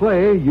 Cassius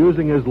Clay,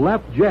 using his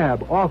left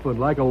jab, often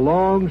like a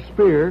long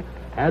spear,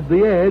 had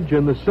the edge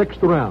in the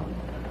 6th round.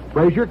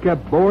 Frazier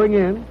kept boring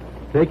in,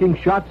 taking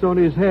shots on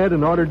his head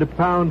in order to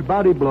pound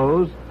body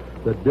blows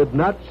that did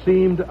not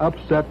seem to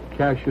upset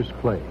Cassius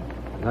Clay.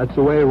 That's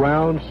the way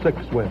round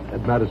 6 went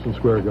at Madison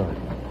Square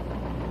Garden.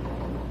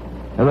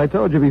 As I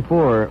told you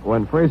before,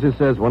 when Frazier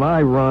says, when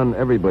I run,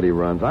 everybody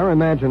runs, I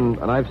imagine,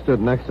 and I've stood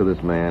next to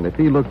this man, if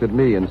he looked at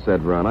me and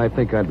said run, I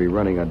think I'd be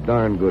running a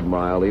darn good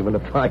mile, even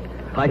if I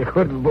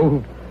couldn't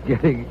move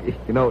getting,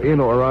 in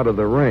or out of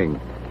the ring.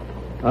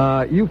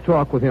 You've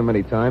talked with him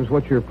many times.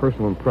 What's your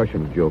personal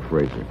impression of Joe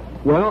Frazier?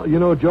 Well,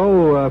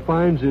 Joe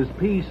finds his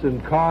peace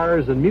in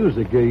cars and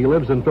music. He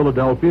lives in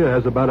Philadelphia,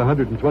 has about a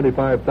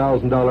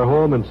 $125,000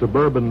 home in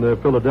suburban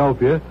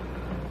Philadelphia.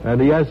 And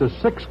he has a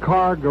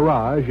 6-car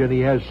garage, and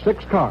he has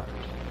 6 cars.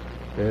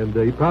 And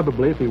he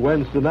probably, if he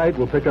wins tonight,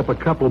 will pick up a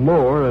couple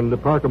more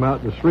and park them out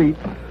in the street.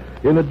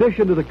 In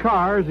addition to the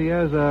cars, he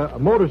has a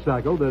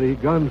motorcycle that he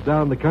guns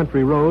down the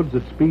country roads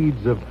at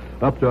speeds of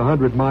up to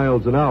 100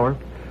 miles an hour.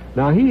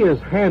 Now, he is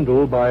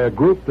handled by a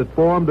group that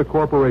formed a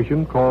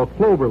corporation called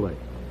Clover Lake.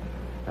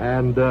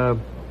 And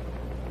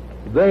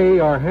they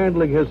are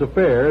handling his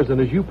affairs,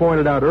 and as you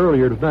pointed out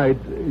earlier tonight,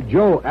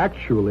 Joe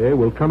actually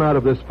will come out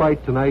of this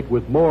fight tonight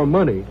with more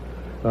money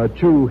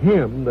to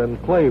him than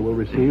Clay will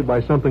receive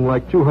by something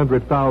like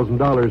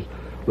 $200,000,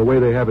 the way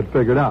they have it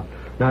figured out.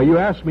 Now, you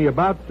asked me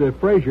about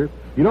Frazier.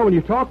 When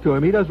you talk to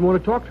him, he doesn't want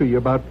to talk to you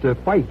about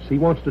fights. He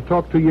wants to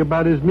talk to you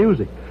about his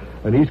music.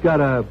 And he's got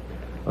a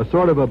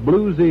sort of a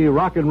bluesy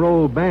rock and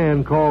roll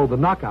band called the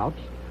Knockouts,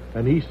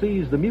 and he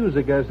sees the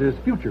music as his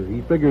future.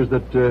 He figures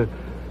that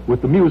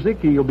with the music,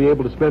 he'll be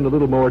able to spend a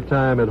little more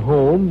time at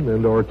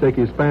home or take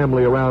his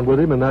family around with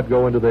him and not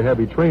go into the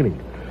heavy training.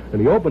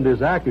 And he opened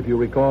his act, if you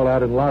recall,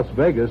 out in Las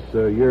Vegas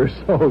a year or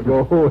so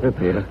ago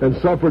and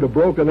suffered a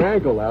broken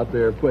ankle out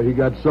there. He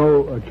got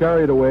so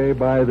carried away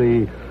by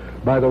the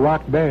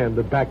rock band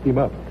that backed him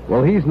up.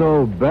 Well, he's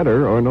no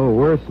better or no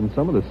worse than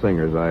some of the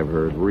singers I've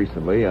heard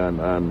recently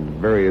on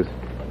various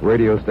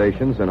radio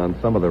stations and on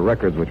some of the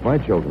records which my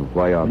children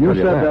play. You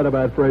said that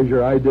about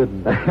Frazier. I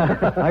didn't.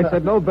 I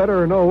said no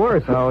better or no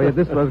worse. Now,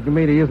 this doesn't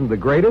mean he isn't the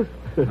greatest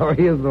or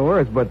he isn't the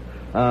worst, but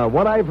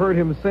What I've heard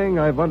him sing,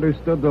 I've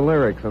understood the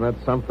lyrics, and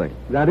that's something.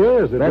 That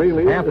is. It That's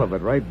really half is. of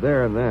it right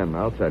there and then,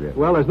 I'll tell you.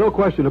 Well, there's no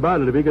question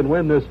about it. If he can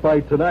win this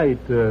fight tonight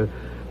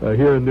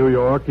here in New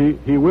York,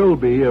 he will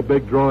be a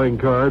big drawing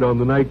card on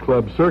the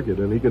nightclub circuit,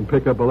 and he can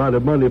pick up a lot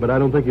of money, but I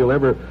don't think he'll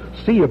ever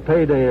see a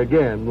payday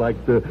again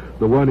like the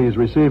one he's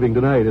receiving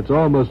tonight. It's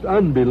almost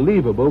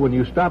unbelievable when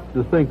you stop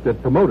to think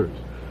that promoters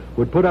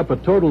would put up a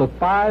total of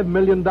 $5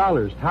 million,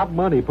 top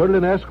money, put it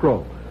in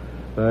escrow,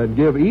 and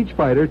give each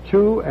fighter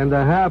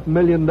 $2.5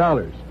 million.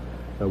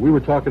 We were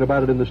talking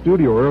about it in the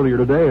studio earlier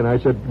today, and I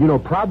said,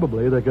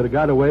 probably they could have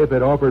got away if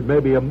they'd offered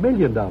maybe $1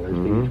 million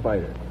to each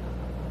fighter.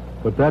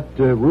 But that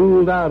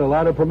ruled out a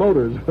lot of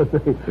promoters.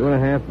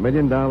 $2.5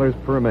 million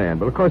per man.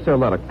 But, of course, there are a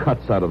lot of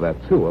cuts out of that,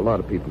 too. A lot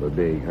of people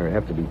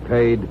have to be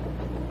paid.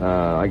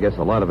 I guess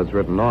a lot of it's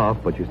written off,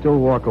 but you still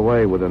walk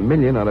away with $1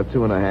 million out of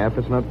 $2.5.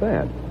 It's not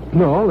bad.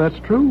 No, that's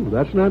true.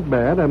 That's not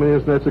bad. I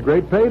mean, that's a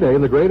great payday,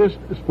 and the greatest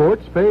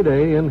sports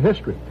payday in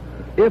history.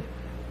 If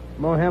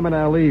Muhammad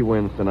Ali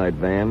wins tonight,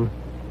 Van,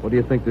 what do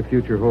you think the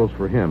future holds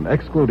for him,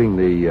 excluding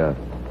the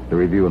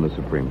review in the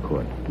Supreme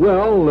Court?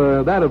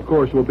 Well, that, of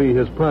course, will be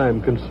his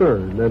prime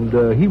concern,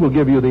 and he will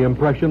give you the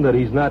impression that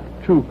he's not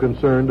too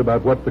concerned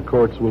about what the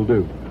courts will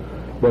do.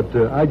 But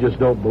I just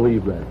don't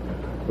believe that.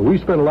 We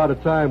spent a lot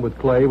of time with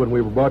Clay when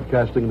we were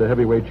broadcasting the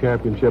heavyweight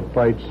championship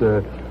fights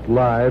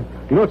live.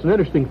 It's an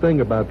interesting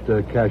thing about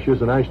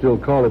Cassius, and I still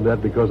call him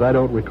that because I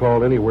don't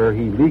recall anywhere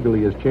he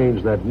legally has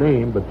changed that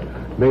name, but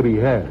maybe he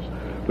has.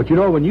 But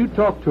when you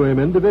talk to him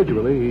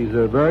individually, he's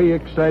a very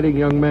exciting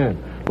young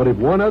man. But if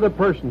one other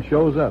person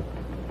shows up,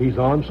 he's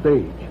on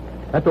stage.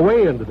 At the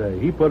weigh-in today,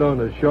 he put on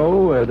a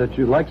show that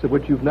you likes of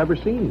which you've never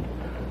seen.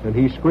 And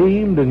he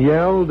screamed and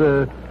yelled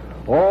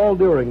all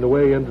during the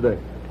weigh-in today.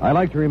 I'd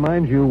like to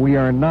remind you we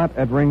are not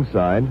at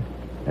ringside,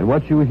 and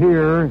what you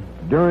hear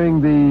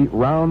during the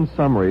round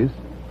summaries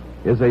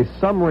is a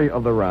summary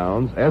of the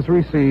rounds as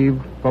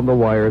received from the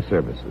wire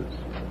services.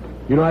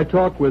 I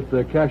talked with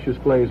Cassius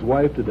Clay's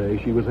wife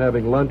today. She was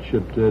having lunch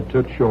at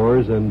Toots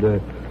Shores, and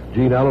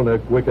Gene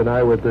Elenick and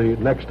I were at the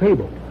next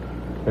table.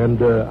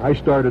 And I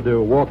started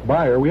to walk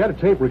by her. We had a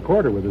tape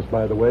recorder with us,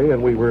 by the way,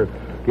 and we were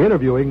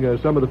interviewing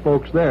some of the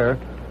folks there.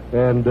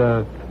 And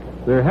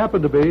there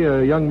happened to be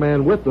a young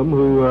man with them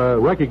who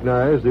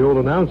recognized the old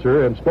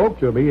announcer and spoke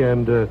to me.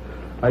 And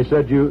I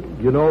said,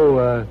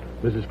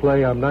 Mrs.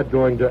 Clay, I'm not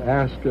going to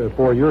ask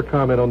for your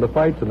comment on the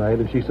fight tonight.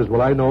 And she says,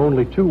 well, I know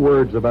only 2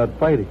 words about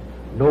fighting.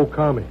 No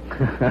comment.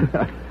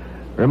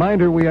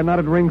 Reminder, we are not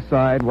at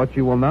ringside. What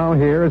you will now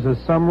hear is a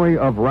summary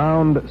of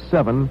round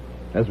 7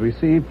 as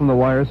received from the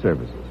wire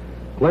services.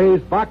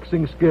 Clay's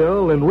boxing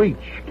skill and reach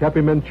kept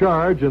him in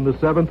charge in the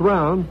 7th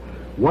round.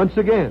 Once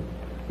again,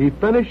 he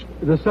finished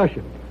the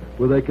session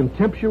with a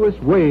contemptuous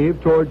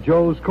wave toward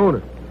Joe's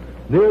corner.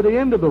 Near the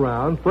end of the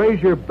round,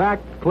 Frazier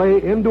backed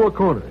Clay into a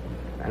corner,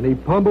 and he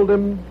pummeled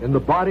him in the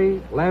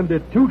body,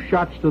 landed 2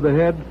 shots to the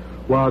head,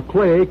 while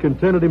Clay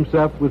contented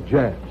himself with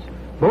jabs.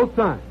 Both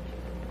times,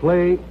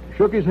 Clay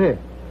shook his head,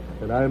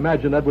 and I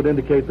imagine that would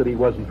indicate that he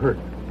wasn't hurt.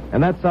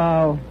 And that's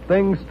how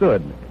things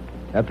stood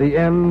at the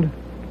end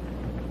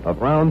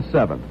of round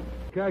 7.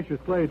 Cassius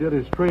Clay did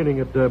his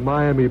training at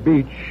Miami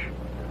Beach,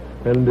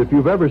 and if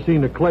you've ever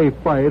seen a Clay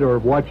fight or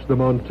watched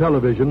them on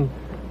television,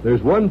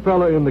 there's one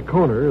fella in the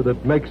corner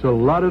that makes a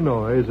lot of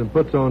noise and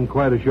puts on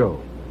quite a show,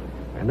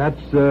 and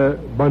that's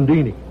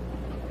Bundini.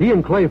 He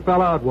and Clay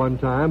fell out one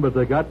time, but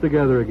they got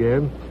together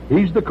again.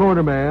 He's the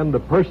corner man, the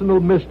personal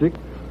mystic,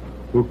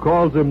 who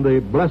calls him the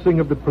blessing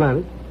of the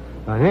planet,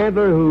 a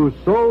handler whose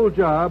sole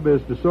job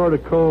is to sort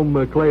of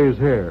comb Clay's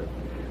hair.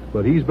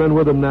 But he's been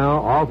with him now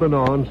off and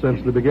on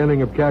since the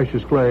beginning of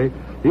Cassius Clay.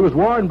 He was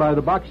warned by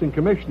the boxing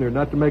commissioner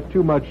not to make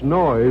too much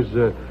noise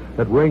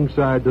at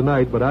ringside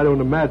tonight, but I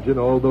don't imagine,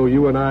 although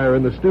you and I are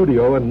in the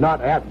studio and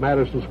not at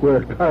Madison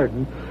Square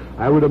Garden,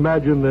 I would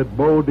imagine that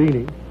Bo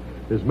Dini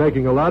is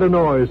making a lot of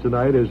noise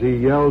tonight as he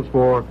yells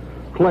for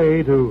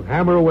Clay to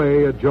hammer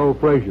away at Joe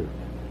Frazier.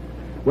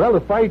 Well, the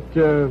fight,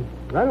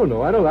 I don't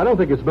know. I don't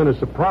think it's been a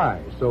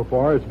surprise so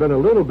far. It's been a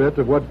little bit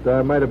of what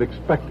I might have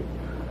expected,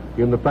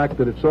 in the fact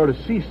that it sort of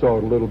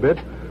seesawed a little bit.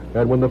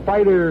 And when the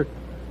fighter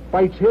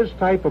fights his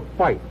type of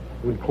fight,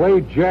 when Clay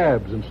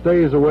jabs and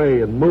stays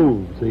away and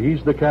moves,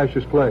 he's the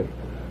Cassius Clay.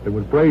 And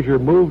when Frazier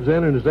moves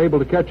in and is able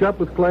to catch up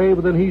with Clay,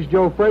 well, then he's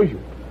Joe Frazier.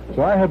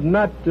 So I have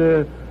not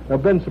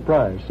been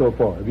surprised so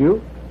far. Have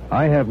you?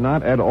 I have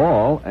not at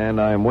all,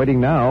 and I'm waiting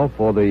now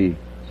for the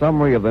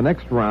summary of the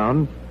next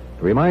round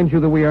to remind you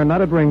that we are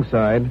not at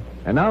ringside.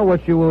 And now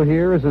what you will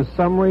hear is a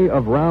summary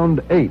of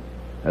round 8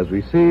 as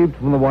received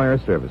from the wire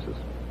services.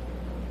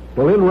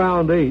 Well, in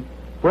round 8,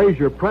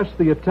 Frazier pressed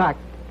the attack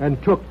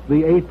and took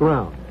the 8th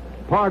round,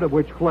 part of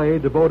which Clay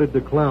devoted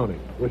to clowning,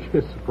 which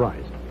is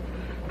surprising.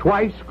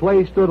 Twice,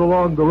 Clay stood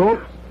along the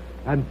ropes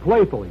and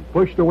playfully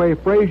pushed away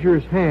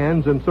Frazier's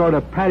hands in sort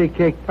of patty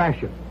cake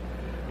fashion.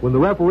 When the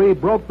referee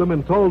broke them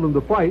and told him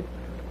to fight,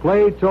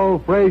 Clay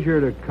told Frazier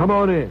to come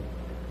on in.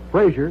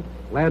 Frazier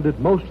landed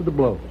most of the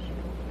blows.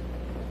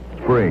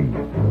 spring,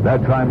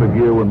 that time of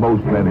year when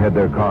most men head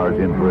their cars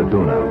in for a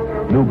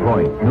tune-up. New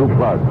points, new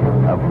plugs,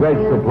 a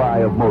fresh supply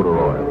of motor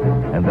oil.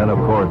 And then, of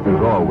course,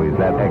 there's always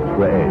that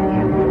extra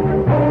edge.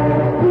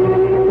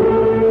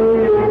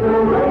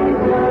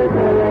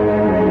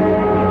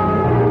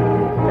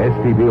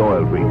 STP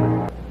oil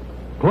treatment.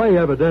 Clay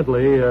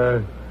evidently,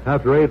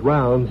 after 8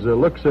 rounds,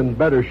 looks in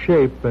better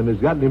shape and has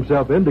gotten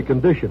himself into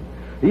condition.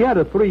 He had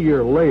a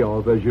 3-year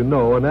layoff, as you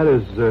know, and that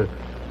is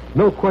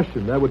no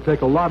question. That would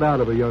take a lot out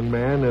of a young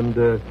man.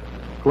 And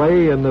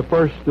Clay, in the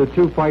first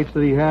 2 fights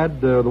that he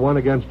had, the one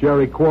against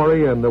Jerry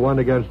Quarry and the one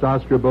against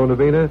Oscar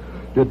Bonavena,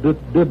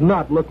 did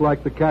not look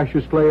like the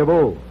Cassius Clay of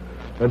old.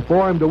 And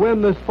for him to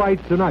win this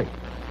fight tonight,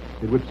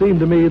 it would seem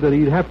to me that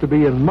he'd have to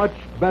be in much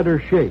better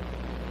shape.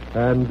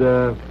 And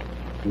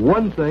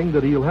one thing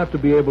that he'll have to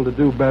be able to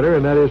do better,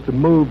 and that is to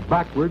move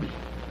backwards,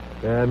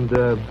 and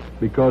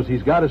because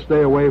he's got to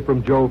stay away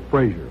from Joe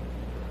Frazier.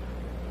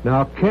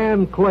 Now,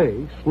 can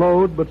Clay,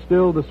 slowed but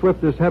still the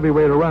swiftest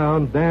heavyweight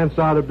around, dance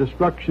out of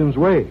destruction's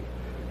way?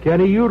 Can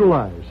he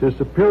utilize his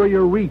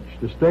superior reach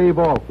to stave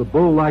off the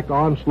bull-like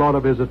onslaught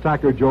of his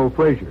attacker, Joe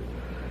Frazier?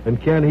 And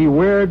can he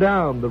wear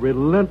down the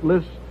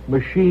relentless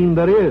machine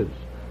that is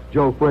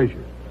Joe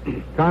Frazier?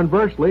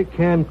 Conversely,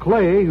 can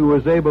Clay, who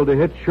is able to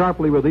hit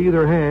sharply with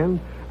either hand,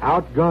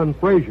 outgun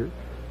Frazier,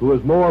 who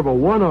is more of a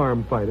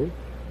one-arm fighter?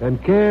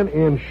 And can,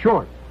 in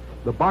short,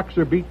 the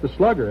boxer beat the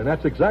slugger? And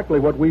that's exactly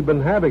what we've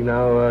been having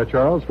now,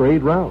 Charles, for 8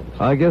 rounds.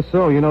 I guess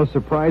so. You know,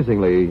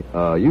 surprisingly,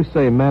 you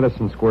say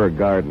Madison Square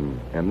Garden,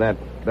 and that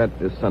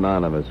is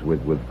synonymous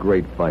with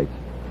great fights.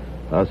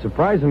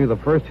 Surprisingly, the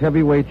first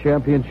heavyweight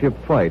championship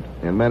fight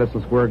in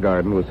Madison Square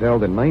Garden was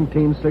held in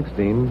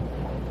 1916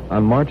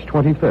 on March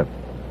 25th.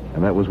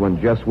 And that was when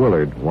Jess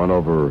Willard won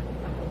over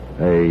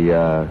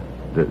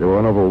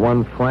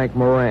one Frank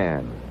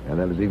Moran. And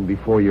that was even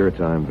before your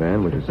time,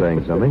 Van, which is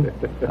saying something.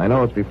 I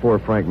know it's before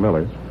Frank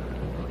Miller's.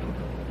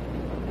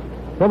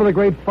 Some of the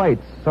great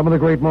fights, some of the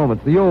great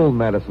moments, the old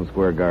Madison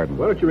Square Garden.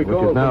 Why don't you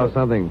recall which is now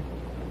something...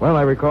 Well,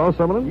 I recall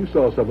some of them. You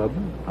saw some of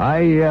them.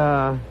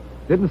 I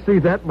didn't see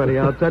that many,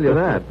 I'll tell you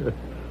that.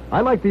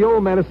 I like the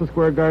old Madison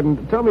Square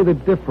Garden. Tell me the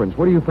difference.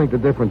 What do you think the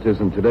difference is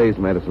in today's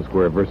Madison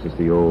Square versus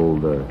the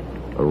old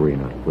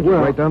arena, which is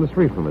right down the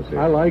street from us here?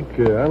 I like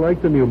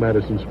the new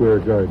Madison Square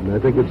Garden. I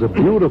think it's a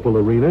beautiful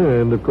arena,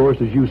 and of course,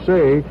 as you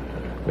say,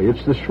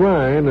 it's the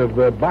shrine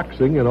of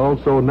boxing, and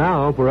also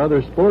now for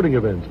other sporting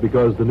events,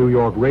 because the New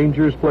York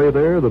Rangers play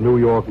there, the New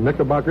York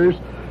Knickerbockers,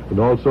 and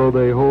also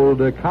they hold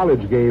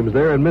college games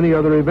there and many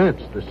other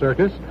events, the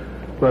circus.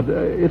 But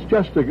it's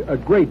just a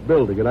great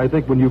building, and I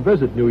think when you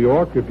visit New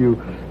York, if you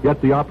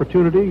get the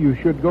opportunity, you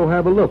should go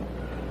have a look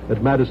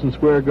at Madison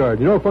Square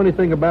Garden. You know, a funny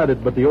thing about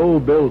it, but the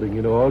old building,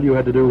 you know, all you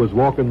had to do was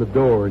walk in the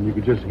door, and you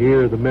could just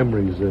hear the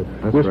memories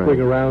whispering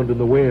around in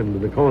the wind,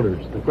 in the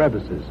corners, the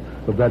crevices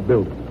of that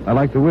building. I'd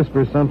like to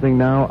whisper something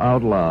now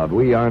out loud.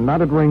 We are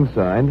not at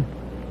ringside,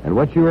 and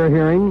what you are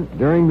hearing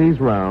during these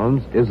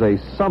rounds is a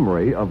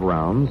summary of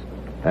rounds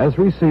as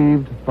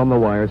received from the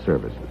wire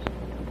services.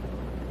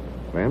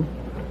 Ma'am?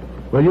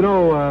 Well, you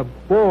know,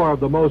 4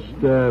 of the most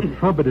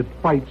trumpeted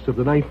fights of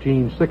the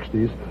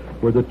 1960s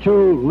were the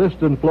 2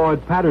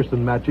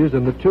 Liston-Floyd-Patterson matches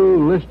and the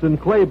 2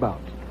 Liston-Clay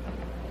bouts.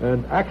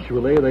 And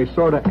actually, they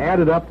sort of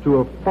added up to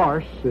a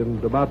farce in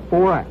about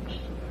 4 acts.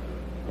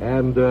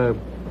 And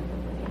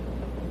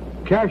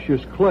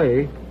Cassius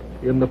Clay,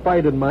 in the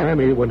fight in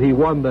Miami when he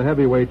won the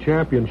heavyweight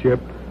championship,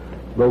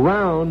 the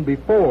round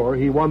before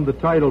he won the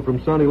title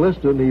from Sonny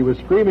Liston, he was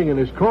screaming in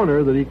his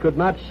corner that he could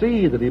not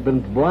see, that he'd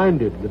been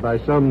blinded by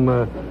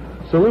some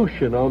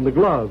solution on the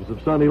gloves of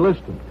Sonny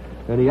Liston.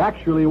 And he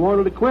actually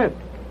wanted to quit.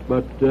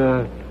 But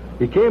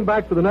he came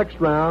back for the next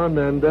round,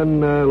 and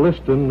then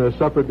Liston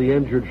suffered the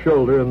injured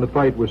shoulder, and the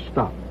fight was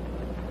stopped.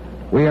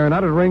 We are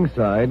not at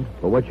ringside,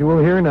 but what you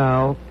will hear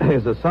now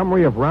is a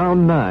summary of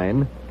round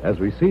 9 as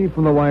received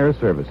from the wire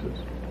services.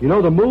 You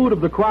know, the mood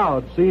of the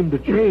crowd seemed to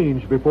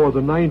change before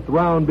the 9th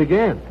round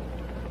began,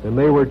 and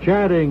they were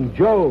chanting,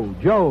 "Joe,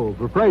 Joe,"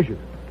 for Frazier.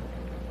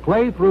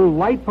 Clay threw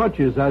light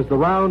punches as the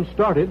round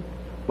started,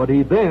 but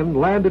he then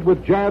landed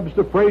with jabs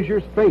to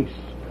Frazier's face,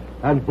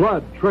 and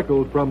blood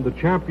trickled from the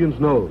champion's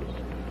nose.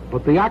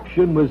 But the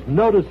action was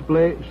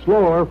noticeably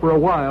slower for a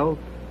while,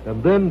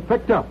 and then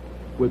picked up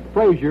with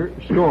Frazier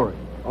scoring,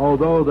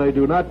 although they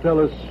do not tell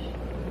us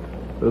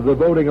the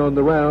voting on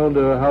the round,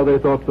 how they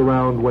thought the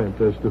round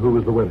went as to who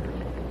was the winner.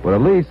 But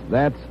at least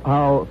that's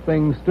how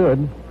things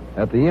stood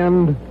at the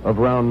end of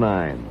round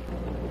 9.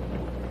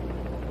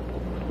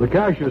 The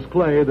Cassius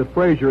Clay that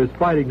Frazier is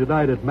fighting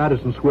tonight at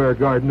Madison Square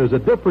Garden is a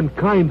different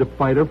kind of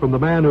fighter from the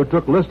man who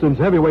took Liston's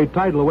heavyweight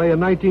title away in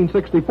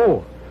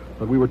 1964,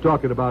 that we were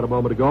talking about a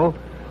moment ago.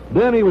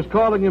 Then he was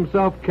calling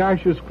himself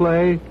Cassius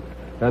Clay,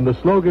 and the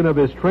slogan of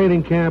his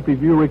training camp,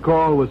 if you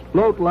recall, was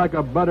 "Float like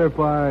a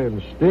butterfly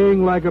and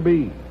sting like a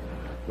bee."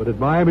 But at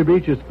Miami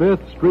Beach's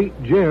 5th Street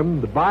Gym,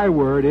 the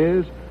byword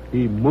is,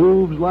 he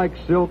moves like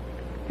silk,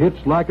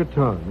 hits like a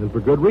ton, and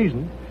for good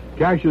reason.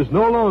 Cassius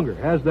no longer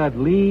has that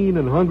lean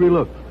and hungry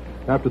look.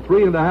 After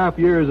 3.5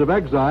 years of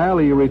exile,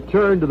 he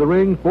returned to the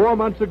ring 4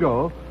 months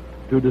ago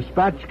to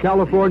dispatch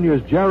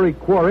California's Jerry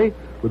Quarry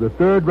with a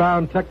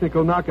third-round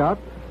technical knockout.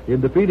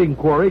 In defeating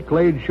Quarry,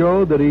 Clade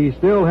showed that he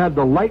still had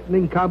the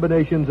lightning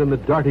combinations and the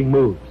darting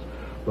moves.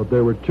 But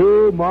there were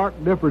two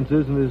marked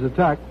differences in his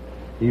attack.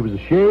 He was a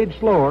shade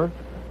slower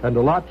and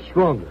a lot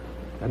stronger.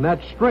 And that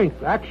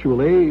strength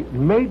actually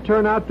may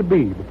turn out to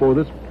be, before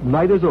this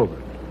night is over,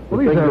 the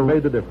thing that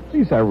made the difference.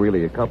 These are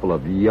really a couple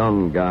of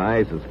young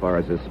guys as far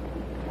as this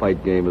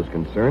fight game is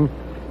concerned.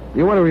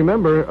 You want to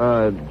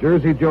remember,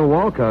 Jersey Joe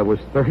Walcott was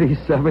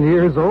 37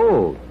 years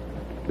old.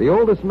 The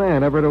oldest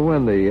man ever to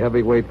win the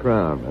heavyweight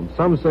crown. And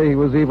some say he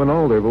was even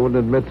older, but wouldn't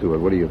admit to it.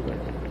 What do you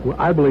think? Well,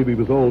 I believe he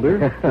was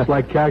older. It's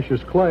like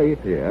Cassius Clay.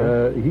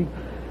 Yeah.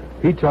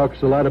 He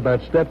talks a lot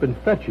about Step and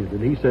Fetch It,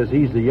 and he says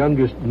he's the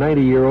youngest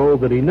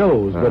 90-year-old that he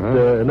knows. Uh-huh. But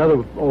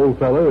another old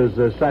fellow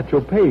is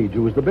Satchel Paige,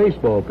 who was the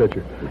baseball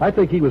pitcher. I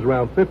think he was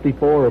around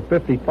 54 or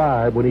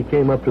 55 when he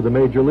came up to the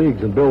major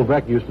leagues, and Bill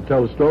Veeck used to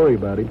tell a story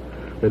about him.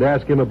 They'd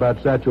ask him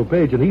about Satchel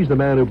Paige, and he's the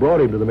man who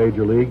brought him to the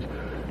major leagues.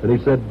 And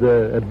he said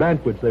at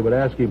banquets they would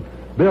ask him,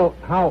 Bill,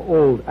 how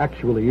old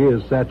actually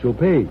is Satchel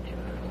Paige?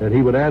 And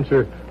he would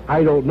answer,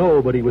 I don't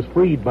know, but he was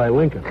freed by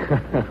Lincoln.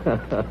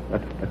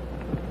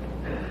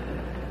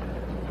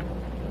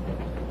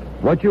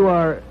 What you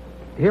are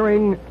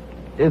hearing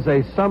is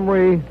a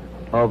summary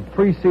of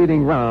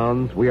preceding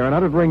rounds. We are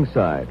not at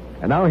ringside.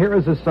 And now here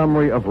is a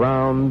summary of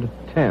round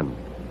 10.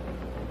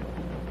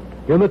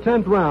 In the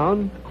 10th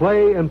round,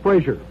 Clay and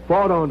Frazier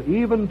fought on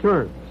even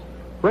terms.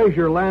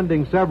 Frazier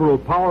landing several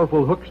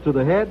powerful hooks to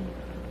the head,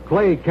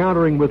 Clay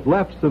countering with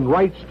lefts and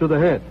rights to the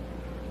head.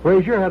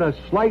 Frazier had a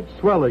slight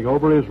swelling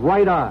over his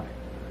right eye,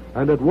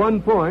 and at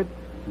one point,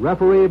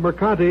 referee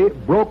Mercanti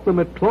broke them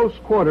at close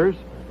quarters,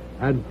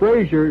 and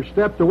Frazier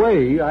stepped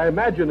away. I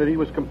imagine that he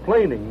was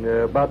complaining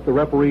about the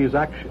referee's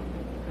action.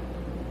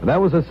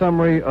 That was a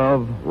summary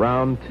of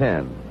round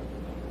 10.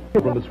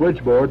 From the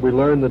switchboard, we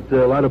learned that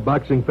a lot of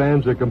boxing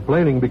fans are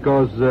complaining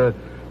because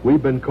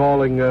we've been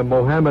calling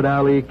Muhammad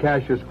Ali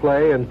Cassius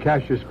Clay and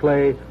Cassius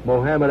Clay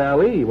Muhammad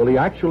Ali. Well, he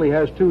actually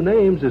has two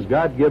names. His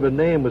God-given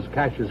name was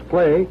Cassius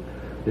Clay.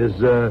 His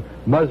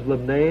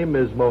Muslim name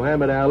is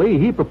Muhammad Ali.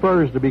 He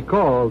prefers to be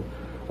called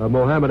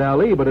Muhammad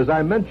Ali, but as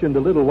I mentioned a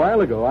little while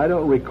ago, I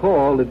don't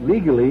recall it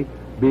legally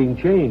being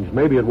changed.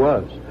 Maybe it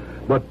was.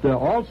 But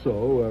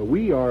also,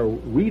 we are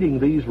reading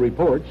these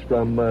reports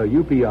from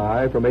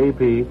UPI, from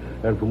AP,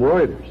 and from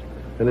Reuters.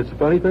 And it's a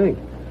funny thing.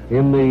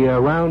 In the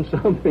round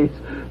summaries,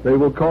 they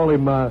will call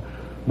him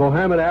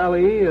Muhammad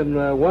Ali in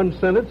one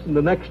sentence, and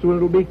the next one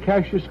will be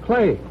Cassius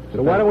Clay.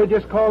 So why don't we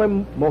just call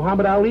him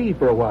Muhammad Ali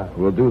for a while?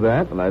 We'll do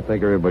that, and I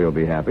think everybody will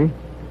be happy.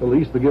 At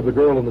least to give the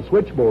girl on the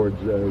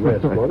switchboards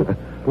rest, won't it?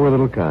 Poor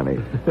little Connie.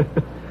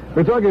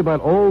 We're talking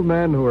about old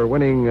men who are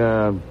winning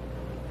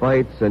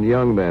fights and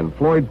young men.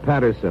 Floyd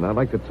Patterson, I'd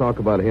like to talk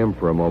about him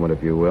for a moment,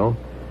 if you will.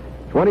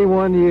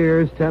 21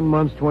 years, 10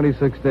 months,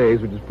 26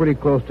 days, which is pretty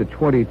close to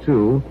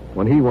 22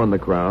 when he won the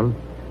crown.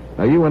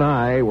 Now, you and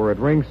I were at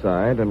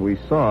ringside, and we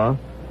saw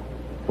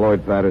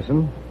Floyd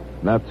Patterson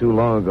not too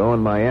long ago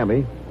in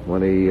Miami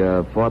when he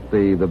fought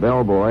the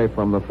bellboy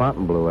from the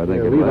Fontainebleau, I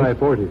think it was. Levi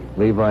Forty.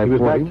 Levi He was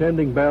Forty. back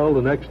tending bell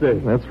the next day.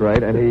 That's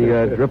right, and he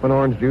dripping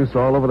orange juice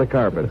all over the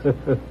carpets.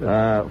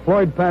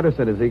 Floyd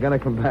Patterson, is he going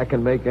to come back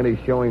and make any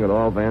showing at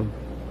all, Van?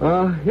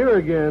 Here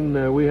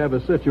again, we have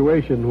a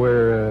situation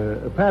where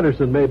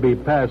Patterson may be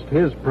past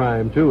his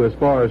prime, too, as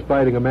far as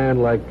fighting a man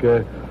like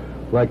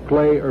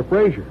Clay or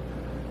Frazier.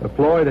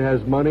 Floyd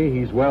has money.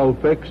 He's well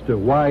fixed.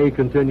 Why he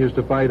continues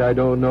to fight, I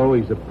don't know.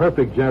 He's a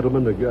perfect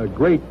gentleman, a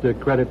great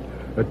credit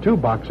to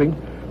boxing.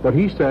 But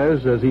he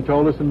says, as he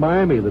told us in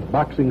Miami, that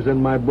boxing's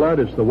in my blood.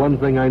 It's the one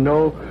thing I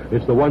know.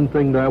 It's the one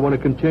thing that I want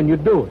to continue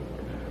doing.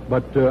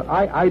 But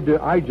I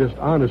just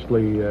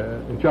honestly,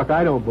 Chuck,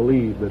 I don't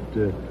believe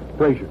that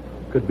Frazier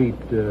could beat,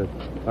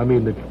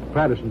 that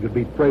Patterson could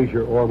beat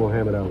Frazier or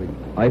Muhammad Ali.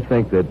 I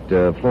think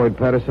that Floyd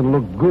Patterson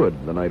looked good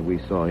the night we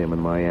saw him in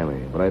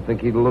Miami. But I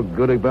think he'd look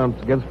good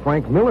against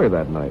Frank Miller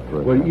that night.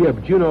 Well, yeah,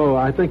 but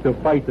I think the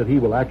fight that he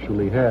will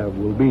actually have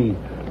will be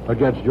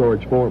against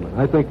George Foreman.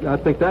 I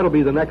think that'll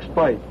be the next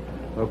fight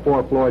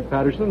for Floyd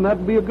Patterson.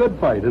 That'll be a good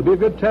fight. It'll be a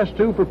good test,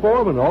 too, for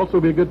Foreman. It'll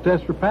also be a good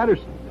test for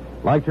Patterson.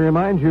 I'd like to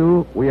remind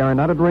you, we are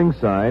not at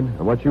ringside.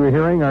 What you are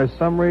hearing are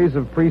summaries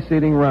of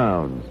preceding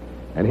rounds.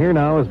 And here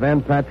now is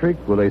Van Patrick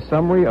with a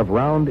summary of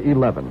round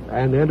 11.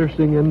 And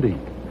interesting indeed.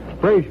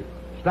 Frazier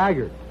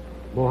staggered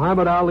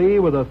Muhammad Ali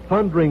with a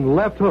thundering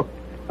left hook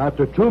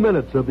after 2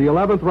 minutes of the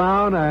 11th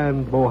round,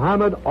 and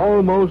Muhammad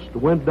almost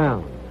went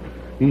down.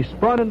 He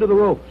spun into the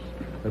ropes,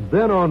 and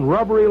then on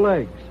rubbery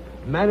legs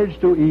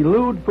managed to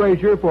elude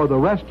Frazier for the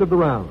rest of the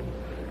round.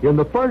 In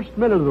the first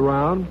minute of the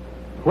round,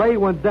 Clay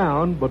went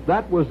down, but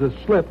that was a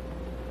slip,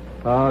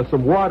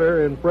 some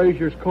water in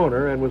Frazier's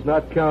corner, and was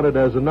not counted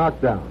as a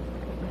knockdown.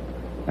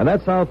 And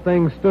that's how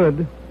things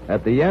stood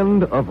at the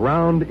end of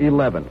round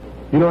 11.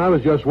 I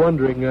was just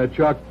wondering,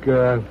 Chuck,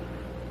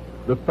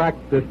 the the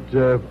fact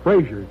that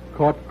Frazier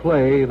caught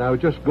Clay, and I was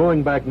just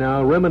going back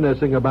now,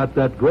 reminiscing about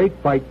that great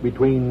fight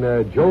between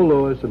Joe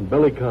Louis and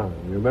Billy Conn.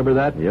 You remember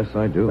that? Yes,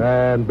 I do.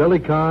 And Billy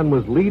Conn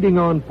was leading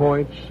on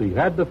points. He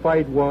had the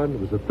fight won. It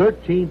was the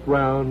 13th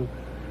round.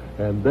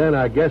 And then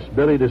I guess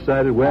Billy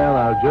decided, well,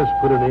 I'll just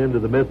put an end to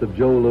the myth of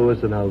Joe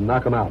Louis and I'll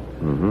knock him out.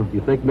 Mm-hmm.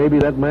 You think maybe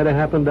that might have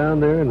happened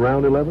down there in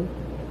round 11?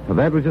 Well,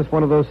 that was just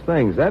one of those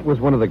things. That was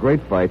one of the great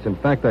fights. In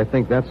fact, I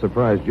think that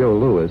surprised Joe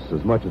Louis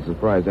as much as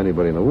surprised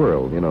anybody in the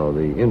world. You know,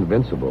 the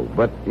invincible.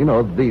 But, you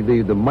know,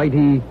 the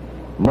mighty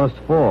must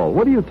fall.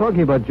 What are you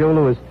talking about, Joe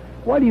Louis?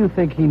 Why do you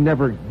think he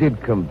never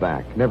did come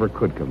back, never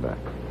could come back?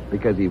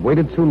 Because he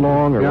waited too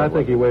long? Or yeah, I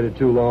think he waited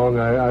too long.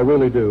 I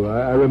really do.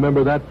 I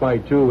remember that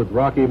fight, too, with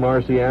Rocky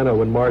Marciano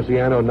when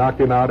Marciano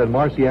knocked him out, and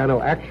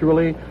Marciano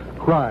actually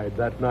cried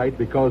that night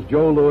because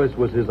Joe Louis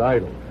was his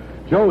idol.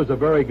 Joe is a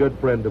very good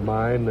friend of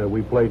mine.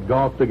 We played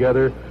golf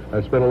together.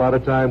 I spent a lot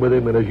of time with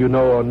him, and as you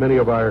know, on many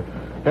of our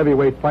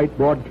heavyweight fight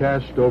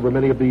broadcasts over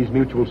many of these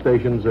mutual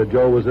stations,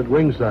 Joe was at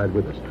ringside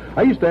with us.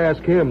 I used to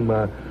ask him,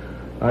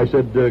 I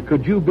said,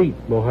 could you beat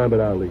Muhammad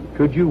Ali?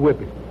 Could you whip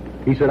him?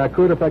 He said, I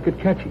could if I could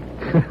catch him.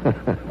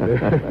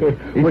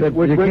 He said,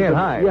 you can't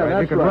hide. Yeah, right?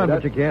 that's You can right. run,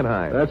 but you can't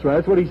hide. That's right.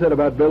 That's what he said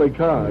about Billy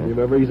Conn. You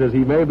remember? He says he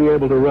may be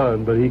able to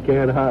run, but he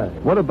can't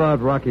hide. What about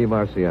Rocky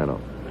Marciano?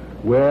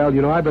 Well,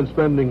 you know, I've been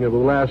spending the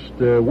last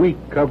week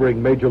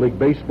covering Major League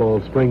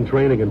Baseball spring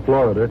training in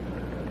Florida,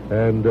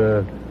 and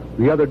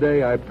the other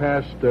day I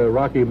passed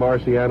Rocky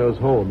Marciano's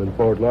home in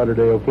Fort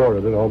Lauderdale,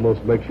 Florida. It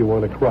almost makes you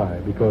want to cry,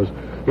 because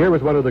here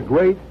was one of the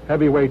great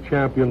heavyweight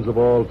champions of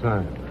all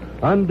time,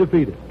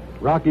 undefeated,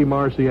 Rocky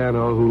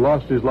Marciano, who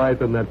lost his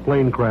life in that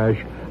plane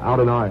crash out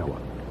in Iowa.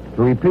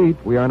 To repeat,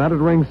 we are not at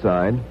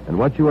ringside, and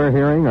what you are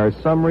hearing are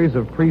summaries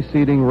of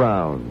preceding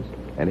rounds.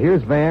 And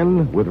here's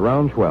Van with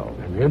round 12.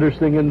 And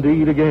interesting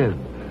indeed again.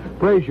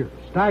 Frazier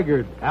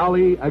staggered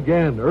Ali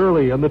again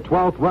early in the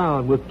 12th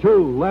round with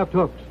 2 left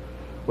hooks.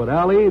 But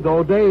Ali,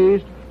 though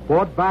dazed,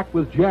 fought back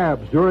with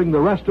jabs during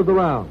the rest of the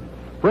round.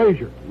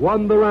 Frazier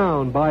won the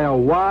round by a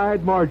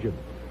wide margin.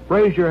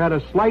 Frazier had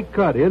a slight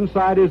cut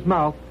inside his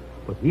mouth,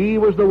 but he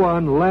was the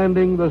one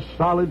landing the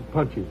solid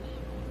punches.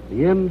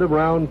 The end of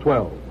round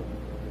 12.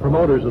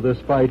 Promoters of this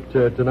fight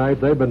tonight,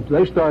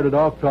 they started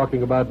off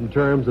talking about in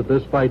terms that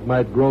this fight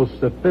might gross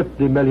 $50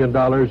 million.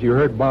 You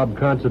heard Bob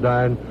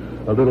Considine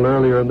a little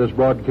earlier in this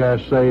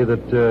broadcast say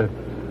that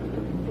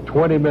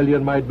 $20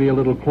 million might be a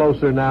little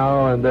closer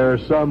now, and there are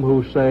some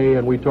who say,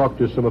 and we talked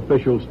to some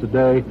officials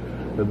today,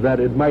 that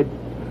it might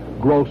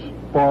gross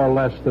far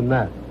less than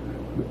that.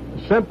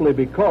 Simply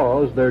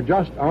because there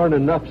just aren't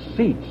enough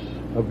seats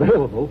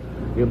available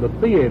in the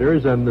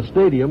theaters and the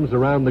stadiums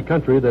around the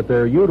country that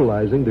they're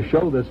utilizing to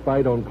show this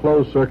fight on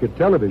closed-circuit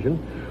television,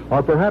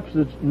 or perhaps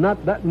it's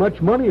not that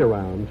much money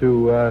around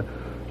to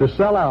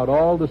sell out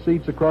all the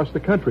seats across the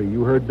country.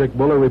 You heard Dick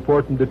Buller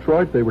report in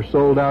Detroit. They were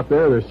sold out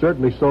there. They're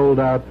certainly sold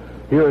out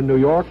here in New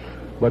York,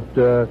 but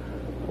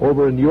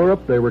over in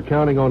Europe, they were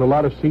counting on a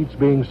lot of seats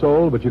being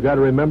sold, but you got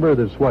to remember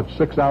there's,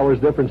 6 hours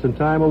difference in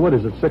time, or what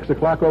is it, 6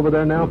 o'clock over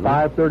there now,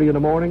 5:30 in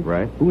the morning?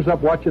 Right. Who's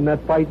up watching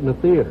that fight in the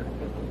theater?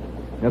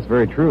 That's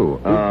very true.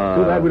 Too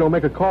bad we don't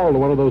make a call to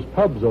one of those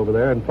pubs over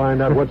there and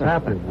find out what's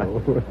happening.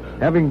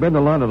 Having been to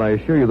London, I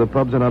assure you the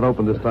pubs are not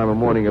open this time of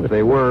morning. If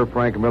they were,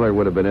 Frank Miller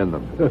would have been in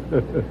them.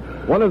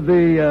 One of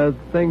the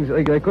things,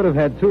 they could have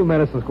had 2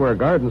 Madison Square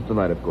Gardens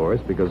tonight, of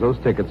course, because those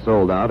tickets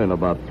sold out in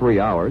about 3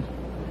 hours.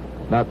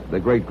 Not the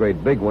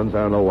great big ones.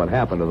 I don't know what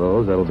happened to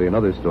those. That'll be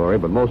another story,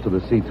 but most of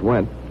the seats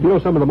went. You know,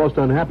 some of the most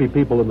unhappy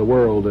people in the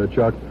world,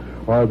 Chuck,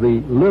 are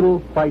the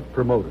little fight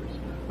promoters.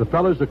 The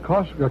fellas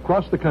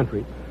across the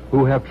country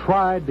who have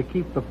tried to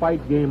keep the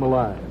fight game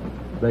alive.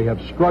 They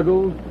have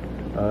struggled.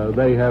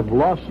 They have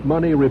lost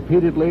money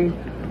repeatedly.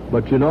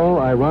 But, you know,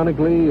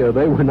 ironically,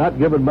 they were not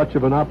given much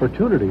of an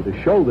opportunity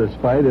to show this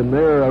fight in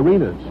their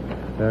arenas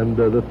and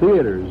the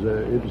theaters.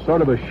 It's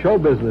sort of a show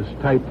business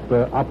type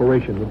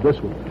operation with this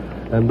one.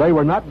 And they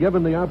were not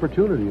given the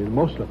opportunity in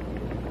most of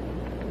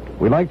them.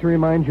 We'd like to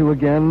remind you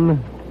again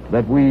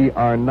that we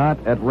are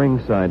not at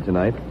ringside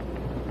tonight.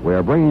 We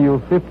are bringing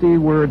you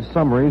 50-word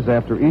summaries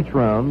after each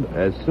round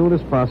as soon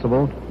as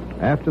possible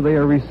after they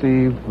are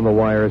received from the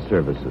wire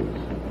services.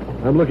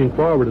 I'm looking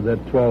forward to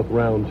that 12th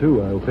round,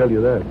 too, I'll tell you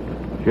that.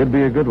 Should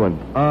be a good one.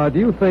 Do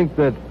you think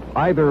that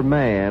either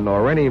man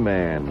or any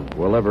man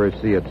will ever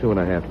see a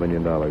 $2.5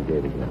 million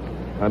gate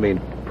again? I mean,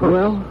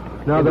 well,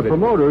 now the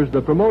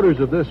promoters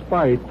of this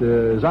fight,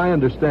 as I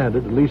understand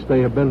it, at least they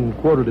have been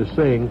quoted as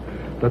saying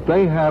that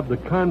they have the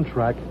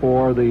contract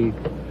for the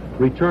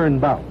return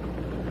bout.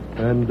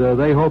 And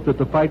they hope that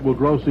the fight will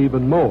gross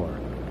even more.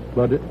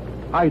 But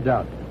I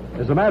doubt it.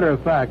 As a matter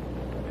of fact,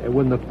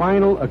 when the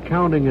final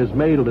accounting is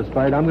made of this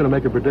fight, I'm going to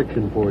make a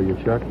prediction for you,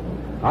 Chuck.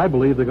 I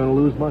believe they're going to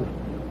lose money.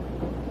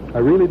 I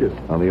really do.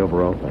 On the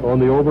overall? On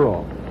the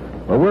overall.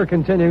 Well, we're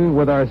continuing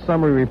with our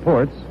summary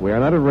reports. We are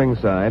not at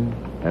ringside,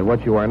 and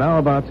what you are now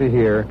about to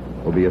hear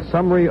will be a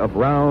summary of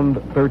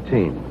round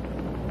 13.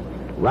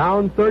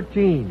 Round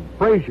 13.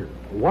 Frazier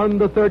won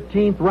the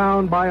 13th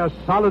round by a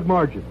solid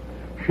margin.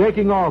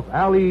 shaking off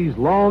Ali's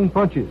long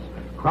punches,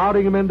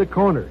 crowding him into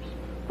corners.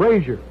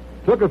 Frazier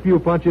took a few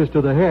punches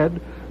to the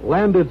head,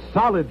 landed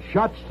solid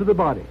shots to the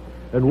body,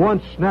 and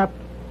once snapped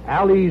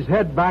Ali's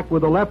head back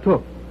with a left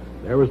hook.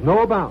 There was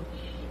no bounce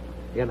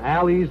in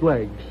Ali's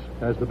legs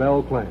as the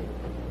bell clanged.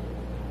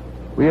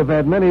 We have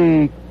had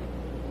many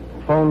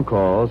phone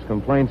calls,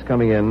 complaints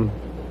coming in,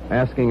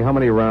 asking how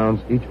many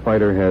rounds each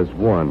fighter has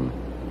won.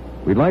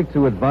 We'd like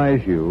to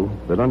advise you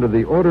that under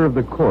the order of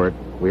the court,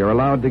 we are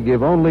allowed to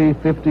give only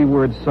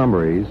 50-word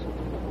summaries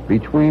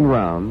between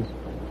rounds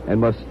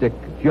and must stick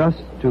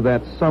just to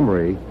that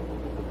summary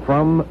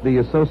from the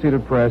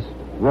Associated Press,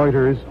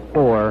 Reuters,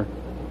 or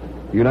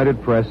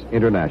United Press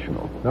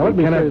International. Now,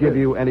 we cannot give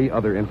you any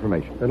other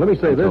information. And let me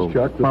say this,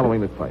 Chuck.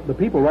 Following the fight. The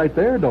people right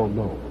there don't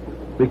know,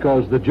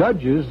 because the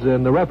judges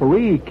and the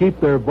referee keep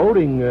their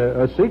voting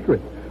a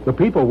secret. The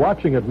people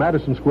watching at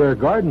Madison Square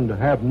Garden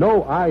have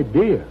no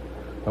idea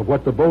of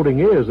what the voting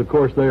is. Of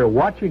course, they are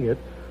watching it,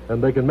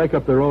 and they can make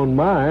up their own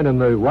mind, and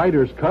the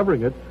writers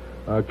covering it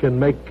can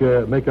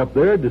make up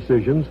their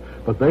decisions,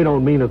 but they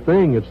don't mean a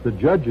thing. It's the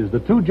judges, the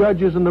two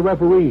judges and the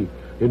referee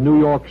in New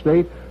York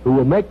State, who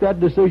will make that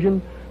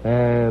decision,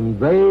 and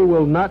they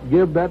will not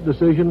give that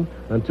decision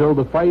until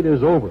the fight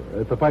is over.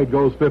 If the fight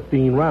goes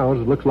 15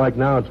 rounds, it looks like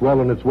now it's well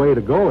on its way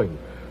to going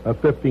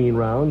 15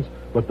 rounds,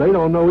 but they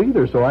don't know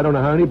either, so I don't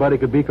know how anybody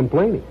could be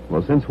complaining.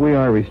 Well, since we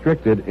are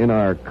restricted in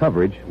our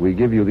coverage, we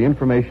give you the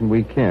information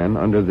we can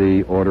under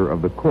the order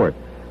of the court.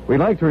 We'd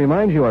like to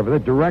remind you, however,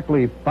 that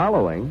directly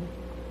following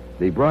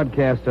the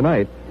broadcast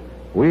tonight,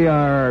 we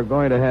are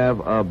going to have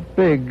a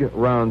big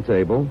round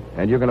table,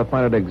 and you're going to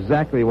find out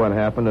exactly what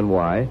happened and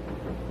why.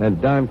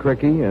 And Don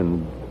Cricky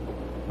and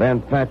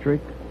Van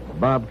Patrick,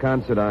 Bob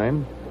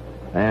Considine,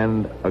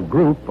 and a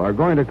group are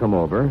going to come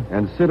over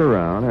and sit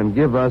around and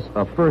give us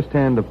a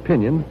first-hand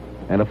opinion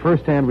and a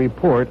first-hand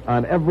report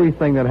on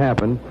everything that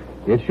happened.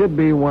 It should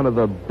be one of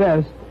the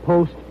best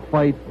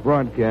post-fight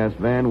broadcasts,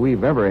 Van,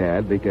 we've ever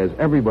had, because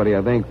everybody,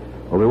 I think,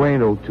 will be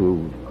waiting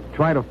to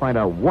try to find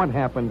out what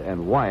happened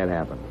and why it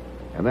happened.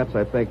 And that's,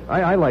 I think,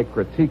 I like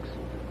critiques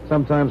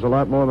sometimes a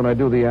lot more than I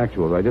do the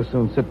actuals. I just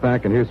soon sit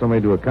back and hear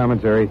somebody do a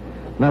commentary.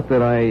 Not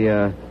that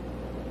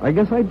I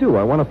guess I do.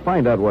 I want to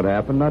find out what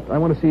happened. I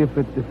want to see if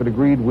it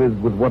agreed with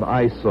what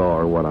I saw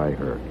or what I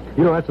heard.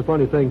 You know, that's a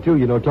funny thing, too,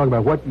 talking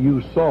about what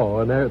you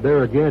saw. And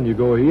there again, you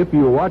go, if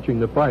you were watching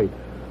the fight,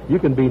 you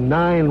can be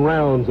 9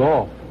 rounds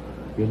off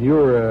in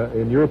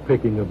your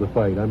picking of the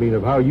fight. I mean,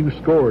 of how you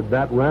scored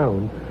that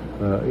round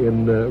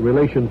in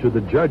relation to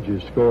the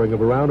judges scoring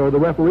of a round or the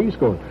referee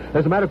scoring.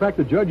 As a matter of fact,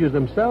 the judges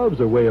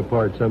themselves are way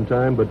apart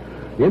sometime, but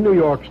in New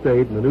York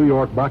State, and the New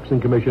York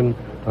Boxing Commission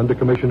under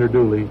Commissioner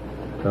Dooley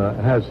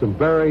has some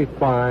very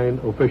fine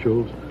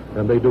officials,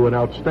 and they do an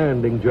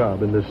outstanding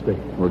job in this state.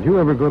 Well, did you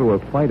ever go to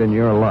a fight in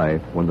your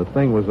life when the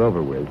thing was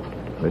over with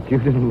that you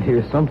didn't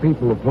hear some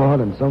people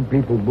applaud and some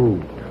people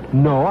boo?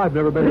 No, I've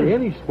never been to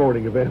any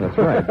sporting event. That's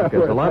right,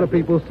 because a lot of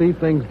people see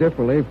things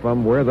differently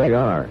from where they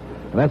are.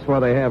 And that's why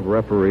they have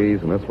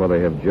referees, and that's why they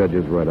have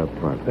judges right up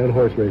front. And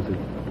horse races.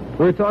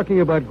 We were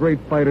talking about great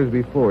fighters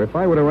before. If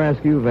I were to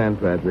ask you, Van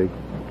Patrick,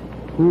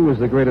 who is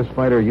the greatest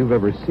fighter you've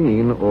ever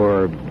seen,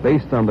 or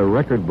based on the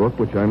record book,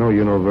 which I know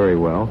you know very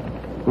well,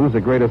 who's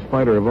the greatest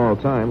fighter of all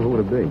time, who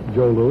would it be?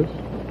 Joe Louis.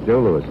 Joe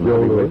Louis.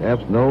 Joe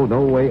Louis.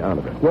 No way out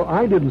of it. Well,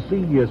 I didn't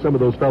see some of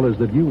those fellas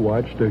that you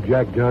watched,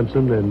 Jack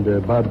Johnson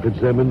and Bob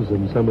Fitzsimmons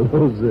and some of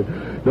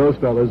those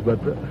fellas, but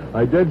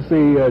I did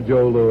see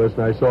Joe Louis,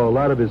 and I saw a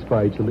lot of his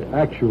fights, and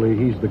actually,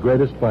 he's the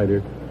greatest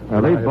fighter.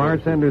 Are they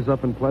bartenders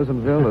up in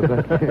Pleasantville?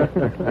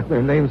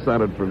 Their names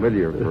sounded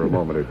familiar for a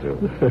moment or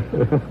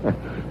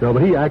two. No,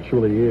 but he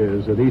actually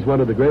is, and he's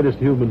one of the greatest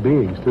human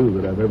beings, too,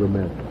 that I've ever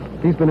met.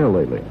 He's been ill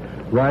lately.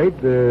 Right.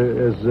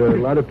 As a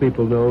lot of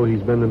people know,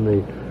 he's been in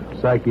the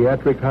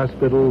psychiatric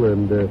hospital,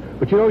 and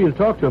but you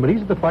talk to him, and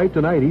he's at the fight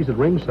tonight. He's at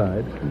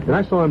ringside, and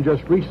I saw him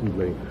just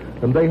recently,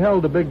 and they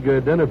held a big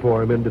dinner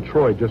for him in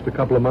Detroit just a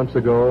couple of months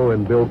ago,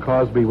 and Bill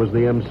Cosby was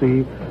the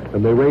MC,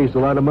 and they raised a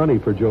lot of money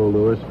for Joe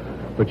Louis.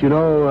 But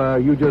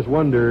you just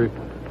wonder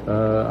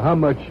how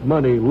much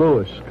money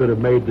Louis could have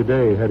made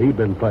today had he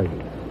been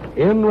fighting.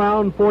 In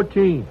round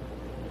 14,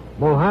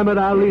 Muhammad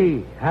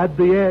Ali had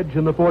the edge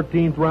in the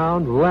 14th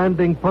round,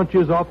 landing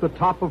punches off the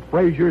top of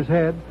Frazier's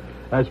head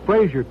as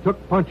Frazier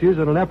took punches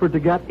in an effort to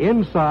get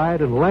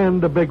inside and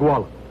land a big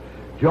wallop.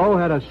 Joe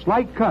had a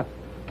slight cut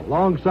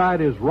alongside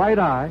his right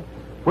eye.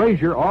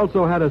 Frazier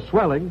also had a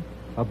swelling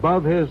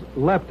above his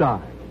left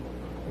eye.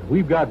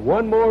 We've got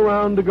one more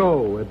round to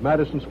go at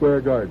Madison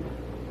Square Garden.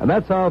 And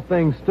that's how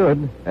things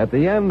stood at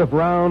the end of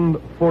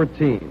round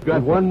 14. We've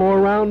got one more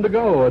round to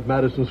go at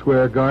Madison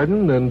Square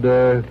Garden,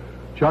 and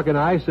Chuck and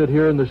I sit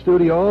here in the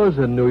studios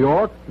in New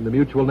York, in the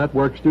Mutual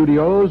Network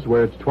studios,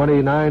 where it's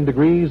 29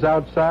 degrees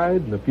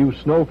outside and a few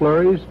snow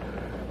flurries.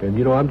 And,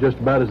 I'm just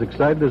about as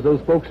excited as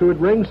those folks who are at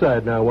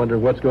ringside now,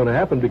 wondering what's going to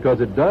happen, because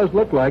it does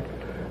look like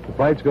the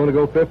fight's going to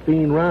go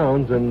 15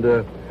 rounds,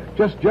 and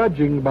just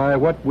judging by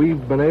what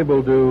we've been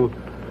able to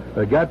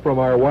got from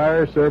our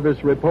wire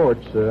service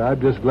reports, I'm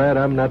just glad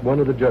I'm not one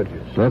of the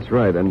judges. That's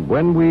right. And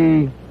when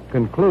we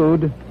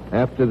conclude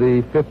after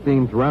the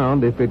 15th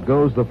round, if it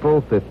goes the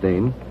full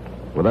 15,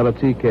 without a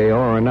TKO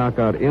or a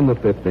knockout in the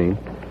 15th,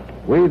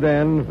 we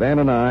then, Van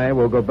and I,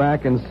 will go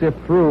back and sift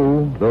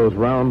through those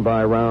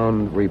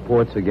round-by-round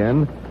reports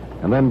again,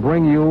 and then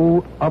bring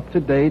you up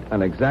to date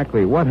on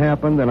exactly what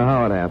happened and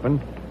how it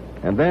happened.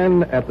 And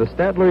then at the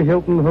Statler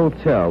Hilton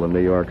Hotel in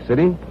New York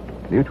City,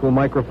 Mutual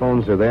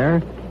microphones are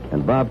there,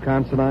 and Bob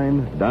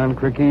Considine, Don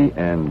Criqui,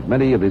 and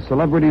many of the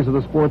celebrities of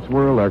the sports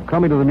world are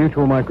coming to the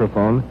Mutual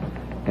microphone.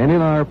 And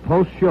in our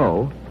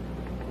post-show,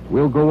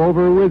 we'll go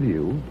over with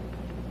you,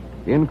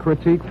 in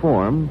critique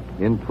form,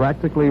 in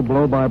practically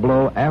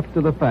blow-by-blow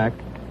after the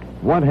fact,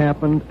 what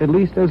happened, at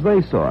least as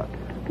they saw it.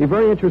 It'll be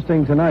very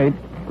interesting tonight,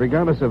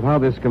 regardless of how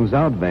this comes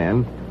out,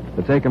 Van,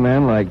 to take a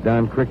man like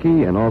Don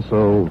Criqui and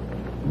also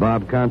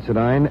Bob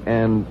Considine,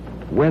 and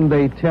when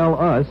they tell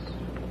us,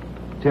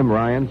 Tim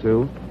Ryan,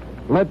 too,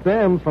 let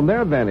them, from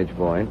their vantage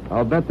point,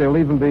 I'll bet there'll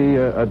even be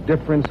a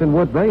difference in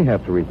what they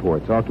have to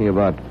report. Talking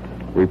about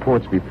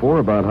reports before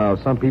about how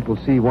some people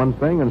see one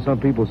thing and some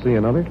people see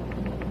another.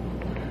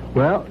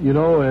 Well, you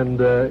know,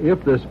 and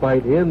if this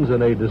fight ends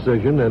in a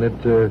decision, and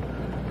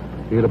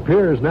it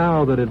appears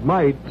now that it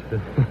might,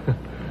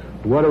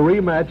 what a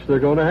rematch they're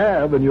going to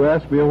have. And you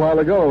asked me a while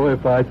ago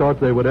if I thought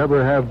they would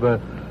ever have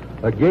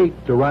a gate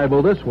to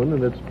rival this one,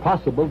 and it's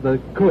possible they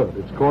could.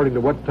 It's according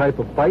to what type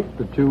of fight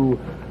the two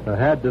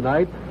had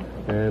tonight,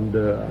 and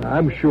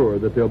I'm sure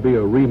that there'll be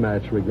a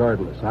rematch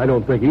regardless. I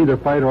don't think either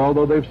fighter,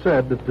 although they've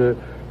said that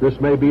this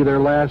may be their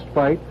last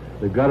fight,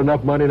 they've got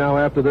enough money now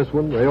after this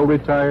one, they'll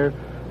retire,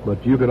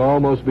 but you can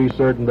almost be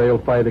certain they'll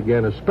fight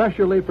again,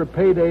 especially for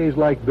paydays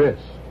like this.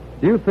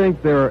 Do you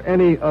think there are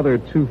any other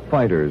two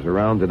fighters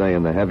around today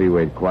in the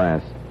heavyweight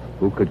class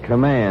who could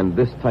command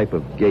this type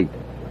of gait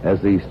as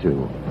these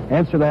two?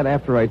 Answer that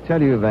after I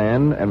tell you,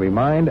 Van, and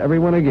remind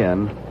everyone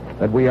again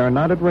that we are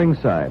not at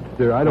ringside.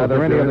 Are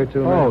there any other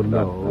two? Oh,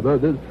 no.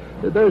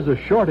 There's a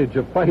shortage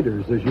of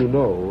fighters, as you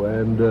know,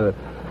 and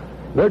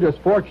they're just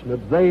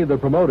fortunate, the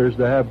promoters,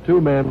 to have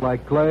two men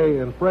like Clay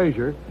and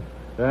Frazier.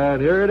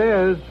 And here it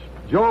is.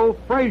 Joe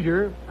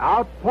Frazier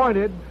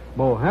outpointed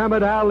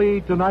Muhammad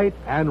Ali tonight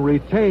and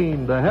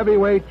retained the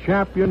heavyweight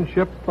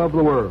championship of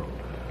the world.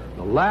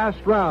 The last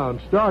round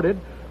started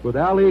with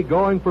Ali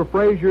going for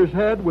Frazier's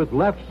head with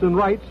lefts and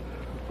rights.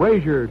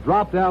 Frazier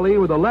dropped Ali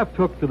with a left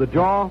hook to the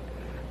jaw.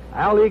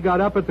 Ali got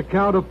up at the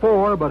count of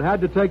 4, but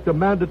had to take the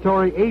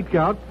mandatory 8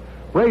 count.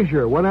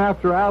 Frazier went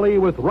after Ali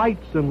with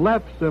rights and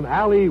lefts, and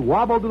Ali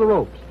wobbled to the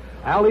ropes.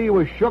 Ali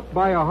was shook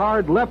by a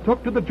hard left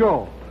hook to the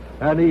jaw,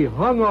 and he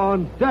hung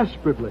on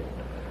desperately.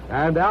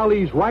 And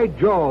Ali's right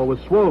jaw was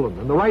swollen,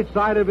 and the right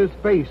side of his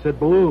face had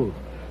ballooned.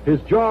 His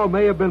jaw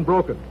may have been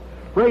broken.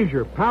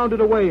 Frazier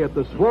pounded away at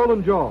the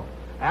swollen jaw.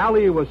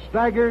 Ali was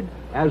staggered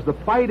as the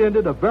fight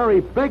ended, a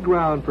very big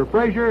round for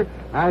Frazier,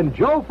 and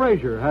Joe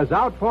Frazier has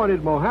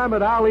outpointed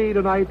Muhammad Ali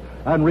tonight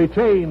and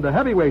retained the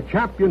heavyweight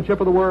championship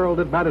of the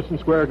world at Madison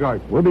Square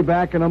Garden. We'll be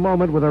back in a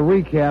moment with a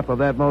recap of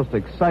that most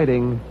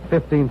exciting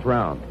 15th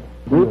round.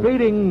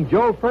 Repeating,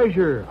 Joe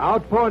Frazier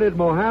outpointed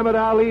Muhammad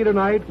Ali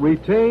tonight,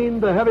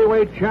 retained the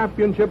heavyweight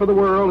championship of the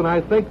world, and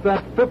I think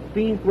that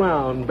 15th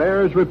round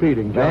bears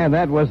repeating, Joe. Man,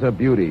 that was a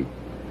beauty.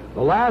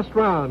 The last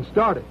round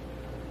started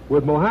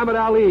with Muhammad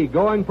Ali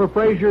going for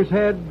Frazier's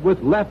head with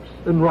lefts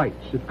and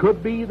rights. It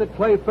could be that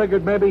Clay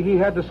figured maybe he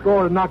had to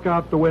score a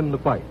knockout to win the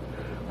fight.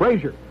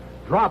 Frazier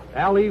dropped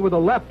Ali with a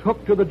left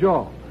hook to the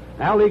jaw.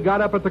 Ali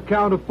got up at the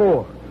count of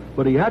 4,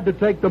 but he had to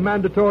take the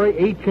mandatory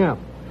 8 count.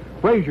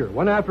 Frazier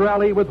went after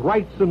Ali with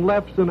rights and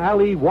lefts, and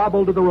Ali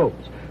wobbled to the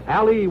ropes.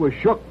 Ali was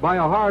shook by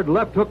a hard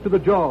left hook to the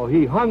jaw.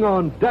 He hung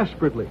on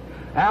desperately.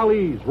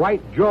 Ali's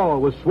right jaw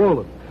was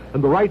swollen,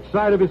 and the right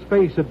side of his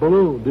face had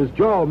ballooned. His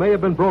jaw may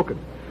have been broken.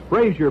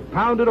 Frazier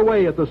pounded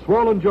away at the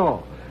swollen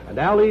jaw, and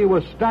Ali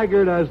was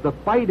staggered as the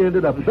fight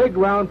ended, a big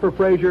round for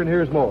Frazier, and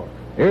here's more.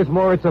 Here's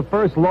more. It's a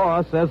first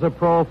loss as a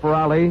pro for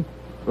Ali,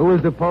 who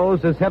was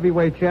deposed as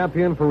heavyweight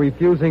champion for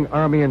refusing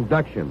Army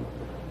induction.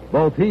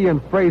 Both he and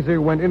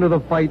Frazier went into the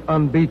fight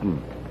unbeaten.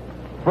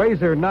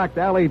 Frazier knocked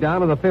Ali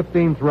down in the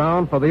 15th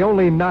round for the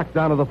only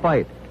knockdown of the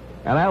fight,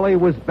 and Ali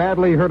was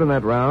badly hurt in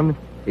that round.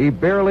 He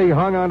barely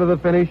hung on to the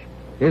finish,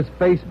 his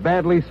face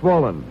badly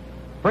swollen.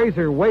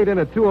 Frazier weighed in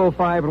at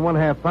 205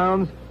 1/2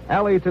 pounds.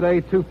 Ali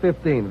today,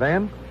 215.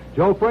 Van?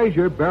 Joe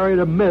Frazier buried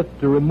a myth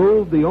to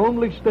remove the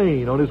only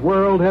stain on his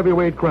world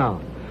heavyweight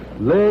crown,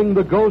 laying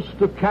the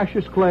ghost of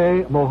Cassius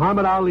Clay,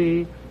 Muhammad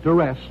Ali, to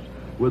rest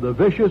with a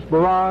vicious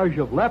barrage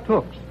of left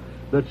hooks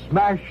that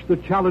smashed the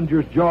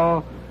challenger's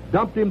jaw,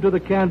 dumped him to the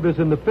canvas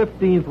in the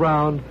 15th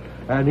round,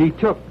 and he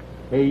took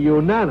a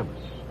unanimous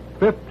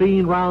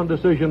 15-round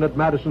decision at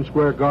Madison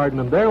Square Garden.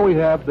 And there we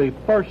have the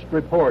first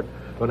report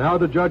on how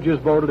the judges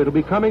voted. It'll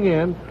be coming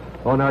in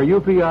on our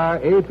UPR,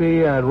 AP,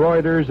 and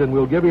Reuters, and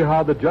we'll give you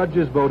how the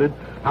judges voted,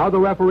 how the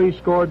referee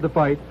scored the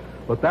fight.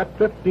 But that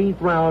 15th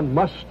round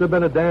must have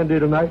been a dandy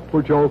tonight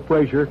for Joe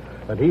Frazier,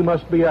 and he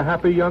must be a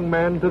happy young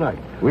man tonight.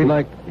 Go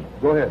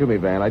ahead. Excuse me,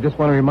 Van. I just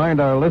want to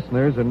remind our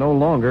listeners that no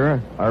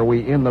longer are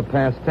we in the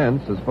past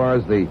tense as far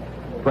as the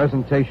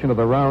presentation of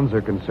the rounds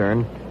are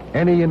concerned.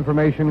 Any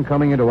information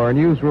coming into our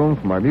newsroom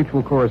from our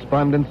mutual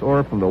correspondents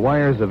or from the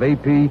wires of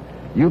AP,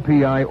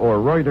 UPI, or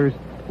Reuters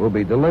will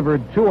be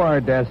delivered to our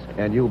desk,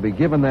 and you'll be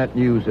given that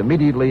news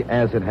immediately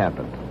as it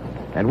happens.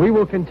 And we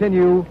will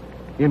continue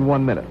in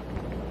 1 minute.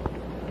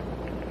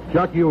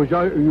 Chuck, you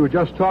were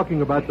just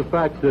talking about the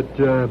fact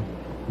that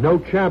no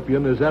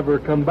champion has ever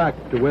come back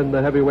to win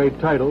the heavyweight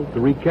title, to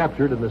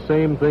recapture it, and the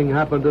same thing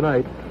happened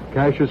tonight.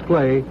 Cassius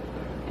Clay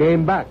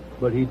came back,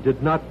 but he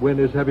did not win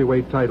his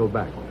heavyweight title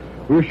back.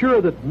 We're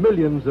sure that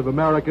millions of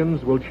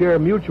Americans will share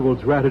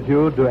Mutual's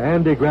gratitude to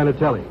Andy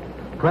Granatelli,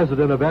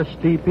 president of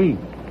STP,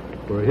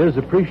 for his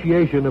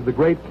appreciation of the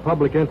great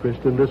public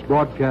interest in this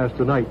broadcast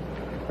tonight,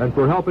 and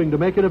for helping to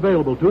make it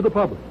available to the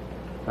public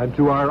and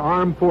to our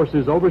armed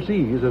forces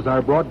overseas as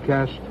our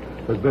broadcast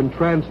has been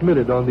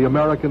transmitted on the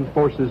American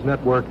Forces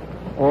Network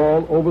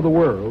all over the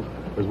world,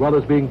 as well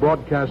as being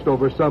broadcast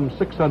over some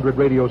 600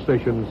 radio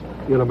stations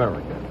in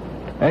America.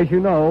 As you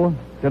know,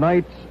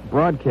 tonight's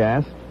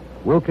broadcast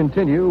will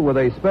continue with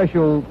a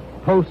special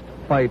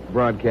post-fight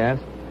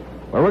broadcast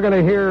where we're going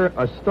to hear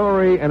a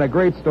story, and a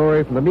great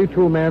story, from the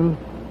Mutual men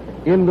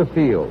in the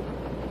field.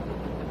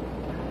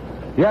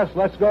 Yes,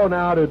 let's go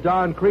now to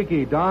Don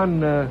Creaky.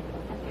 Don,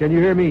 can you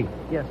hear me?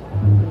 Yes.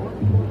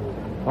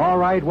 All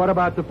right, what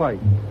about the fight?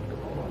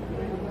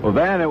 Well,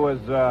 Van, it was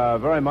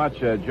very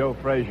much a Joe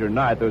Frazier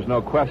night. There was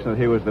no question that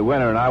he was the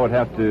winner, and I would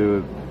have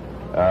to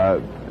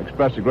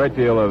express a great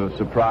deal of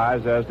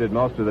surprise, as did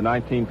most of the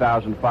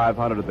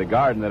 19,500 at the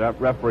Garden, that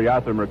referee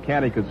Arthur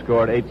Mercante could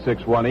score at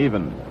 8-6-1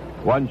 even.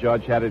 One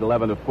judge had it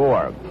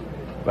 11-4.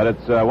 But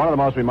it's one of the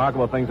most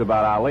remarkable things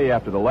about Ali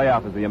after the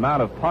layoff is the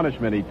amount of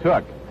punishment he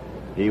took.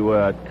 He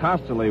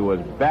constantly was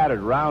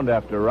battered round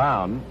after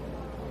round,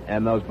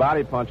 and those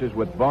body punches,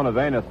 which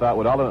Bonavena thought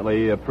would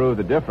ultimately prove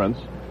the difference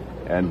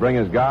and bring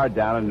his guard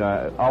down and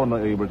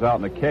ultimately result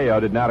in a KO,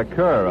 did not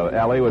occur.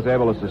 Ali was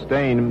able to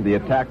sustain the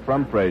attack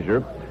from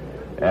Frazier,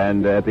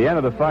 and at the end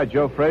of the fight,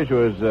 Joe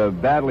Frazier was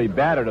badly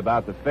battered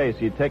about the face.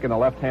 He had taken the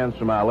left hands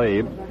from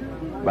Ali,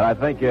 but I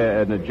think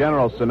in the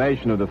general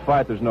summation of the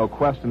fight, there's no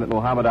question that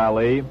Muhammad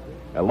Ali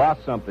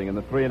lost something in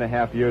the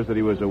 3.5 years that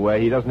he was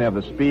away. He doesn't have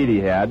the speed he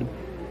had,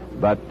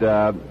 but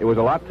it was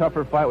a lot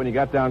tougher fight when he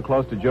got down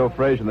close to Joe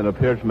Frazier than it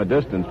appeared from a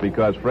distance,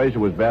 because Frazier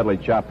was badly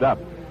chopped up.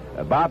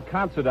 Bob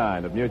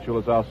Considine of Mutual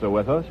is also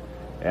with us.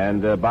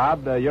 And,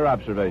 Bob, your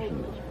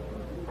observations?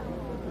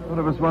 Well,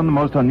 it was one of the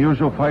most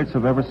unusual fights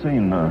I've ever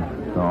seen,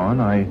 Don.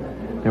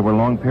 There were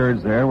long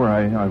periods there where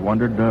I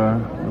wondered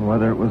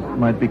whether it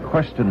might be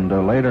questioned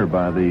later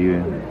by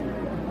the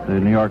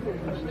New York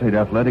State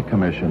Athletic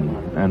Commission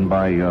and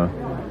by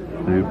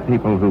the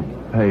people who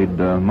paid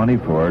money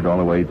for it all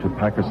the way to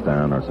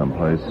Pakistan or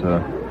someplace.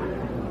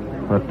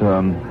 But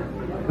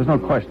there's no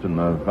question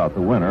about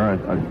the winner.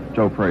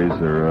 Joe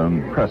Frazier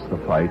pressed the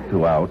fight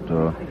throughout.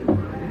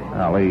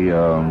 Ali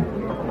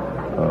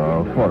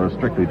fought a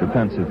strictly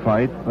defensive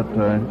fight, but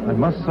I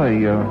must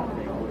say,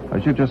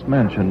 as you just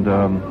mentioned,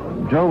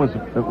 Joe was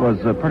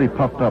pretty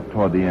puffed up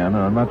toward the end,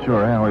 and I'm not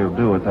sure how he'll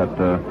do at that,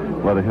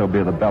 whether he'll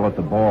be the belle at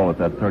the ball at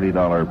that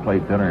 $30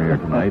 plate dinner here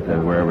tonight,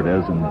 wherever it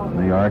is in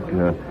New York,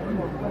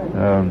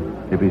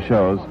 if he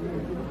shows.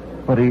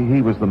 But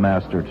he was the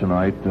master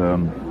tonight.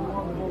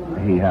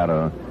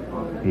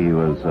 He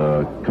was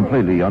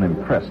completely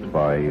unimpressed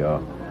by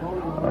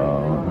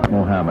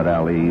Muhammad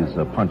Ali's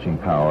punching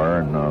power,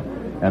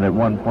 and at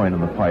one point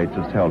in the fight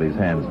just held his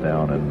hands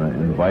down and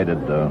invited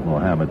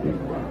Muhammad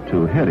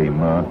to hit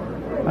him.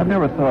 I've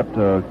never thought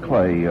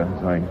Clay,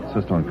 as I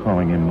insist on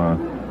calling him,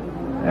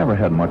 ever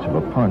had much of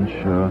a punch,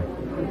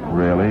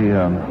 really.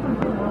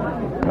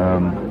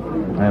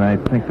 And I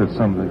think that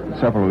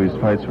several of these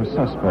fights were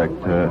suspect,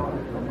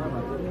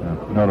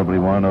 notably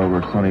one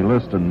over Sonny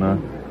Liston.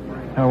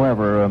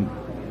 However,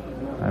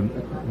 I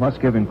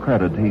must give him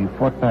credit. He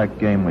fought back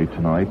gamely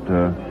tonight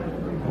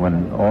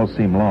when all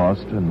seemed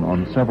lost, and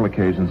on several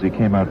occasions he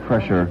came out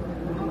fresher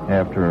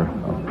after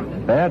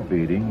a bad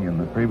beating in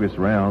the previous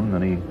round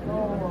than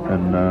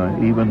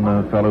even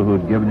the fellow who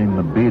had given him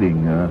the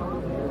beating.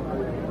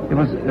 It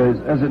was,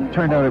 as it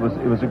turned out, it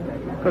was a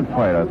good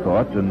fight, I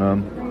thought, and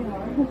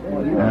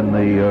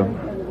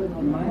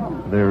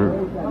the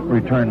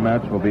return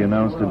match will be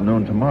announced at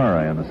noon tomorrow,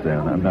 I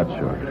understand. I'm not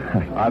sure.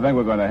 I think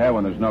we're going to have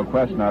one. There's no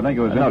question. I think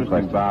it was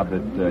interesting, Bob,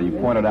 that you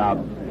pointed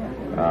out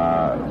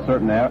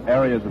certain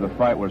areas of the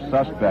fight were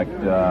suspect.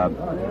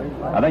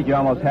 I think you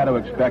almost had to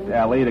expect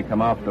Ali to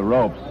come off the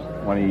ropes.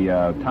 When he,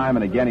 time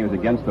and again, he was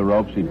against the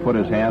ropes, he put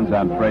his hands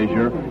on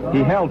Frazier. He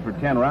held for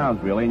 10 rounds,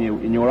 really,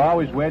 and you were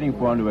always waiting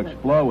for him to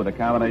explode with a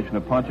combination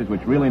of punches,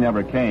 which really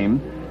never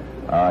came.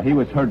 He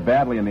was hurt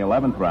badly in the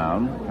 11th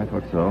round. I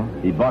thought so.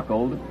 He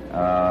buckled,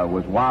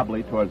 was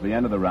wobbly towards the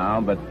end of the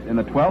round, but in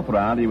the 12th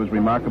round, he was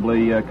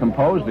remarkably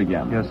composed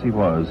again. Yes, he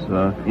was.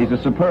 He's a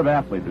superb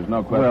athlete, there's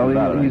no question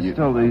about it. He's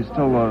still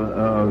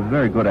a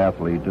very good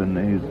athlete, and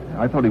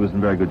I thought he was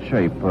in very good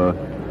shape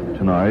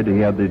tonight. He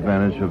had the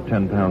advantage of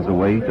 10 pounds of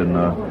weight and,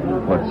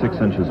 6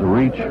 inches of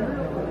reach,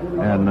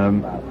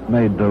 and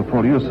made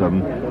full use of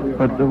them.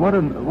 But what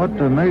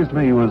amazed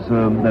me was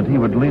that he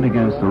would lean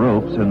against the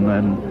ropes, and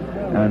then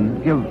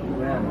and give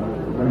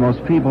the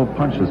most feeble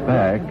punches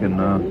back, and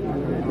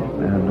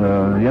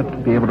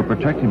yet be able to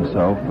protect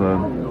himself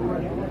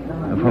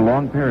for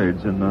long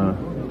periods in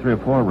 3 or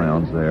 4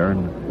 rounds there.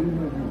 And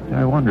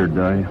I wondered,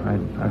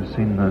 I've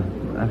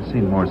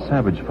seen more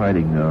savage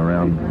fighting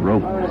around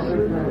ropes.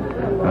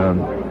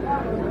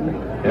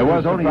 It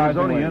was his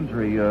only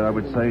injury, I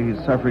would say. He's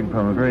suffering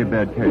from a very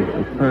bad case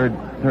of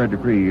third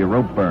degree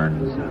rope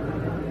burns.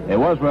 It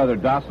was rather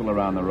docile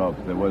around the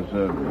ropes. There wasn't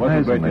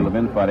a great deal of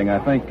infighting. I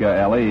think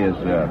Ali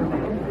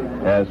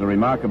has a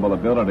remarkable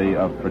ability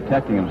of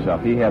protecting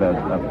himself. He had a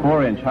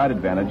 4-inch height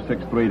advantage,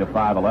 6'3" to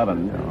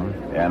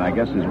 5'11", and I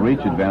guess his reach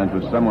advantage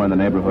was somewhere in the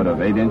neighborhood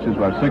of 8 inches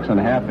or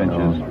 6.5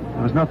 inches.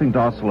 There was nothing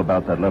docile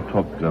about that left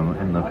hook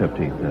in the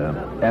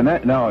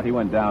 15th. No, he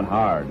went down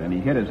hard, and he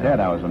hit his head.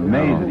 I was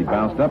amazed that he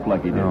bounced up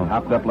like he did,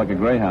 hopped up like a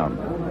greyhound.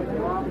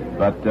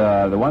 But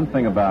the one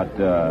thing about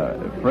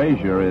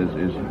Frazier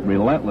is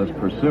relentless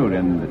pursuit,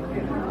 and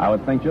I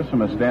would think just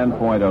from a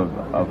standpoint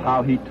of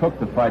how he took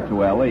the fight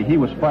to Ali, he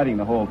was fighting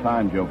the whole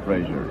time, Joe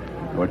Frazier.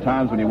 There were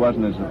times when he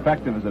wasn't as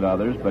effective as at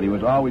others, but he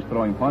was always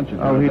throwing punches.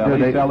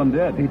 He seldom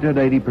did. He did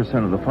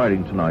 80% of the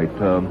fighting tonight.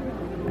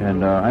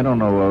 And I don't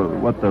know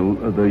what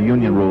the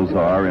union rules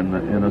are in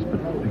this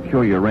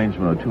peculiar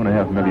arrangement of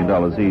 $2.5 million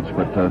each,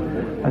 but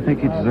I think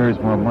he deserves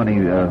more money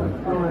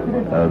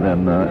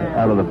than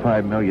out of the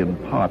 $5 million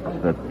pot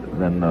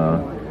than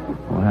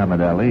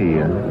Muhammad Ali,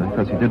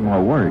 because he did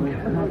more work.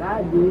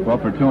 Well,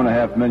 for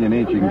 $2.5 million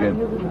each, you can get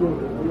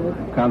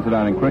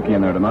Considine and Cricky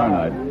in there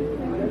tomorrow night.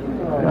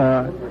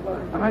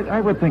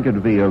 I would think it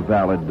would be a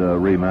valid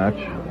rematch,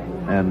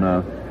 and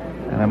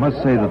I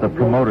must say that the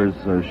promoters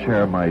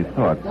share my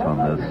thoughts on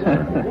this.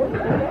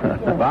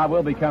 Bob,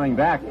 we'll be coming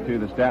back to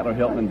the Statler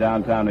Hilton in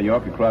downtown New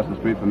York, across the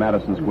street from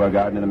Madison Square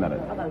Garden, in a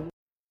minute.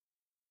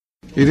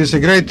 It is a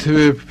great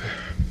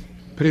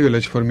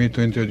privilege for me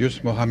to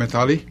introduce Muhammad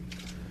Ali,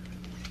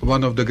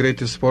 one of the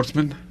greatest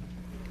sportsmen,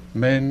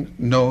 man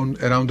known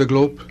around the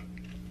globe,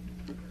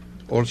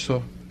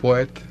 also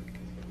poet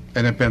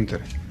and a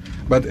painter.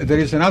 But there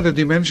is another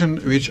dimension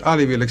which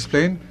Ali will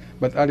explain.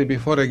 But Ali,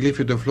 before I give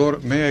you the floor,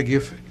 may I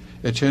give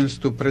a chance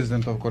to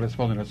President of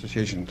Correspondent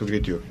Association to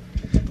greet you.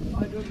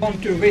 I don't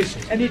want to waste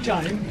any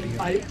time.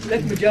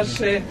 Let me just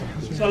say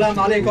Salam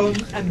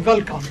Alaikum and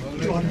welcome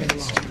to our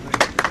midst.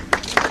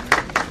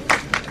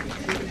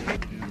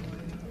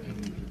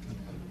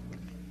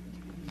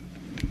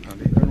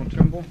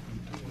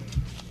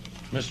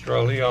 Mr.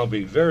 Ali, I'll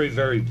be very,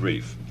 very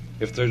brief.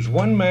 If there's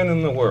one man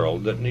in the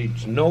world that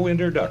needs no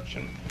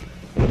introduction,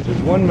 if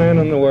there's one man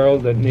in the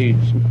world that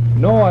needs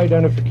no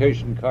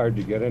identification card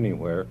to get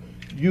anywhere,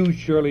 you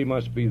surely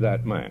must be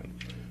that man.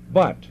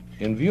 But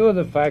in view of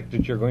the fact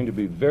that you're going to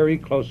be very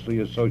closely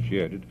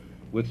associated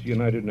with the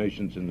United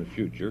Nations in the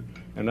future,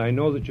 and I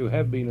know that you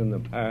have been in the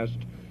past,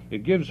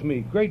 it gives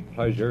me great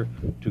pleasure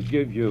to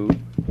give you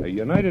a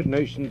United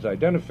Nations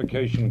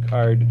identification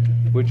card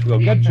which will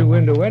get you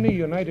into any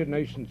United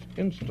Nations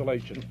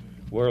installation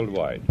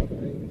worldwide.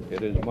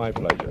 It is my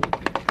pleasure.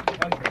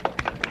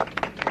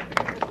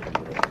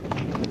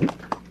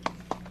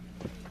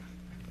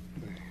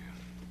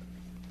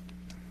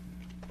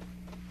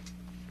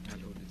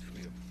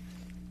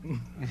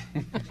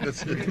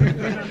 That's it.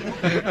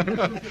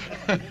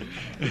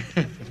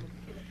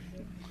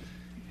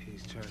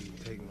 He's trying to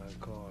take my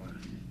card.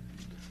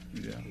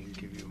 Yeah. He can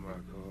give you my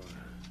card.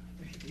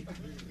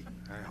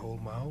 I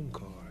hold my own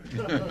card.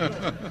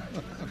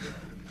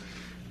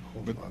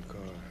 Hold my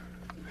card.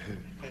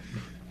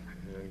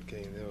 I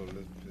can't help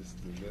it. It's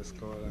the best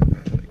card I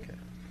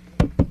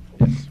got.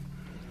 Yes.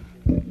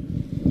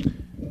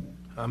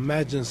 I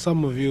imagine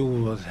some of you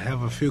will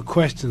have a few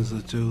questions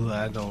or two.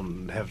 I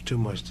don't have too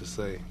much to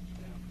say.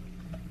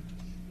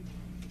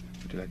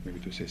 Would you like maybe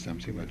to say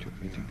something about your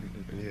meeting?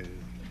 Yeah.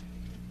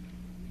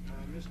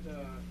 Mr.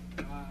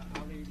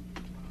 Ali,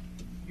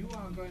 you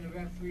are going to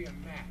referee a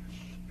match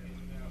in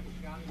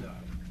Uganda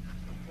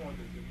before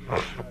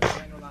the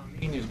General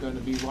Amin is going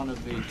to be one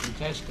of the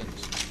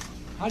contestants.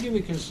 How do you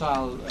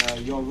reconcile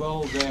your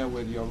role there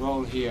with your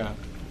role here,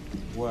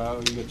 where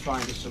you're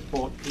trying to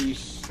support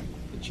peace,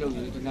 the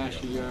Children's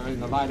International Year, in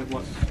the light of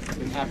what's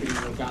been happening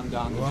in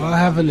Uganda? Well, I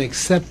haven't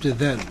accepted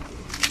that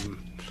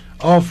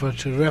offer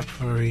to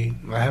referee.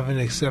 I haven't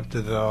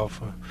accepted the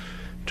offer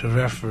to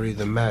referee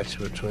the match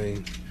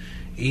between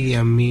Idi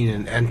Amin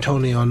and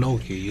Antonio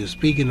Inoki. You're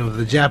speaking of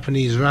the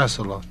Japanese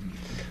wrestler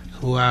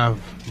who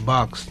I've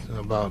boxed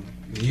about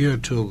a year or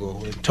two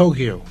ago in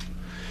Tokyo.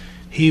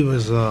 He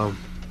was,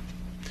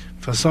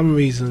 for some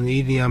reason,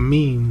 Idi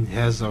Amin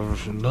has a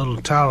little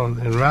talent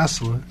in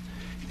wrestling,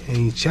 and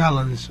he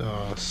challenged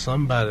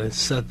somebody to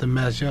set the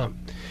match up,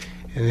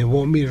 and they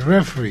want me to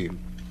referee.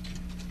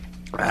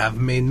 I've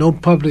made no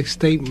public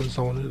statements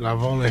on it.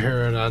 I've only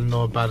heard, I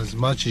know about as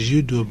much as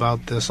you do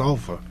about this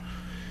offer.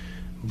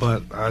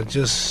 But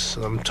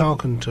I'm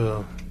talking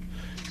to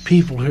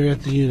people here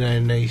at the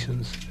United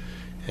Nations,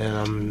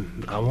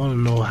 and I want to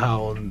know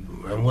how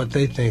and what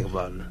they think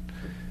about it.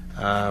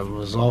 I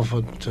was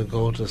offered to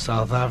go to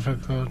South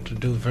Africa to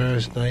do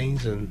various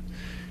things and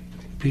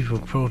people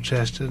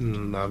protested,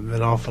 and I've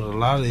been offered a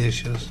lot of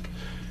issues,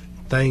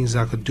 things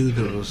I could do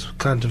that was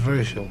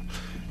controversial.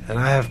 And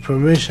I have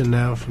permission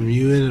now from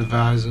UN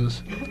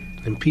advisors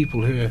and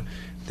people here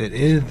that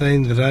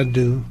anything that I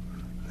do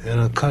in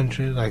a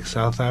country like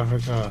South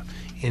Africa or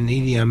in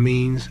Idi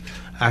Amin's,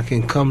 I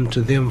can come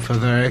to them for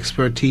their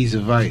expertise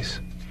advice.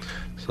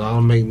 So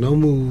I'll make no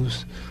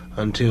moves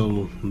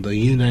until the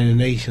United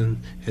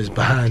Nations is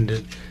behind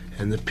it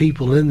and the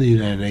people in the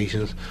United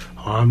Nations,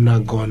 or I'm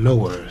not going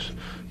nowhere.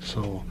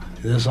 So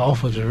this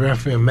offer to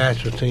referee a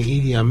match between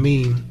Idi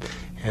Amin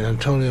and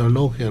Antonio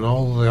Inoki, and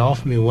although they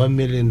offer me $1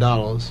 million,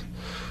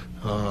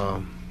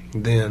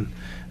 then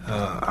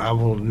I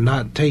will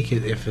not take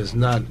it if it's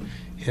not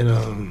in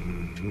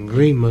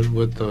agreement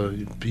with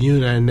the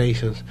United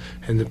Nations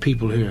and the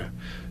people here.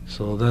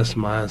 So that's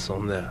my answer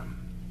on that.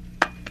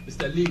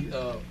 Mr. Lee,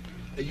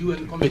 a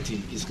UN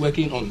committee is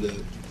working on the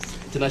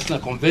International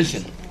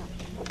Convention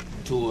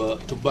to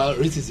bar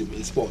racism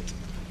in sport.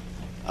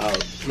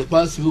 The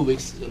past few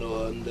weeks,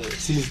 and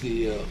since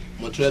the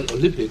Montreal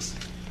Olympics,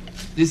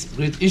 this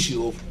great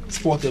issue of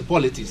sport and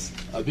politics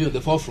have been at the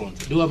forefront.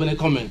 Do you have any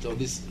comment on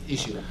this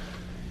issue?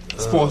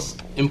 Sports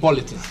and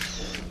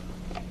politics.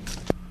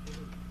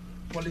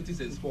 Politics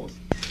and sports.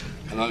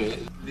 And I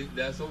mean,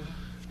 there are some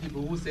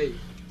people who say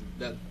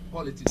that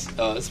politics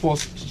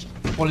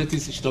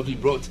should not be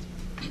brought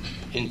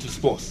into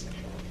sports.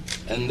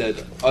 And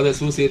others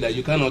who say that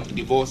you cannot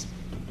divorce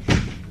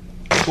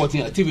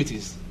sporting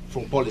activities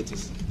from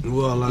politics.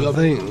 Well, I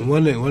think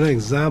one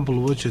example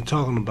of what you're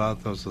talking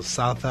about was a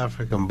South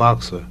African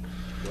boxer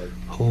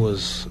who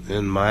was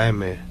in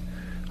Miami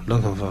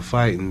looking for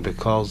fighting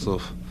because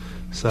of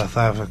South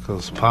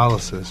Africa's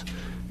policies.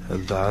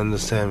 And I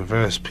understand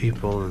various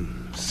people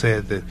and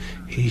said that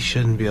he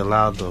shouldn't be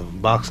allowed to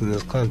box in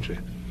this country.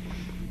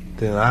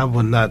 Then I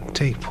would not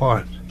take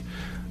part.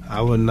 I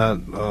would not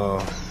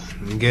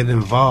get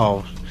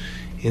involved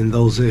in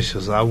those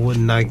issues. I would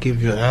not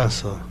give you an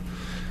answer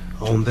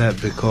on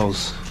that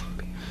because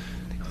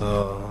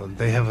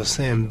they have a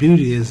saying,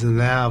 beauty is in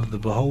the eye of the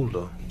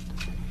beholder,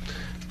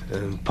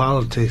 and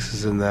politics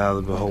is in the eye of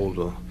the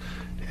beholder.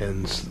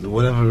 And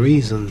whatever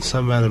reason,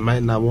 somebody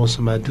might not want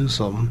somebody to do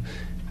something,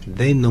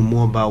 they know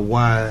more about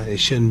why it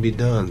shouldn't be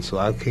done. So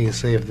I can't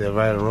say if they're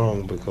right or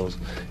wrong because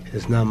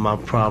it's not my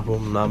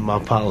problem, not my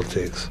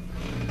politics.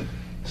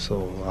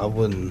 So I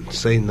wouldn't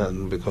say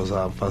nothing because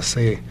if I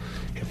say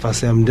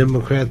I'm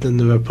Democrat, then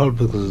the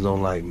Republicans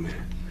don't like me.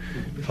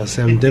 If I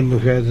say I'm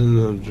Democrat, then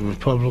the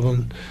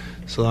Republican.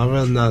 So I'd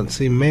rather not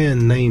see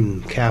man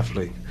named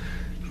Catholic,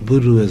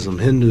 Buddhism,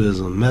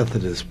 Hinduism,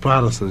 Methodist,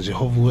 Protestant,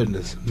 Jehovah's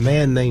Witness.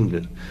 Man named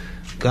it.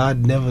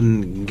 God never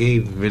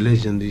gave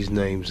religion these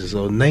names. And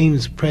so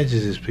names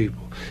prejudice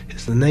people.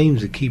 It's the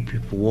names that keep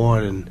people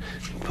warring and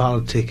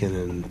politicking.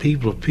 And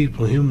people are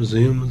people, humans are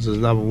humans. There's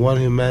not one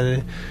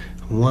humanity.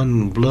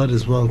 One blood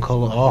is one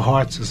color. All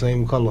hearts the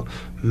same color.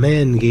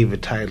 Man gave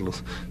it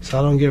titles. So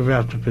I don't get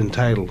wrapped up in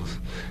titles.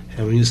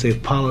 And when you say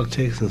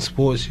politics and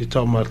sports, you're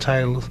talking about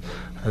titles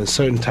and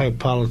certain type of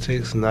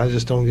politics. And I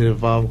just don't get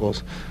involved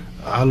because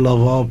I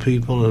love all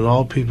people, and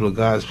all people are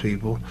God's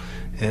people,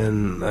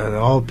 and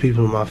all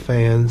people are my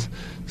fans.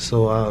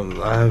 So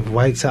I have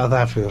white South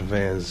African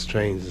fans,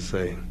 strange to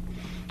say.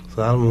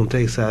 So I don't want to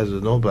take sides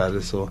with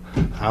nobody, so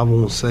I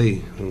won't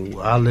say.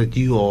 I'll let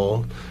you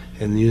all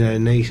in the United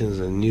Nations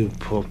and you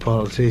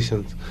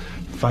politicians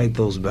fight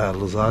those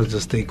battles. I'll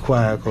just stay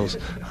quiet because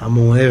I'm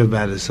on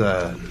everybody's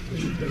side.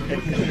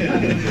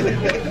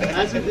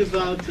 As it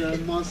about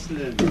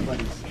Muslim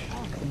studies,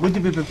 would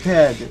you be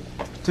prepared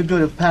to go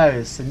to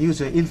Paris and use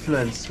your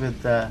influence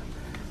with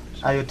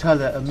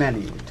Ayatollah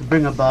Khomeini to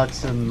bring about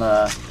some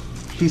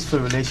peaceful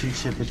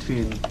relationship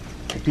between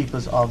the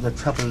peoples of the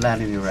troubled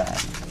land in Iran?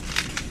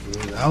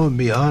 I would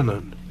be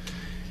honored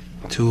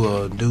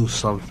to do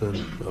something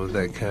of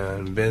that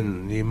kind.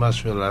 Ben, you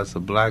must realize a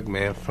black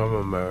man from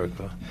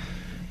America,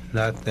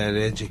 not that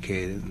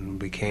educated, and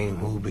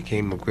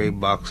became a great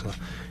boxer,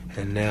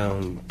 and now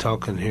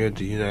talking here at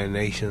the United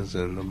Nations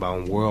and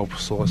about world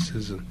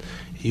sources, and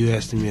you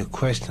asking me a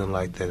question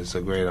like that is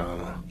a great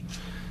honor.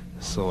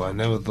 So I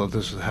never thought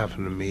this would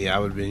happen to me. I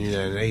would be in the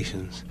United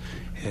Nations,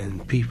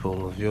 and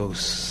people of your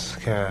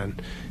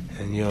kind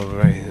and your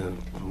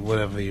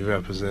whatever you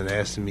represent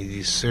asking me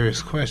these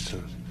serious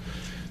questions.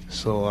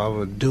 So I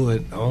would do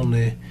it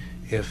only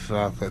if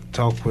I could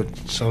talk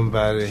with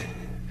somebody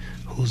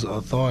who's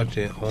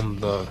authority on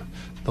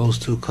those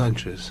two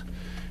countries.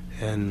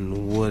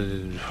 And would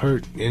it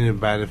hurt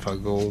anybody if I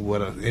go,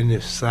 would any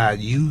side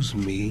use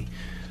me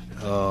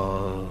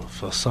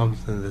for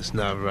something that's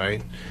not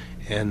right?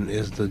 And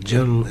is the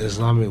general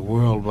Islamic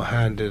world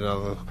behind it,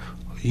 or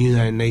the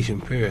United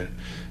Nations period?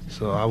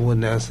 So I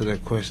wouldn't answer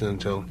that question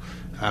until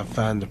I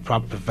find the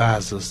proper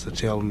advisors to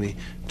tell me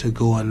to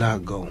go or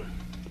not go.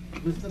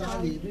 Mr.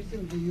 Ali,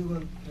 recently you were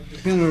at the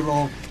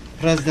funeral of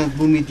President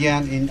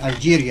Boumediene in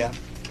Algeria.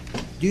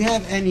 Do you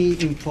have any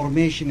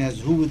information as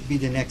who would be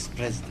the next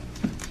president?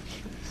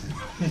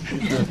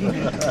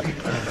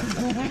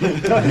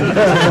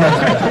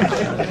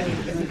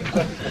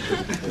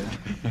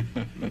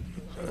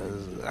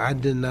 I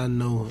did not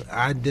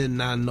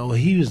know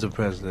he was the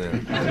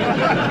president.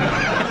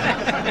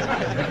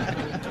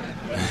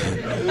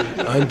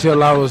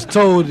 Until I was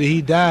told that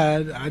he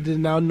died, I did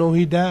not know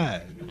he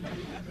died.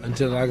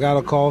 Until I got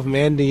a call from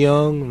Andy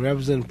Young,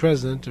 representing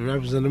president, to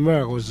represent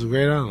America, which is a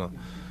great honor.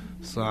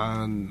 So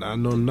I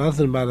know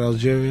nothing about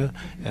Algeria,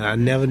 and I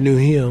never knew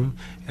him,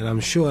 and I'm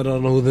sure I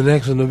don't know who the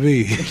next one will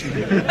be.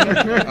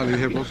 Ali,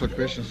 have also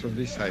questions from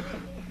this side.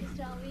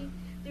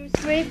 There's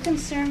grave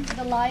concern for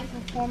the life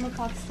of former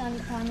Pakistani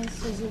Prime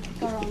Minister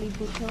Zulfikar Ali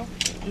Bhutto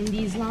in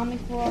the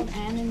Islamic world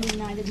and in the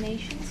United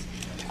Nations.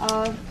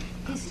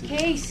 His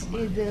case,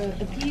 the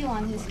appeal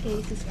on his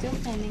case is still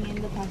pending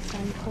in the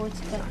Pakistani courts,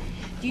 but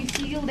do you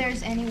feel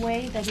there's any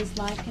way that his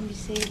life can be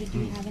saved? Do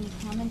you have any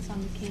comments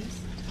on the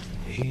case?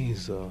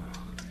 He's, Prime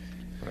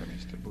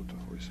Minister Bhutto,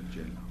 who is in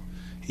jail now.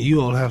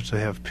 You all have to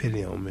have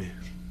pity on me.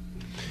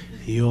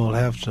 You all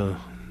have to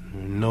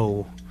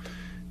know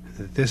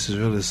that this is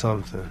really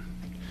something.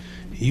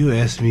 You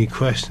ask me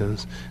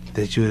questions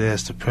that you would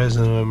ask the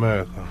President of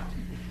America.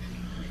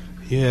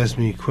 You ask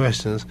me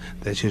questions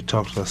that you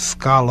talk to a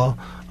scholar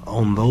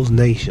on those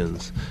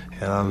nations,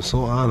 and I'm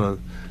so honored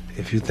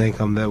if you think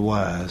I'm that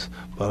wise,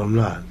 but I'm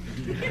not.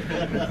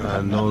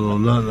 I know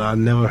nothing. I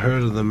never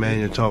heard of the man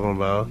you're talking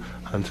about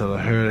until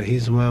I heard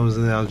he's the one who was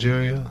in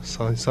Algeria.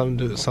 Something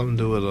to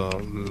do with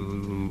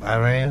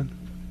Iran.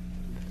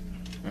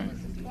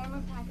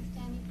 Former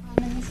Pakistani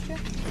Prime Minister?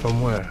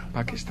 From where?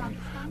 Pakistan.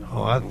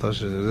 Oh, I thought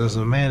there's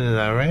a man in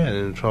Iran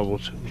in trouble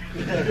too.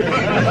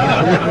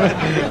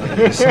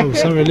 some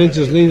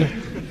religious leader.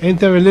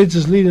 Ain't there a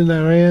religious leader in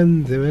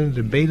Iran? They're in a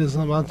debate or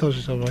something? I thought you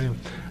were talking about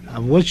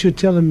him. What you're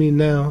telling me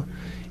now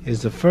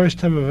is the first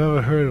time I've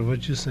ever heard of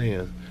what you're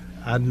saying.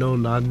 I'd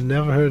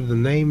never heard the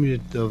name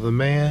of the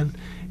man,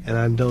 and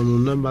I don't know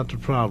nothing about the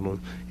problem.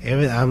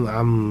 It's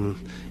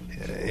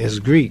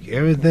Greek.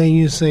 Everything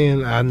you're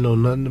saying, I know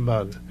nothing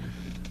about it.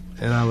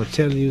 And I would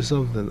tell you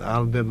something.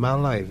 I'll bet my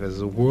life,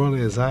 as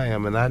worldly as I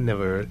am, and I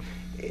never heard.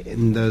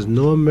 And there's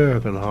no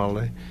American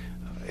hardly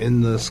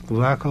in the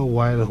black or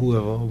white or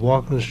whoever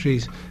walking the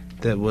streets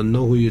that will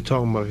know who you're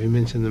talking about if you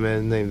mention the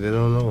man's name. They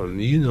don't know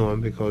him. You know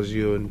him because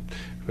you're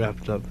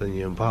wrapped up and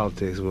you're in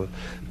politics. But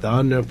the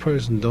ordinary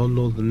person don't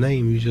know the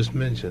name you just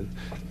mentioned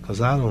because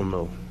I don't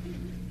know.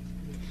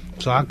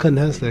 So I couldn't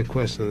answer that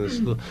question. It's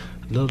a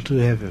little too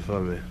heavy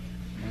for me. Why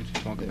don't you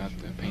talk about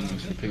the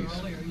paintings for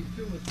peace?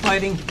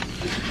 Fighting.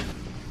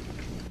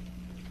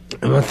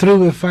 Am I through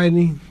with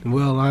fighting?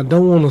 Well, I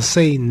don't want to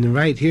say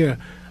right here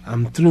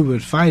I'm through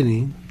with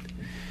fighting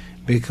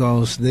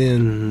because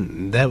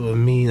then that would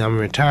mean I'm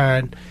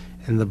retired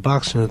and the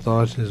boxing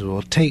authorities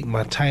will take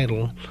my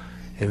title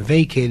and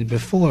vacate it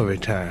before I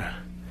retire.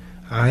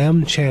 I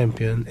am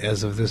champion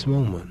as of this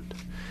moment,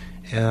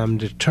 and I'm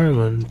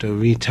determined to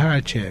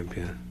retire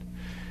champion.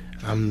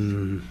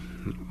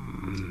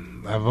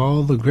 Of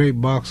all the great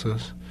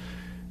boxers,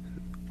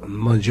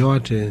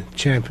 majority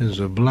champions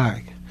are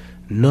black.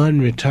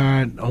 None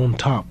retired on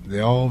top.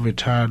 They're all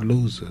retired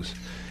losers.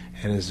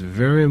 And it's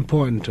very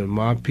important to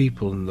my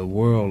people in the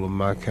world of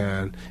my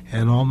kind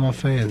and all my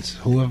fans,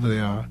 whoever they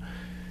are,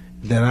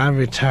 that I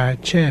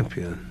retired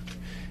champion.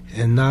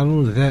 And not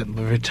only that,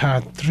 but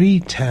retired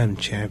 3-time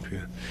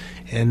champion.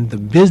 And the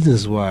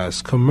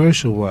business-wise,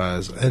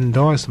 commercial-wise,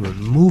 endorsement,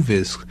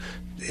 movies,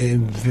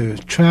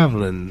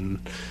 traveling,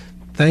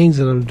 things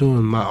that I'm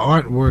doing, my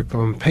artwork,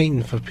 I'm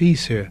painting for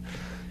peace here.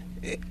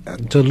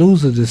 To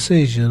lose a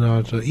decision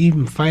or to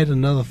even fight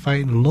another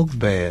fight and look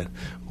bad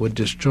would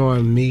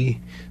destroy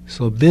me.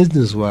 So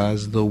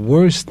business-wise, the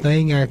worst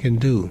thing I can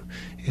do,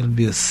 it'll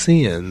be a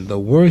sin. The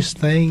worst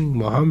thing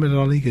Muhammad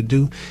Ali could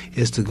do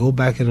is to go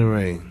back in the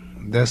ring.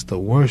 That's the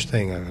worst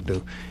thing I could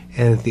do.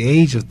 And at the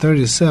age of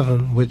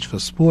 37, which for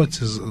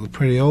sports is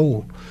pretty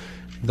old,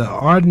 the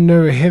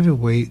ordinary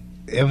heavyweight,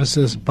 ever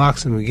since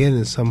boxing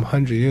began some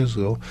 100 years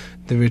ago,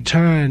 the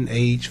retiring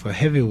age for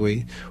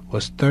heavyweight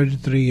was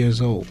 33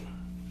 years old.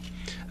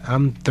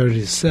 I'm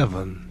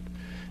 37,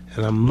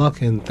 and I'm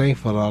lucky and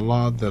thankful to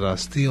Allah that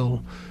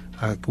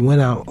I went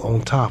out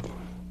on top,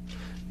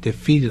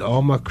 defeated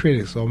all my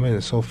critics.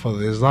 So for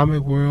the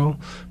Islamic world,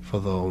 for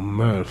the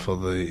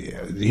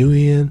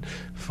UN,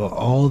 for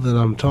all that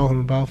I'm talking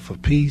about, for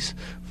peace,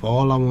 for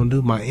all I want to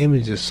do, my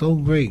image is so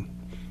great.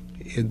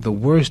 The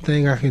worst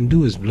thing I can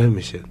do is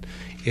blemish it.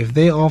 If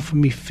they offer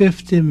me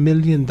 $50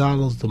 million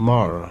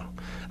tomorrow,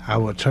 I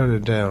would turn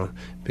it down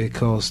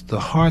because the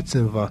heart's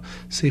involved.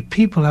 See,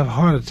 people have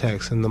heart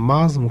attacks in the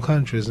Muslim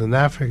countries and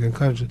African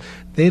countries.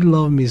 They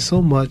love me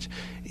so much,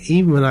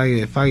 even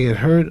if I get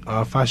hurt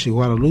or if I should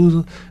go out a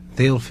loser,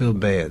 they'll feel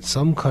bad.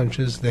 Some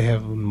countries, they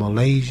have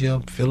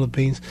Malaysia,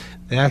 Philippines,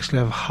 they actually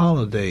have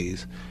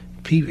holidays.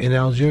 People in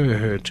Algeria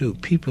here too.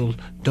 People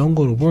don't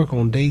go to work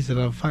on days that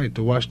I fight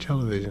to watch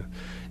television.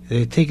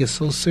 They take it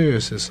so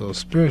serious. It's a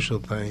spiritual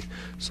thing.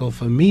 So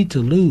for me to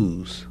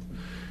lose,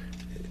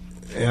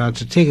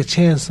 to take a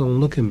chance on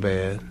looking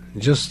bad,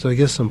 just to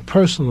get some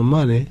personal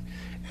money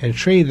and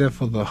trade that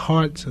for the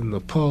hearts and the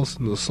pulse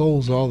and the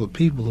souls of all the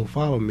people who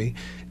follow me,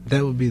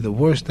 that would be the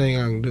worst thing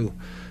I can do.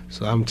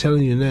 So I'm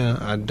telling you now,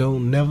 I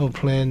don't never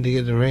plan to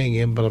get the ring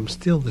in, but I'm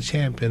still the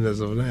champion as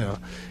of now.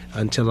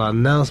 Until I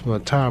announce my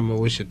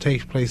retirement, which will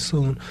take place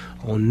soon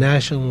on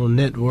national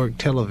network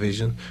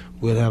television.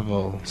 We'll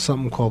have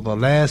something called the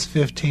last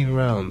 15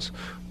 rounds.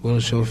 We'll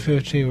show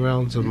 15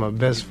 rounds of my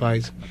best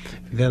fights,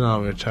 then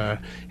I'll retire,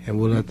 and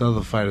we'll let the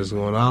other fighters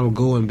go on. I'll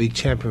go and be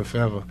champion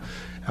forever.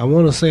 I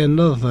want to say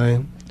another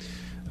thing.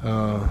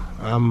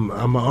 I'm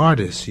an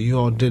artist. You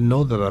all didn't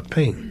know that I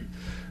paint.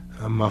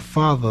 My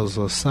father's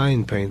a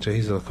sign painter.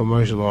 He's a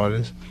commercial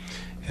artist.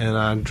 And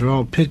I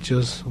draw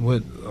pictures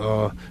with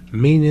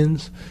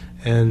meanings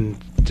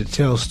and to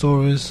tell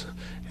stories.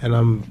 And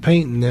I'm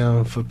painting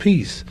now for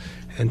peace.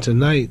 And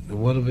tonight,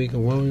 what are we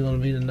going to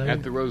be tonight?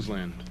 At the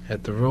Roseland.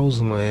 At the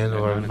Roseland.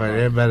 Or invite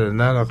everybody at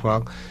 9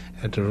 o'clock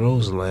at the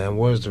Roseland.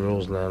 Where's the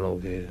Roseland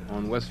located?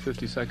 On West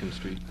 52nd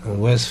Street. On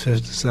West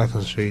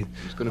 52nd Street.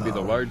 It's going to be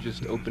the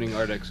largest opening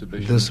art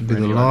exhibition. This will be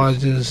the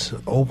largest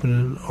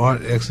opening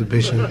art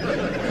exhibition for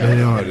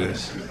any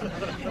artist.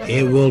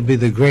 It will be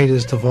the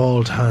greatest of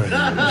all time.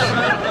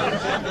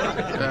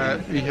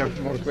 We have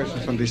more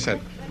questions on this set.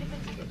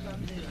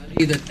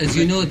 As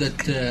you know,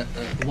 that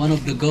one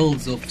of the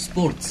goals of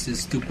sports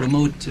is to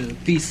promote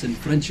peace and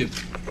friendship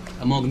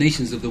among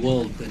nations of the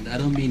world. And I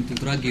don't mean to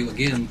drag you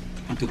again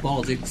into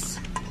politics.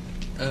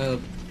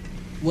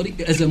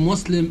 As a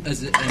Muslim,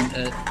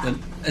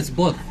 as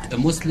both a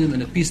Muslim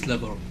and a peace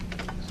lover,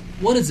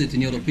 what is it,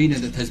 in your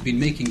opinion, that has been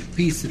making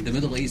peace in the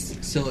Middle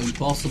East so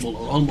impossible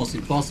or almost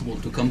impossible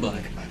to come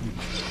by?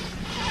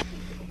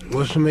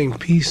 What's making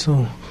peace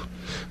so?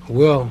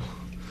 Well,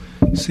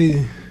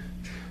 see,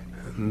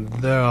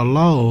 there are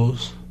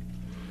laws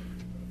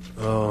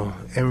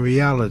and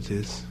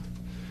realities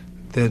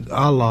that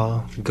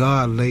Allah,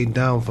 God, laid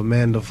down for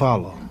man to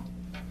follow.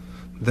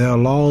 There are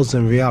laws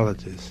and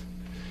realities,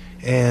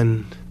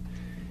 and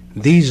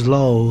these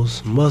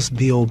laws must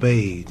be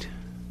obeyed.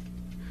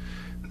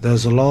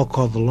 There's a law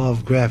called the law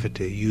of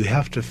gravity. You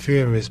have to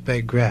fear and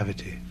respect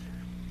gravity.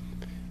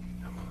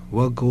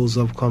 What goes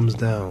up comes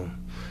down.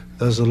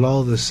 There's a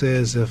law that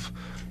says if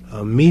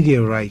a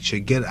meteorite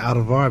should get out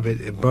of orbit,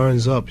 it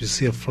burns up. You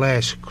see a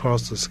flash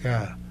across the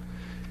sky.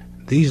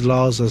 These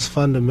laws are as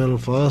fundamental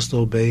for us to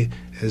obey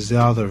as they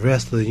are the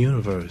rest of the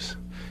universe.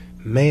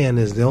 Man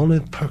is the only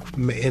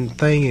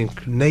thing in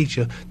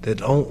nature that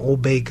don't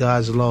obey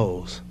God's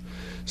laws.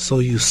 So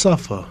you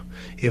suffer.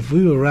 If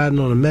we were riding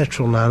on a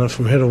metro liner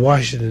from here to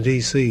Washington,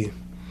 D.C.,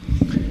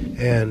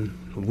 and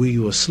we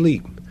were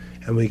asleep,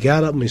 and we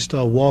got up and we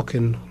started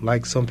walking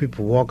like some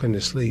people walking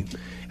to sleep,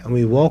 and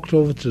we walked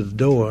over to the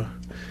door,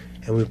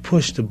 and we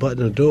pushed the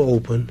button, the door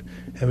opened,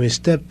 and we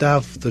stepped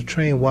out of the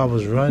train while it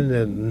was running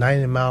at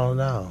 90 miles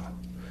an hour.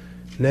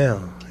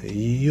 Now,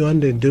 you're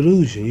under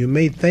delusion. You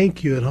may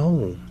think you're at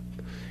home,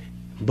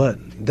 but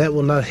that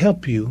will not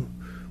help you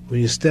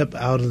when you step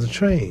out of the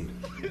train.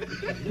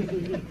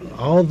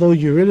 Although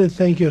you really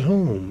think you're at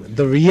home,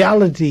 the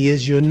reality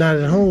is you're not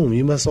at home.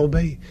 You must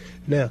obey.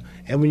 Now,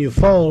 and when you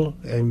fall,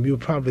 and you'll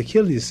probably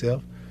kill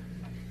yourself,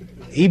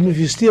 even if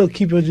you still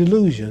keep your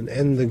delusion,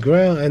 and the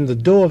ground and the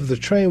door of the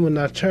train will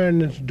not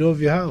turn into the door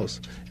of your house.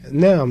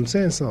 Now I'm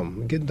saying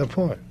something. I'm getting the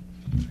point.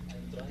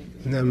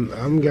 Now,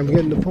 I'm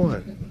getting the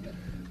point.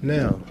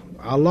 Now,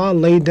 Allah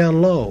laid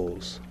down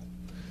laws,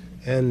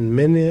 and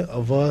many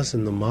of us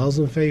in the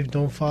Muslim faith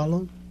don't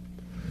follow.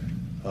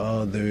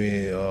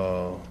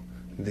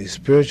 The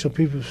spiritual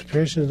people,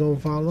 Christians don't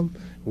follow them.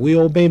 We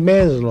obey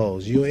man's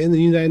laws. You're in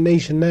the United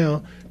Nations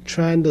now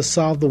trying to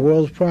solve the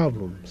world's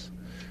problems.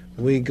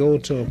 We go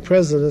to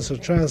presidents who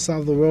try to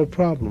solve the world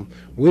problem.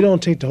 We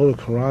don't take the Holy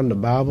Quran, the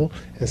Bible,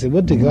 and say,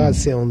 what did God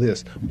say on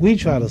this? We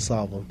try to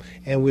solve them,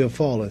 and we're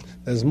falling.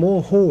 There's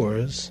more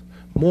whores,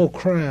 more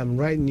crime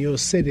right in your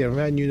city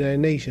around the United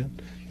Nations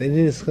than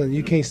in this country.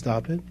 You can't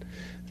stop it.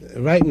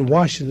 Right in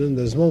Washington,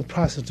 there's more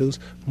prostitutes,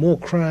 more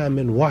crime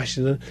in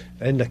Washington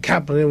than the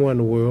capital anywhere in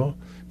the world,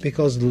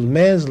 because the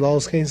man's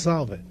laws can't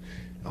solve it.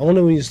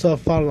 Only when you start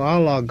following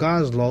Allah,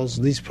 God's laws,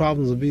 these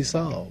problems will be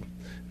solved.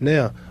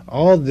 Now,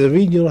 all the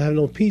reason you don't have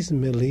no peace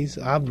in the Middle East,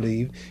 I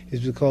believe,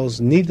 is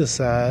because neither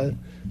side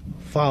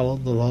follow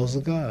the laws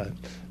of God.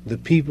 The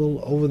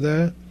people over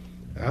there,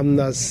 I'm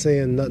not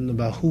saying nothing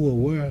about who or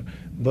where,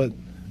 but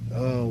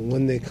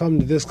when they come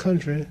to this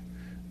country,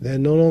 they're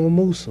no longer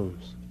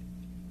Muslims.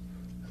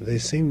 They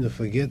seem to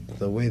forget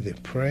the way they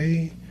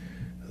pray,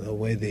 the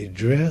way they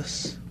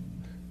dress,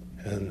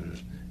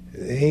 and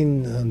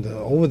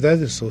over there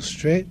they're so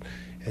strict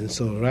and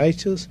so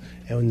righteous.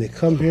 And when they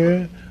come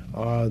here,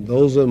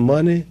 those with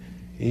money,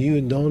 you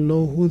don't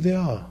know who they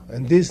are.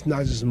 And this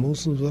not just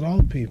Muslims, but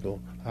all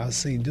people I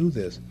see do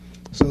this.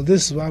 So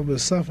this is why we're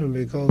suffering,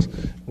 because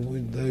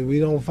we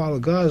don't follow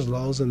God's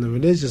laws, and the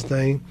religious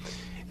thing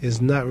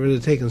is not really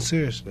taken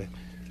seriously.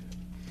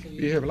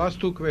 We have last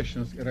two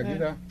questions.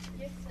 Ragida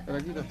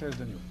first,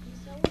 then you.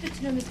 wanted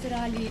to know, Mr.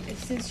 Ali,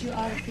 since you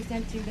are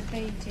presenting the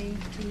painting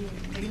to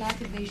the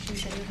United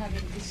Nations and you're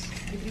having this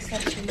big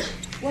reception,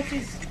 what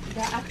is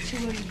the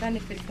actual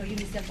benefit for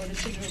UNICEF or the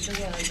children of the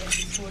world of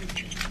this whole?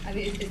 I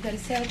mean, is there a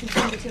certain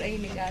thing that you're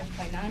aiming at,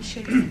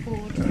 financial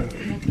support?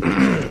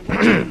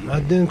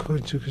 I think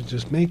you could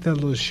just make that a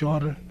little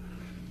shorter.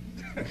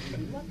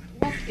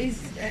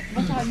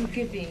 What are you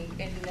giving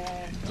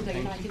to the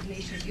United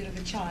Nations, You're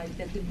the Child,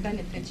 that would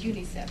benefit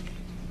UNICEF?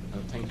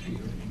 Thank you.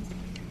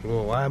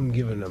 Well, I'm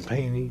giving a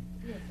painting,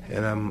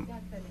 and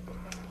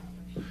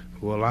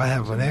I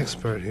have an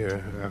expert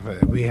here.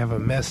 We have a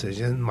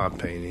message in my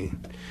painting,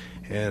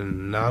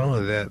 and not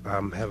only that,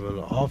 I'm having an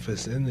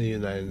office in the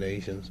United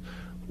Nations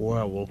where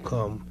I will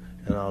come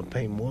and I'll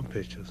paint more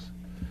pictures.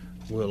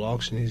 We'll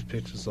auction these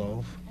pictures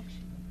off.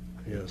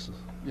 Yes.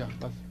 Yeah.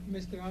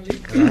 Mr. Ali,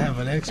 and I have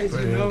an expert.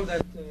 as you know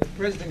that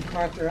President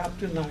Carter, up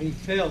to now, he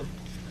failed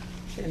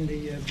in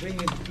the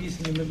bringing peace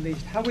in the Middle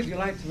East. How would you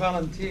like to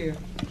volunteer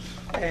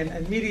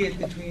and mediate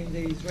between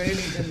the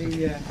Israelis and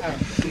the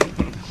Arabs?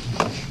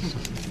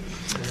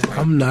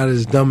 I'm not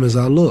as dumb as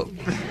I look.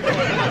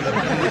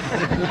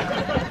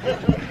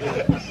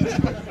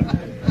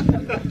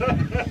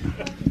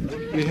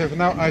 We have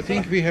now, I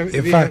think we have...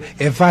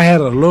 If I had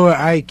a lower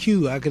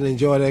IQ, I could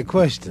enjoy that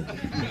question.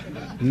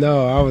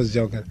 No, I was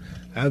joking.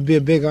 It'd be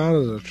a big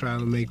honor to try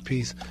to make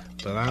peace,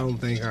 but I don't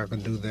think I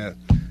can do that.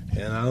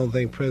 And I don't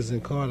think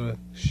President Carter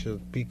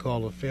should be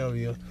called a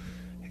failure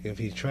if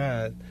he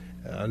tried.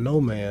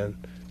 No man,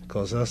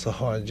 because that's a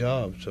hard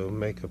job to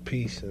make a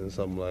peace and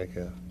something like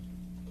that.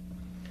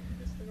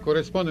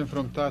 Correspondent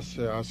from TASS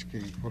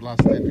asking for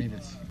last 10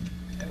 minutes.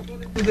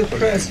 To the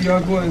press, you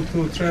are going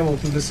to travel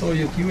to the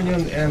Soviet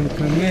Union and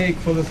to make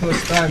for the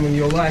first time in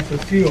your life a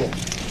film.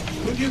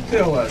 Could you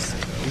tell us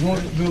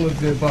what will it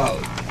be about?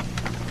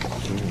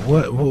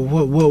 What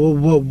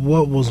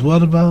was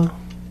what about?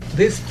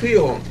 This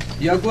film,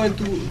 you are going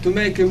to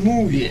make a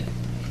movie,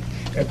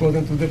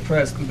 according to the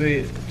press,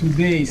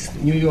 today's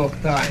New York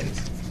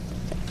Times.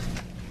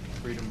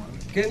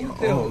 Can you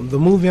tell? The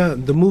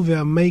movie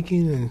I'm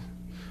making is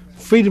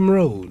Freedom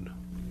Road.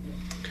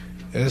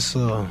 It's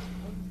about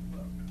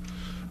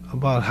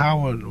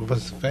Howard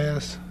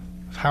Fast.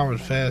 Howard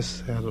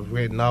Fast had a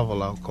great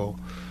novel out called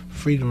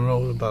Freedom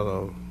Road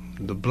about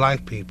the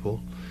black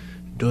people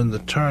during the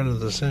turn of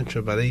the century,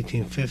 about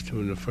 1850,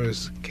 when the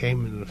first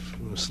came in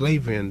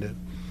slavery ended.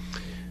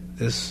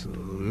 This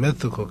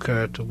mythical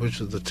character, which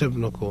was the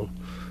typical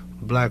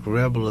black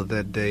rebel of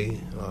that day,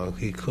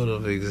 he could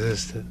have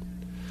existed,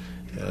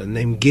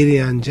 named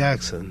Gideon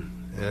Jackson.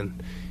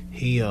 And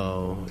he,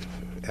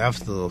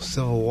 after the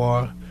Civil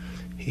War,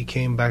 he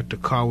came back to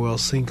Carwell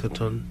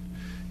Sinkerton,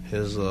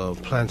 his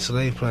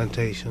slave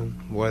plantation,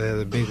 where they had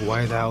a big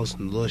White House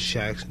and little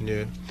shacks in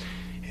there,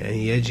 and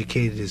he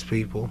educated his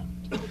people,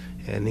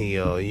 and he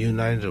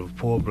united the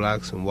poor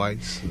blacks and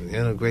whites.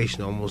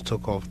 Integration almost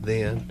took off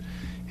then,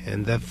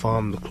 and that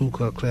formed the Ku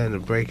Klux Klan to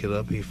break it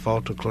up. He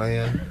fought the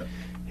Klan.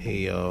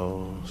 He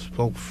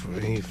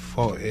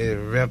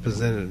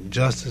represented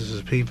justice to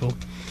his people,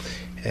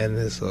 and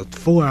it's a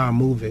 4-hour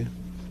movie.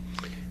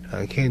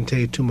 I can't tell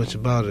you too much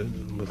about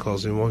it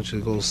because they want you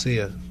to go see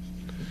it,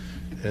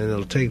 and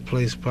it'll take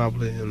place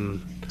probably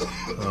in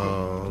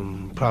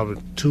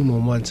probably 2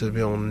 more months. It'll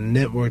be on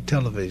network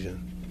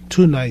television,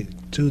 two night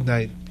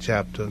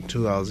chapter,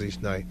 2 hours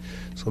each night.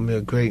 It's gonna be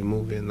a great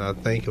movie, and I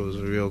think it was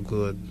real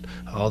good.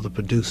 All the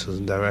producers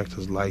and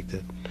directors liked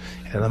it,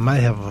 and I might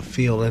have a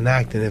feel in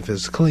acting if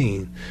it's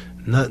clean.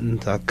 Nothing.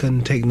 I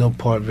couldn't take no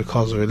part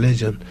because of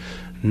religion.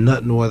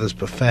 Nothing, whether it's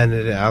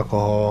profanity,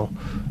 alcohol,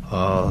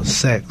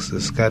 sex.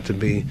 It's got to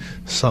be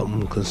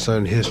something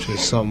concerning history,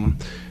 something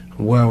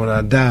where when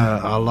I die,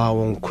 Allah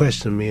won't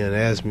question me and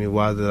ask me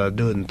why did I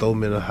do it and throw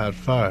me in a hot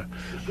fire.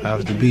 I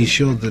have to be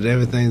sure that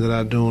everything that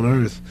I do on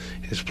earth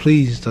is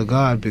pleased to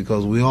God,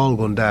 because we all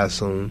going to die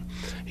soon.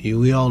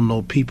 We all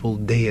know people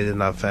dead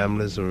in our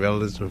families and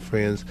relatives and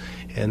friends,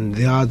 and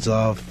the odds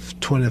are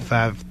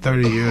 25,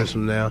 30 years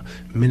from now,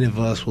 many of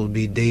us will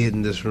be dead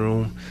in this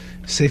room.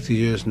 60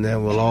 years from now,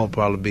 we'll all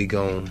probably be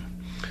gone.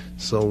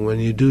 So when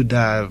you do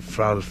die, it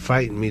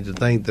frightened me to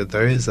think that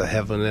there is a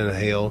heaven and a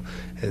hell,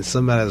 and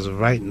somebody's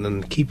writing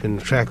and keeping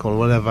track on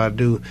whatever I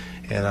do,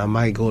 and I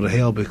might go to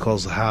hell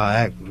because of how I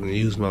act and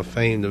use my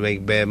fame to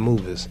make bad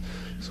movies.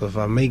 So if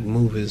I make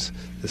movies,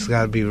 it's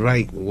got to be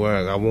right,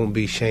 where I won't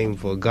be shamed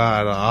for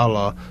God or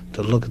Allah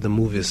to look at the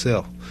movie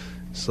itself.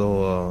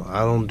 So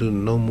I don't do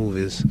no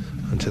movies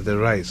until they're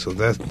right. So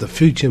that's the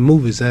future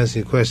movies, to answer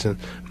your question,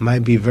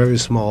 might be very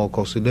small,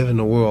 because we live in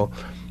a world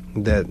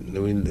that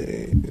we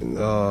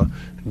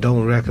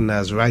don't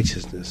recognize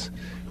righteousness.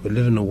 We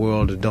live in a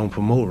world that don't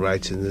promote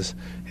righteousness,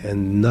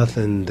 and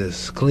nothing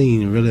that's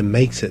clean really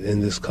makes it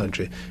in this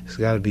country. It's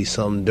got to be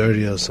something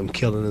dirty or some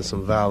killing and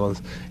some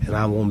violence, and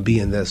I won't be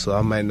in that, so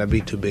I might not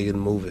be too big in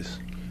movies.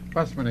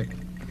 Pasmanik.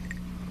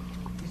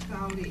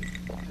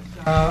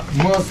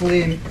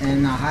 Muslim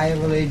and a high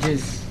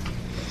religious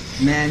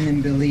man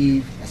in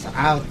belief, as an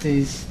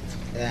artist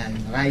and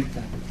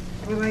writer.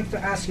 I would like to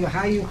ask you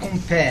how you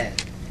compare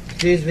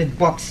this with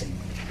boxing.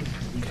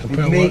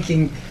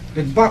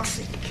 with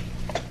boxing,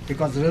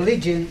 because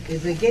religion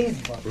is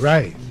against boxing.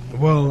 Right.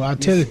 Well, I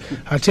tell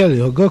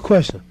you, a good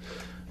question.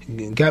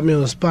 Got me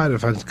on the spot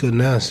if I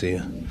couldn't answer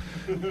you.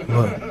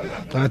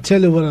 But I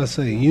tell you what I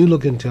say. You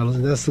look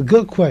intelligent. That's a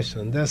good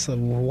question.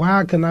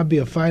 Why can I be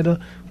a fighter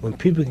when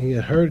people can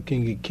get hurt,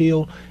 can get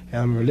killed,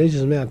 and I'm a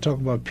religious man? I talk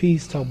about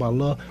peace, talk about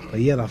love, but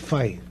yet I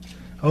fight.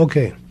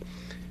 Okay.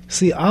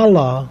 See,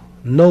 Allah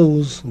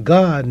knows,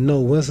 God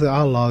knows. When we say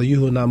Allah, you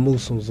who are not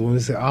Muslims, when we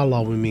say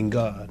Allah, we mean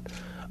God.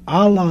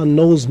 Allah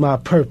knows my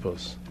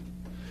purpose.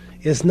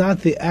 It's not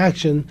the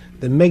action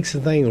that makes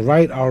the thing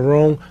right or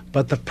wrong,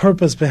 but the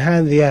purpose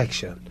behind the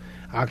action.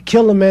 I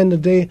kill a man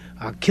today,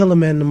 I kill a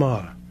man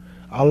tomorrow.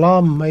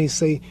 Allah may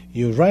say,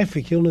 you're right for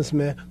killing this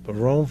man, but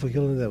wrong for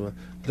killing that one.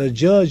 The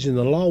judge in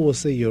the law will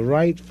say, you're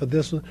right for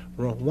this one,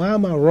 wrong. Why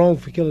am I wrong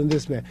for killing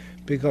this man?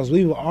 Because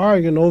we were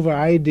arguing over an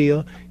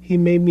idea. He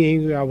made me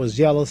angry, I was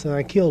jealous, and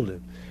I killed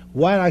him.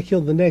 Why did I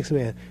kill the next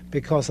man?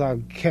 Because I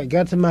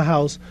got to my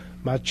house,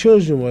 my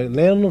children were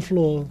laying on the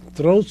floor,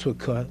 throats were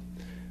cut,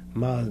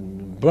 my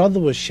brother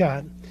was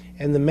shot,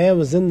 and the man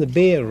was in the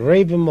bed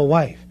raping my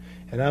wife.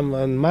 And I'm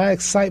on my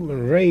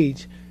excitement,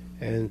 rage,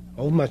 and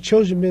over my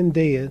children being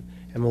dead,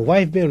 and my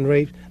wife being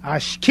raped, I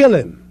kill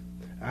him.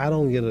 I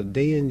don't get a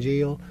day in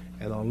jail,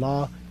 and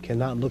Allah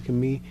cannot look at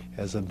me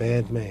as a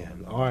bad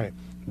man. All right.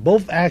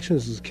 Both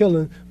actions is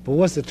killing, but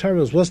what's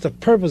the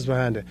purpose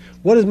behind it?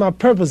 What is my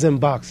purpose in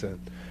boxing?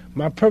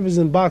 My purpose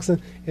in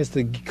boxing is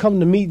to come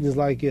to meetings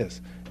like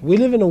this. We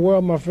live in a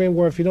world, my friend,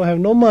 where if you don't have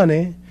no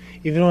money,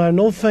 if you don't have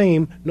no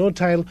fame, no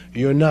title,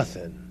 you're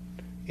nothing.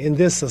 In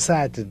this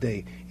society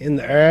today, in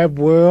the Arab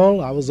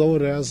world, I was over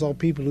there, I saw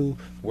people who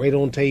wait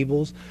on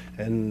tables,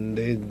 and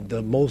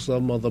most of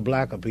them are the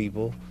blacker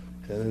people.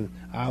 And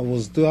I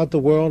was throughout the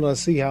world, and I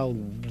see how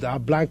our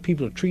black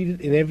people are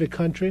treated in every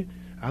country.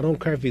 I don't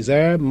care if he's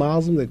Arab,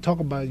 Muslim, they talk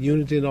about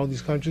unity in all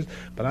these countries,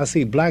 but I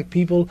see black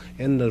people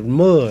in the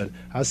mud.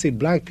 I see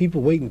black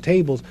people waiting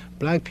tables,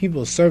 black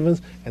people are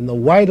servants, and the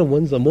whiter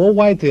ones, the more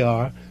white they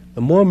are,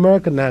 the more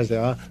Americanized they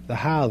are, the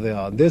higher they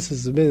are. This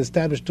has been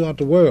established throughout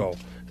the world.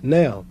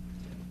 Now,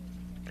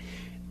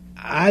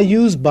 I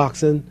use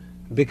boxing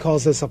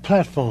because it's a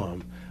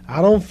platform.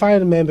 I don't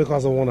fight a man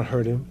because I want to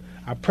hurt him.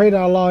 I pray to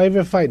Allah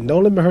every fight, and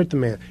don't let me hurt the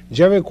man.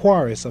 Jerry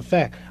Quarry, it's a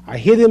fact. I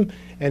hit him,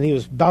 and he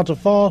was about to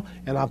fall,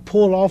 and I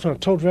pulled off, and I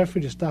told the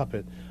referee to stop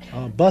it.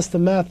 Buster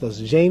Mathis,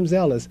 James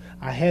Ellis,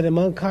 I had him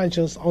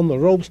unconscious on the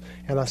ropes,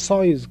 and I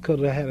saw he could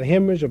have had a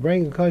hemorrhage or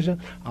brain concussion.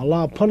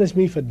 Allah punished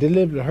me for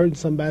deliberately hurting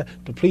somebody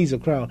to please the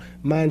crowd.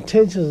 My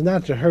intention is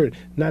not to hurt,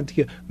 not to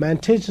kill. My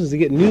intention is to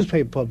get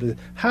newspaper publicity.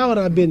 How would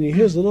I be?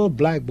 Here's a little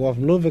black boy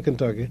from Louisville,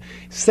 Kentucky,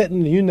 sitting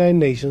in the United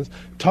Nations,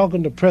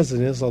 talking to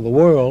presidents of the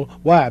world.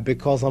 Why?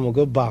 Because I'm a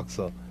good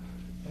boxer.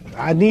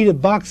 I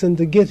needed boxing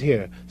to get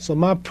here. So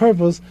my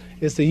purpose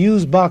is to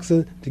use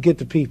boxing to get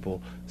to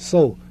people.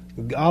 So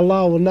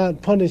Allah will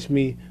not punish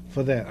me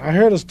for that. I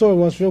heard a story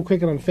once, real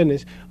quick, and I'm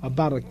finished,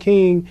 about a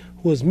king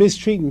who was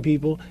mistreating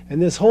people,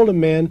 and this holy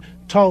man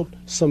taught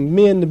some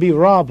men to be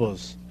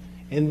robbers.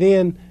 And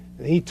then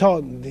he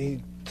taught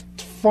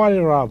 40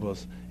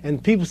 robbers.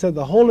 And people said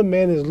the holy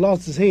man has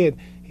lost his head.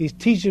 He's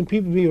teaching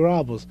people to be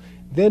robbers.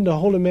 Then the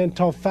holy man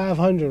taught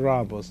 500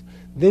 robbers.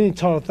 Then he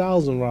taught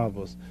 1,000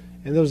 robbers.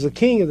 And there was a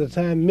king at the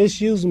time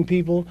misusing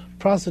people,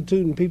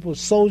 prostituting people,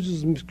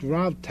 soldiers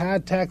robbed,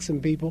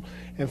 taxing people.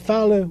 And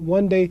finally,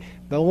 one day,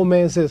 the old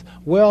man says,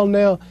 well,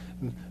 now,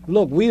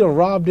 look, we done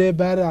robbed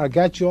everybody. I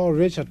got you all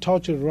rich. I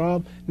taught you to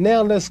rob.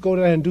 Now let's go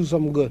there and do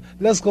something good.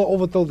 Let's go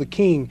overthrow the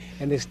king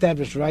and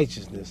establish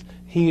righteousness.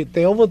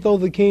 They overthrow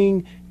the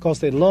king because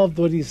they loved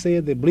what he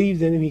said. They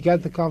believed in him. He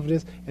got the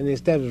confidence, and they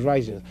established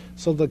righteousness.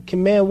 So the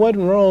man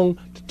wasn't wrong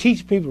to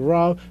teach people to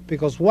rob,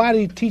 because why did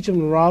he teach them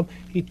to rob?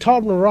 He taught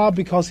them to rob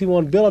because he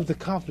wanted to build up the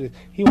confidence.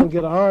 He wanted to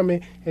get an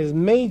army. His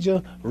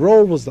major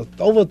role was to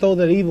overthrow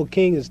that evil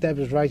king and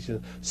establish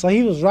righteousness. So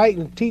he was right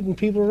in teaching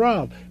people to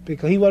rob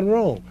because he wasn't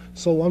wrong.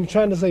 So I'm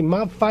trying to say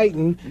my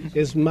fighting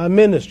is my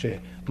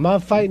ministry. My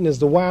fighting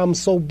is why I'm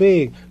so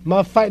big.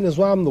 My fighting is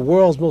why I'm the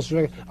world's most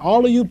recognized.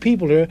 All of you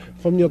people here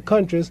from your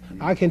countries,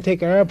 I can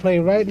take an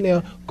airplane right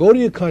now, go to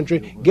your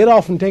country, get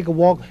off and take a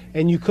walk,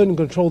 and you couldn't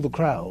control the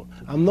crowd.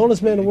 I'm the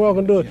oldest man in the world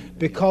can do it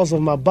because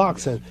of my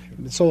boxing.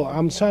 So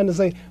I'm trying to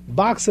say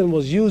boxing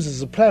was used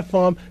as a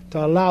platform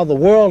to allow the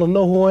world to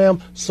know who I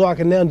am, so I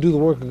can now do the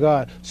work of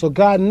God. So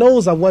God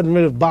knows I wasn't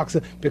rid of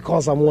boxing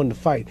because I wanted to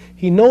fight.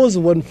 He knows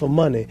it wasn't for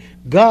money.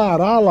 God,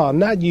 Allah,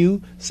 not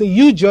you. See,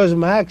 you judge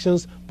my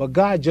actions, but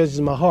God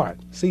judges my heart.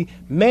 See,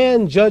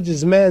 man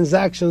judges man's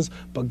actions,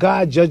 but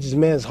God judges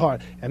man's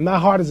heart. And my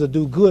heart is to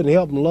do good and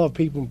help and love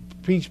people,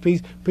 preach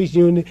peace, preach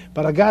unity,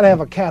 but I got to have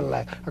a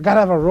Cadillac. I got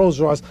to have a Rolls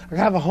Royce. I got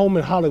to have a home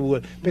in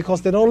Hollywood,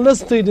 because they don't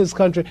listen to you in this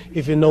country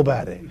if you're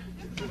nobody.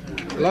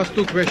 Last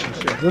two questions,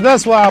 sir. So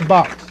that's why I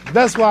box.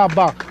 That's why I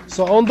box.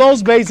 So on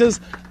those bases,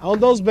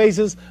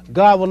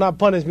 God will not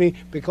punish me,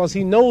 because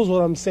he knows what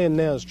I'm saying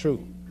now is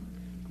true.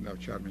 Now,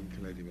 charming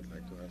lady would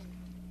like to ask.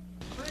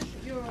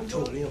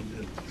 Totally.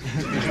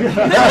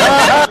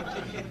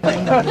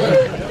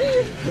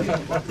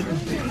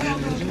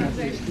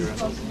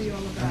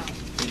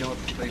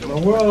 My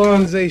World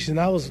Organization,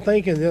 I was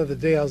thinking the other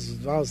day, I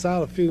was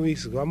out a few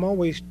weeks ago. I'm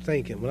always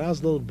thinking. When I was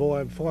a little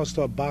boy, before I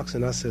started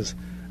boxing, I says,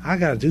 I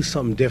got to do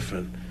something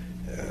different.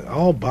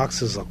 All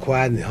boxers are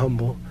quiet and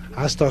humble.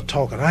 I start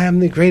talking. I am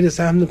the greatest.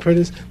 I am the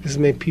prettiest. This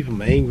made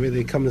people angry.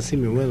 They come to see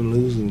me win and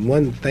lose, and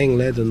one thing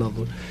led to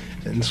another.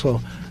 And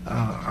so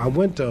I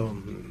went to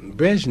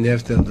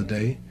Brezhnev the other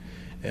day,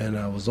 and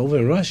I was over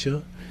in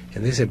Russia,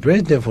 and they said,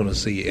 Brezhnev want to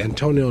see you.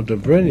 Antonio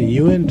Dobrynin,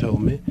 UN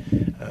told me,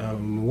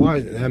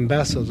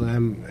 ambassador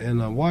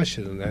in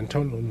Washington,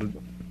 Antonio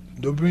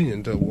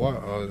Dobrynin to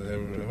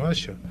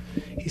Russia.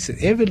 He said,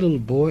 every little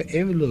boy,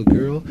 every little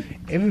girl,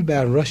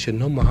 everybody in Russia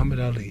know Muhammad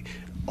Ali.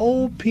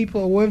 Old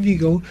people, wherever you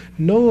go,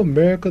 no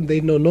American,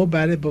 they know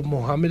nobody but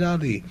Muhammad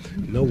Ali.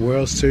 No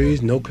World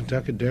Series, no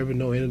Kentucky Derby,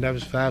 no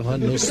Indianapolis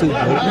 500, no Super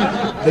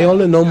Bowl. They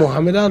only know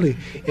Muhammad Ali.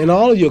 In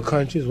all of your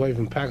countries, away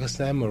from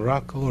Pakistan,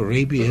 Morocco,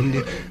 Arabia,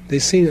 India, they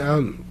seen.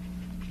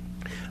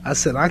 I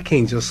said, I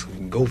can't just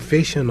go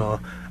fishing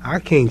or I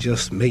can't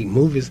just make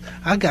movies.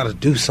 I got to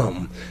do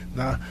something.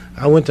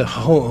 I went to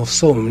Seoul,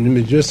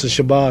 Mr.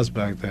 Shabazz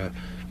back there.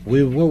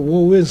 We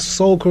were in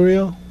Seoul,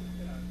 Korea.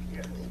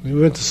 We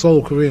went to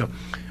Seoul, Korea.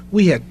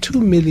 We had 2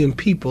 million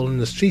people in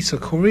the streets of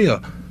Korea.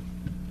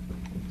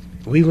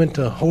 We went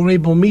to Hore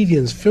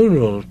Boumedien's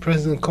funeral.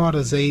 President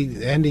Carter's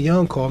aide, Andy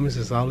Young, called me and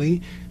says,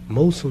 Ali,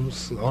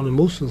 only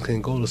Muslims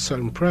can go to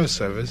certain prayer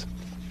service.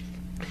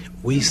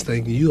 We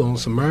think you,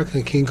 almost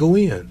American, can go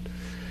in.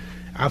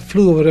 I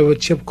flew over there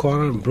with Chip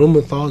Carter and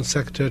Blumenthal and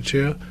Secretary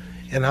Chair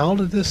and all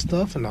of this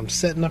stuff, and I'm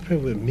sitting up here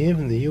with men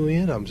in the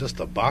UN. I'm just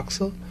a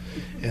boxer.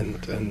 And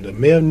the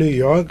mayor of New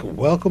York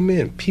welcomed me,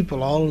 and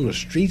people all on the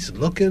streets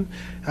looking.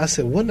 I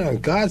said, "What now?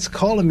 God's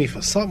calling me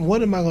for something.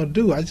 What am I going to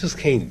do? I just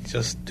can't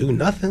just do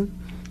nothing."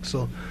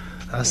 So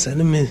I said,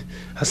 I'm going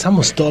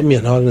to start me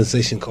an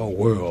organization called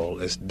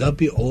WORLD. It's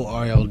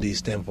WORLD,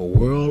 stand for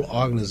World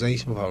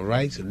Organization for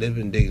Rights and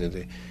Living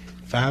Dignity.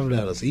 5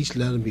 letters. Each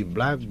letter be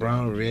black,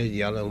 brown, red,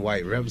 yellow, and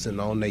white, representing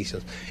all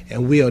nations.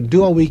 And we'll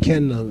do all we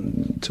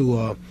can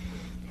to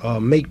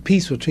make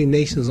peace between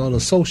nations on a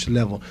social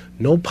level.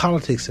 No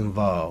politics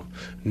involved,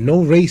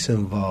 no race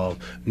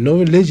involved, no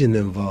religion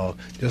involved.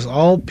 Just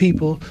all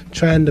people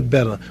trying to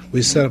better.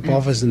 We set up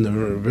office in the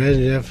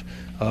Brezhnev.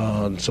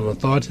 Some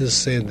authorities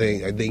said they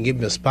can give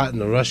me a spot in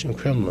the Russian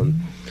Kremlin.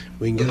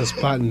 We can get a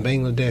spot in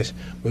Bangladesh.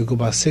 We'll go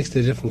by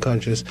 60 different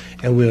countries,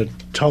 and we'll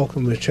talk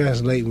and we'll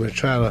translate and we'll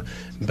try to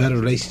better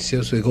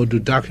relationships. We'll go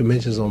do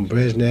documentaries on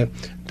Brezhnev,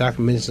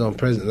 documentaries on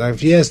President. Like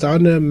if you ask the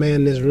ordinary man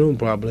in this room,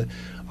 probably,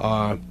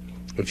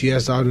 if you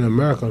ask the ordinary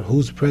American,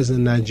 who's the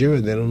president of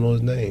Nigeria, they don't know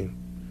his name.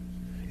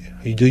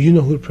 Do you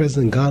know who the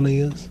president of Ghana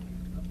is?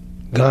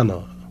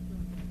 Ghana.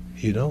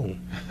 You don't.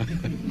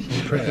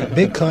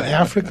 Big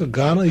Africa,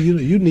 Ghana,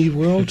 you need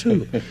world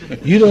too.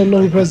 You don't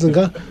know who President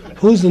Ghana.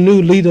 Who's the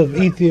new leader of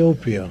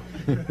Ethiopia?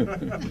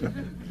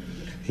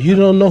 You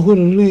don't know who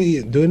the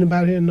leader. Do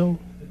anybody here know?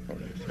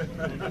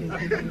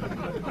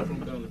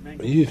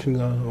 You from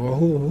Ghana? Or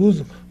who's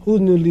the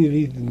new leader of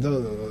Ethiopia?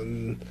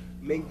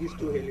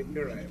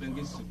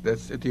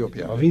 That's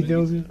Ethiopia. Of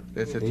Ethiopia?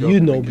 That's Ethiopia. You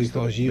know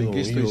because you know.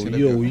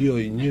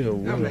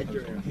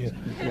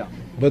 Yeah.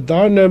 But the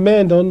ordinary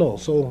man don't know.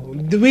 So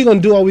we're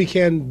going to do all we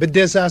can, but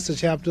disaster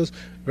chapters,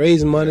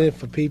 raise money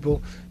for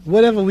people,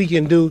 whatever we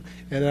can do,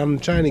 and I'm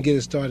trying to get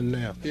it started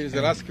now. Here's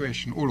the last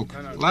question. Uluk.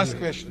 Last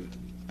question.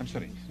 I'm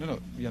sorry. No,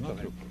 we are not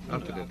through.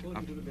 After that.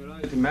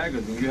 The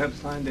magazine, you have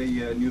signed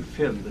a new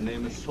film. The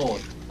name is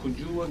Sword. Could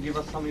you give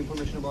us some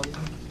information about it?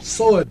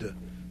 Sword.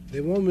 They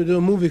want me to do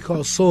a movie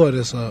called Sword.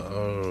 It's some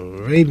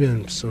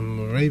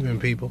Arabian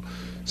people.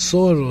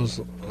 Sword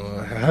was.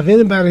 Have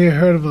anybody here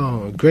heard of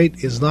a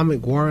great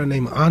Islamic warrior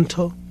named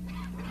Anta?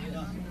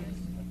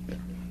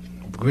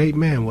 Great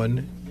man, wasn't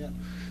it? Yeah.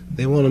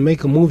 They want to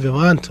make a movie of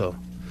Anta,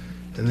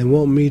 and they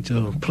want me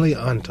to play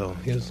Anta.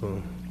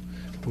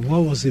 What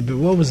was he?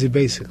 What was he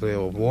basically?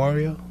 A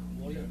warrior?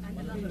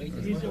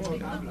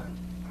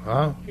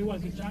 Huh? He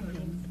was a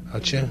champion. A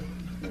champion.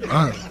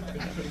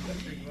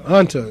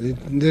 Anta.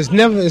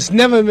 It's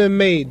never been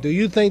made. Do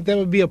you think that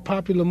would be a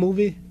popular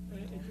movie?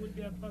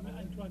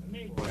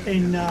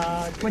 In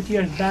 20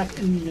 years back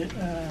in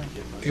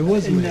it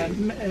was in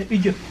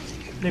Egypt.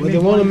 They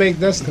want to make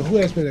that's who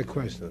asked me that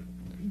question.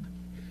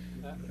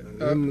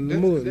 The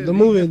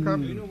movie.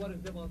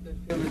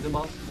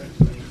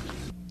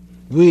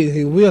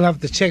 We'll have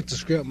to check the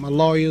script. My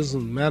lawyers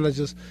and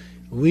managers.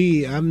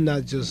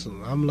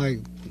 I'm like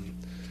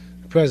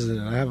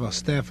president. I have a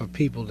staff of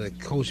people that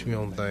coach me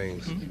on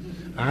things.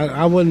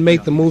 I wouldn't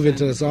make the movie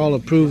until it's all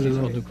approved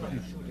and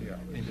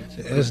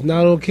it's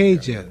not okay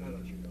yet.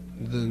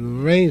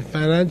 The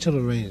financial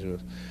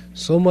arrangements,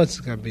 so much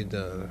got to be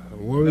done.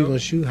 Where are we going to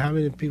shoot? How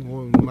many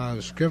people? My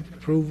script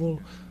approval?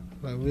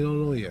 We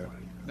don't know yet.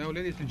 Now,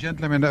 ladies and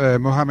gentlemen,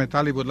 Muhammad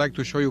Ali would like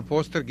to show you a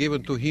poster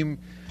given to him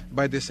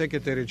by the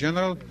Secretary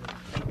General,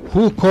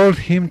 who called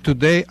him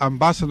today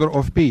Ambassador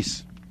of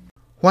Peace.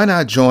 Why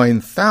not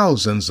join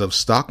thousands of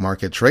stock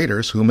market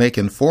traders who make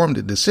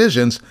informed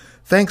decisions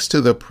thanks to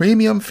the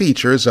premium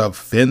features of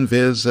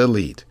FinViz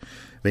Elite?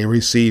 They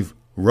receive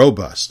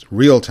robust,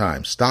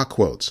 real-time stock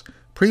quotes,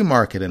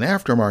 pre-market and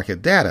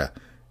aftermarket data,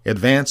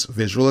 advanced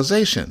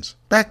visualizations,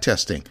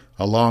 backtesting,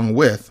 along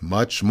with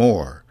much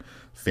more.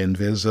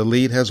 FinViz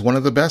Elite has one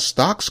of the best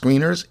stock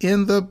screeners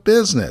in the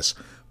business,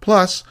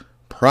 plus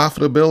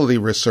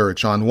profitability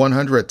research on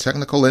 100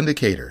 technical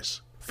indicators.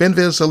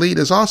 FinViz Elite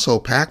is also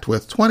packed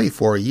with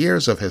 24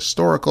 years of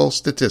historical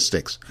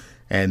statistics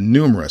and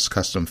numerous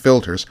custom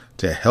filters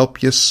to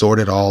help you sort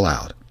it all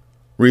out.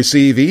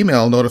 Receive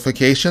email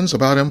notifications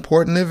about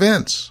important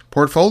events,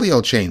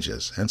 portfolio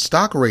changes, and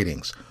stock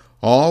ratings,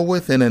 all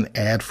within an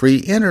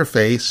ad-free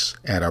interface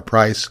at a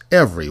price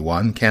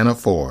everyone can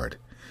afford.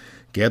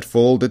 Get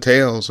full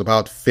details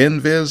about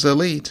FinViz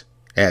Elite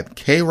at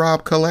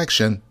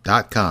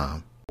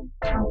krobcollection.com.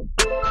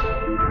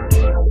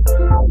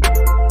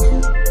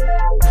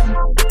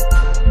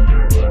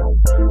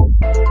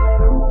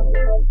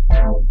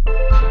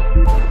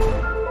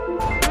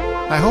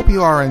 I hope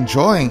you are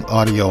enjoying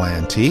Audio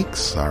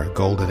Antiques, our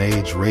Golden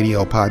Age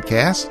radio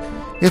podcast.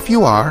 If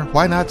you are,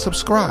 why not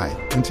subscribe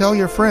and tell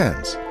your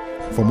friends?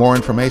 For more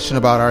information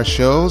about our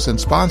shows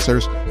and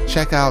sponsors,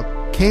 check out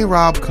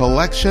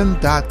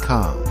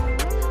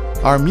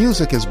krobcollection.com. Our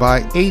music is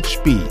by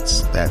H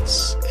Beats.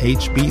 That's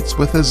H Beats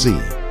with a Z.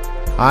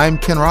 I'm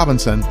Ken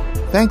Robinson.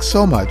 Thanks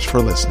so much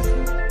for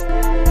listening.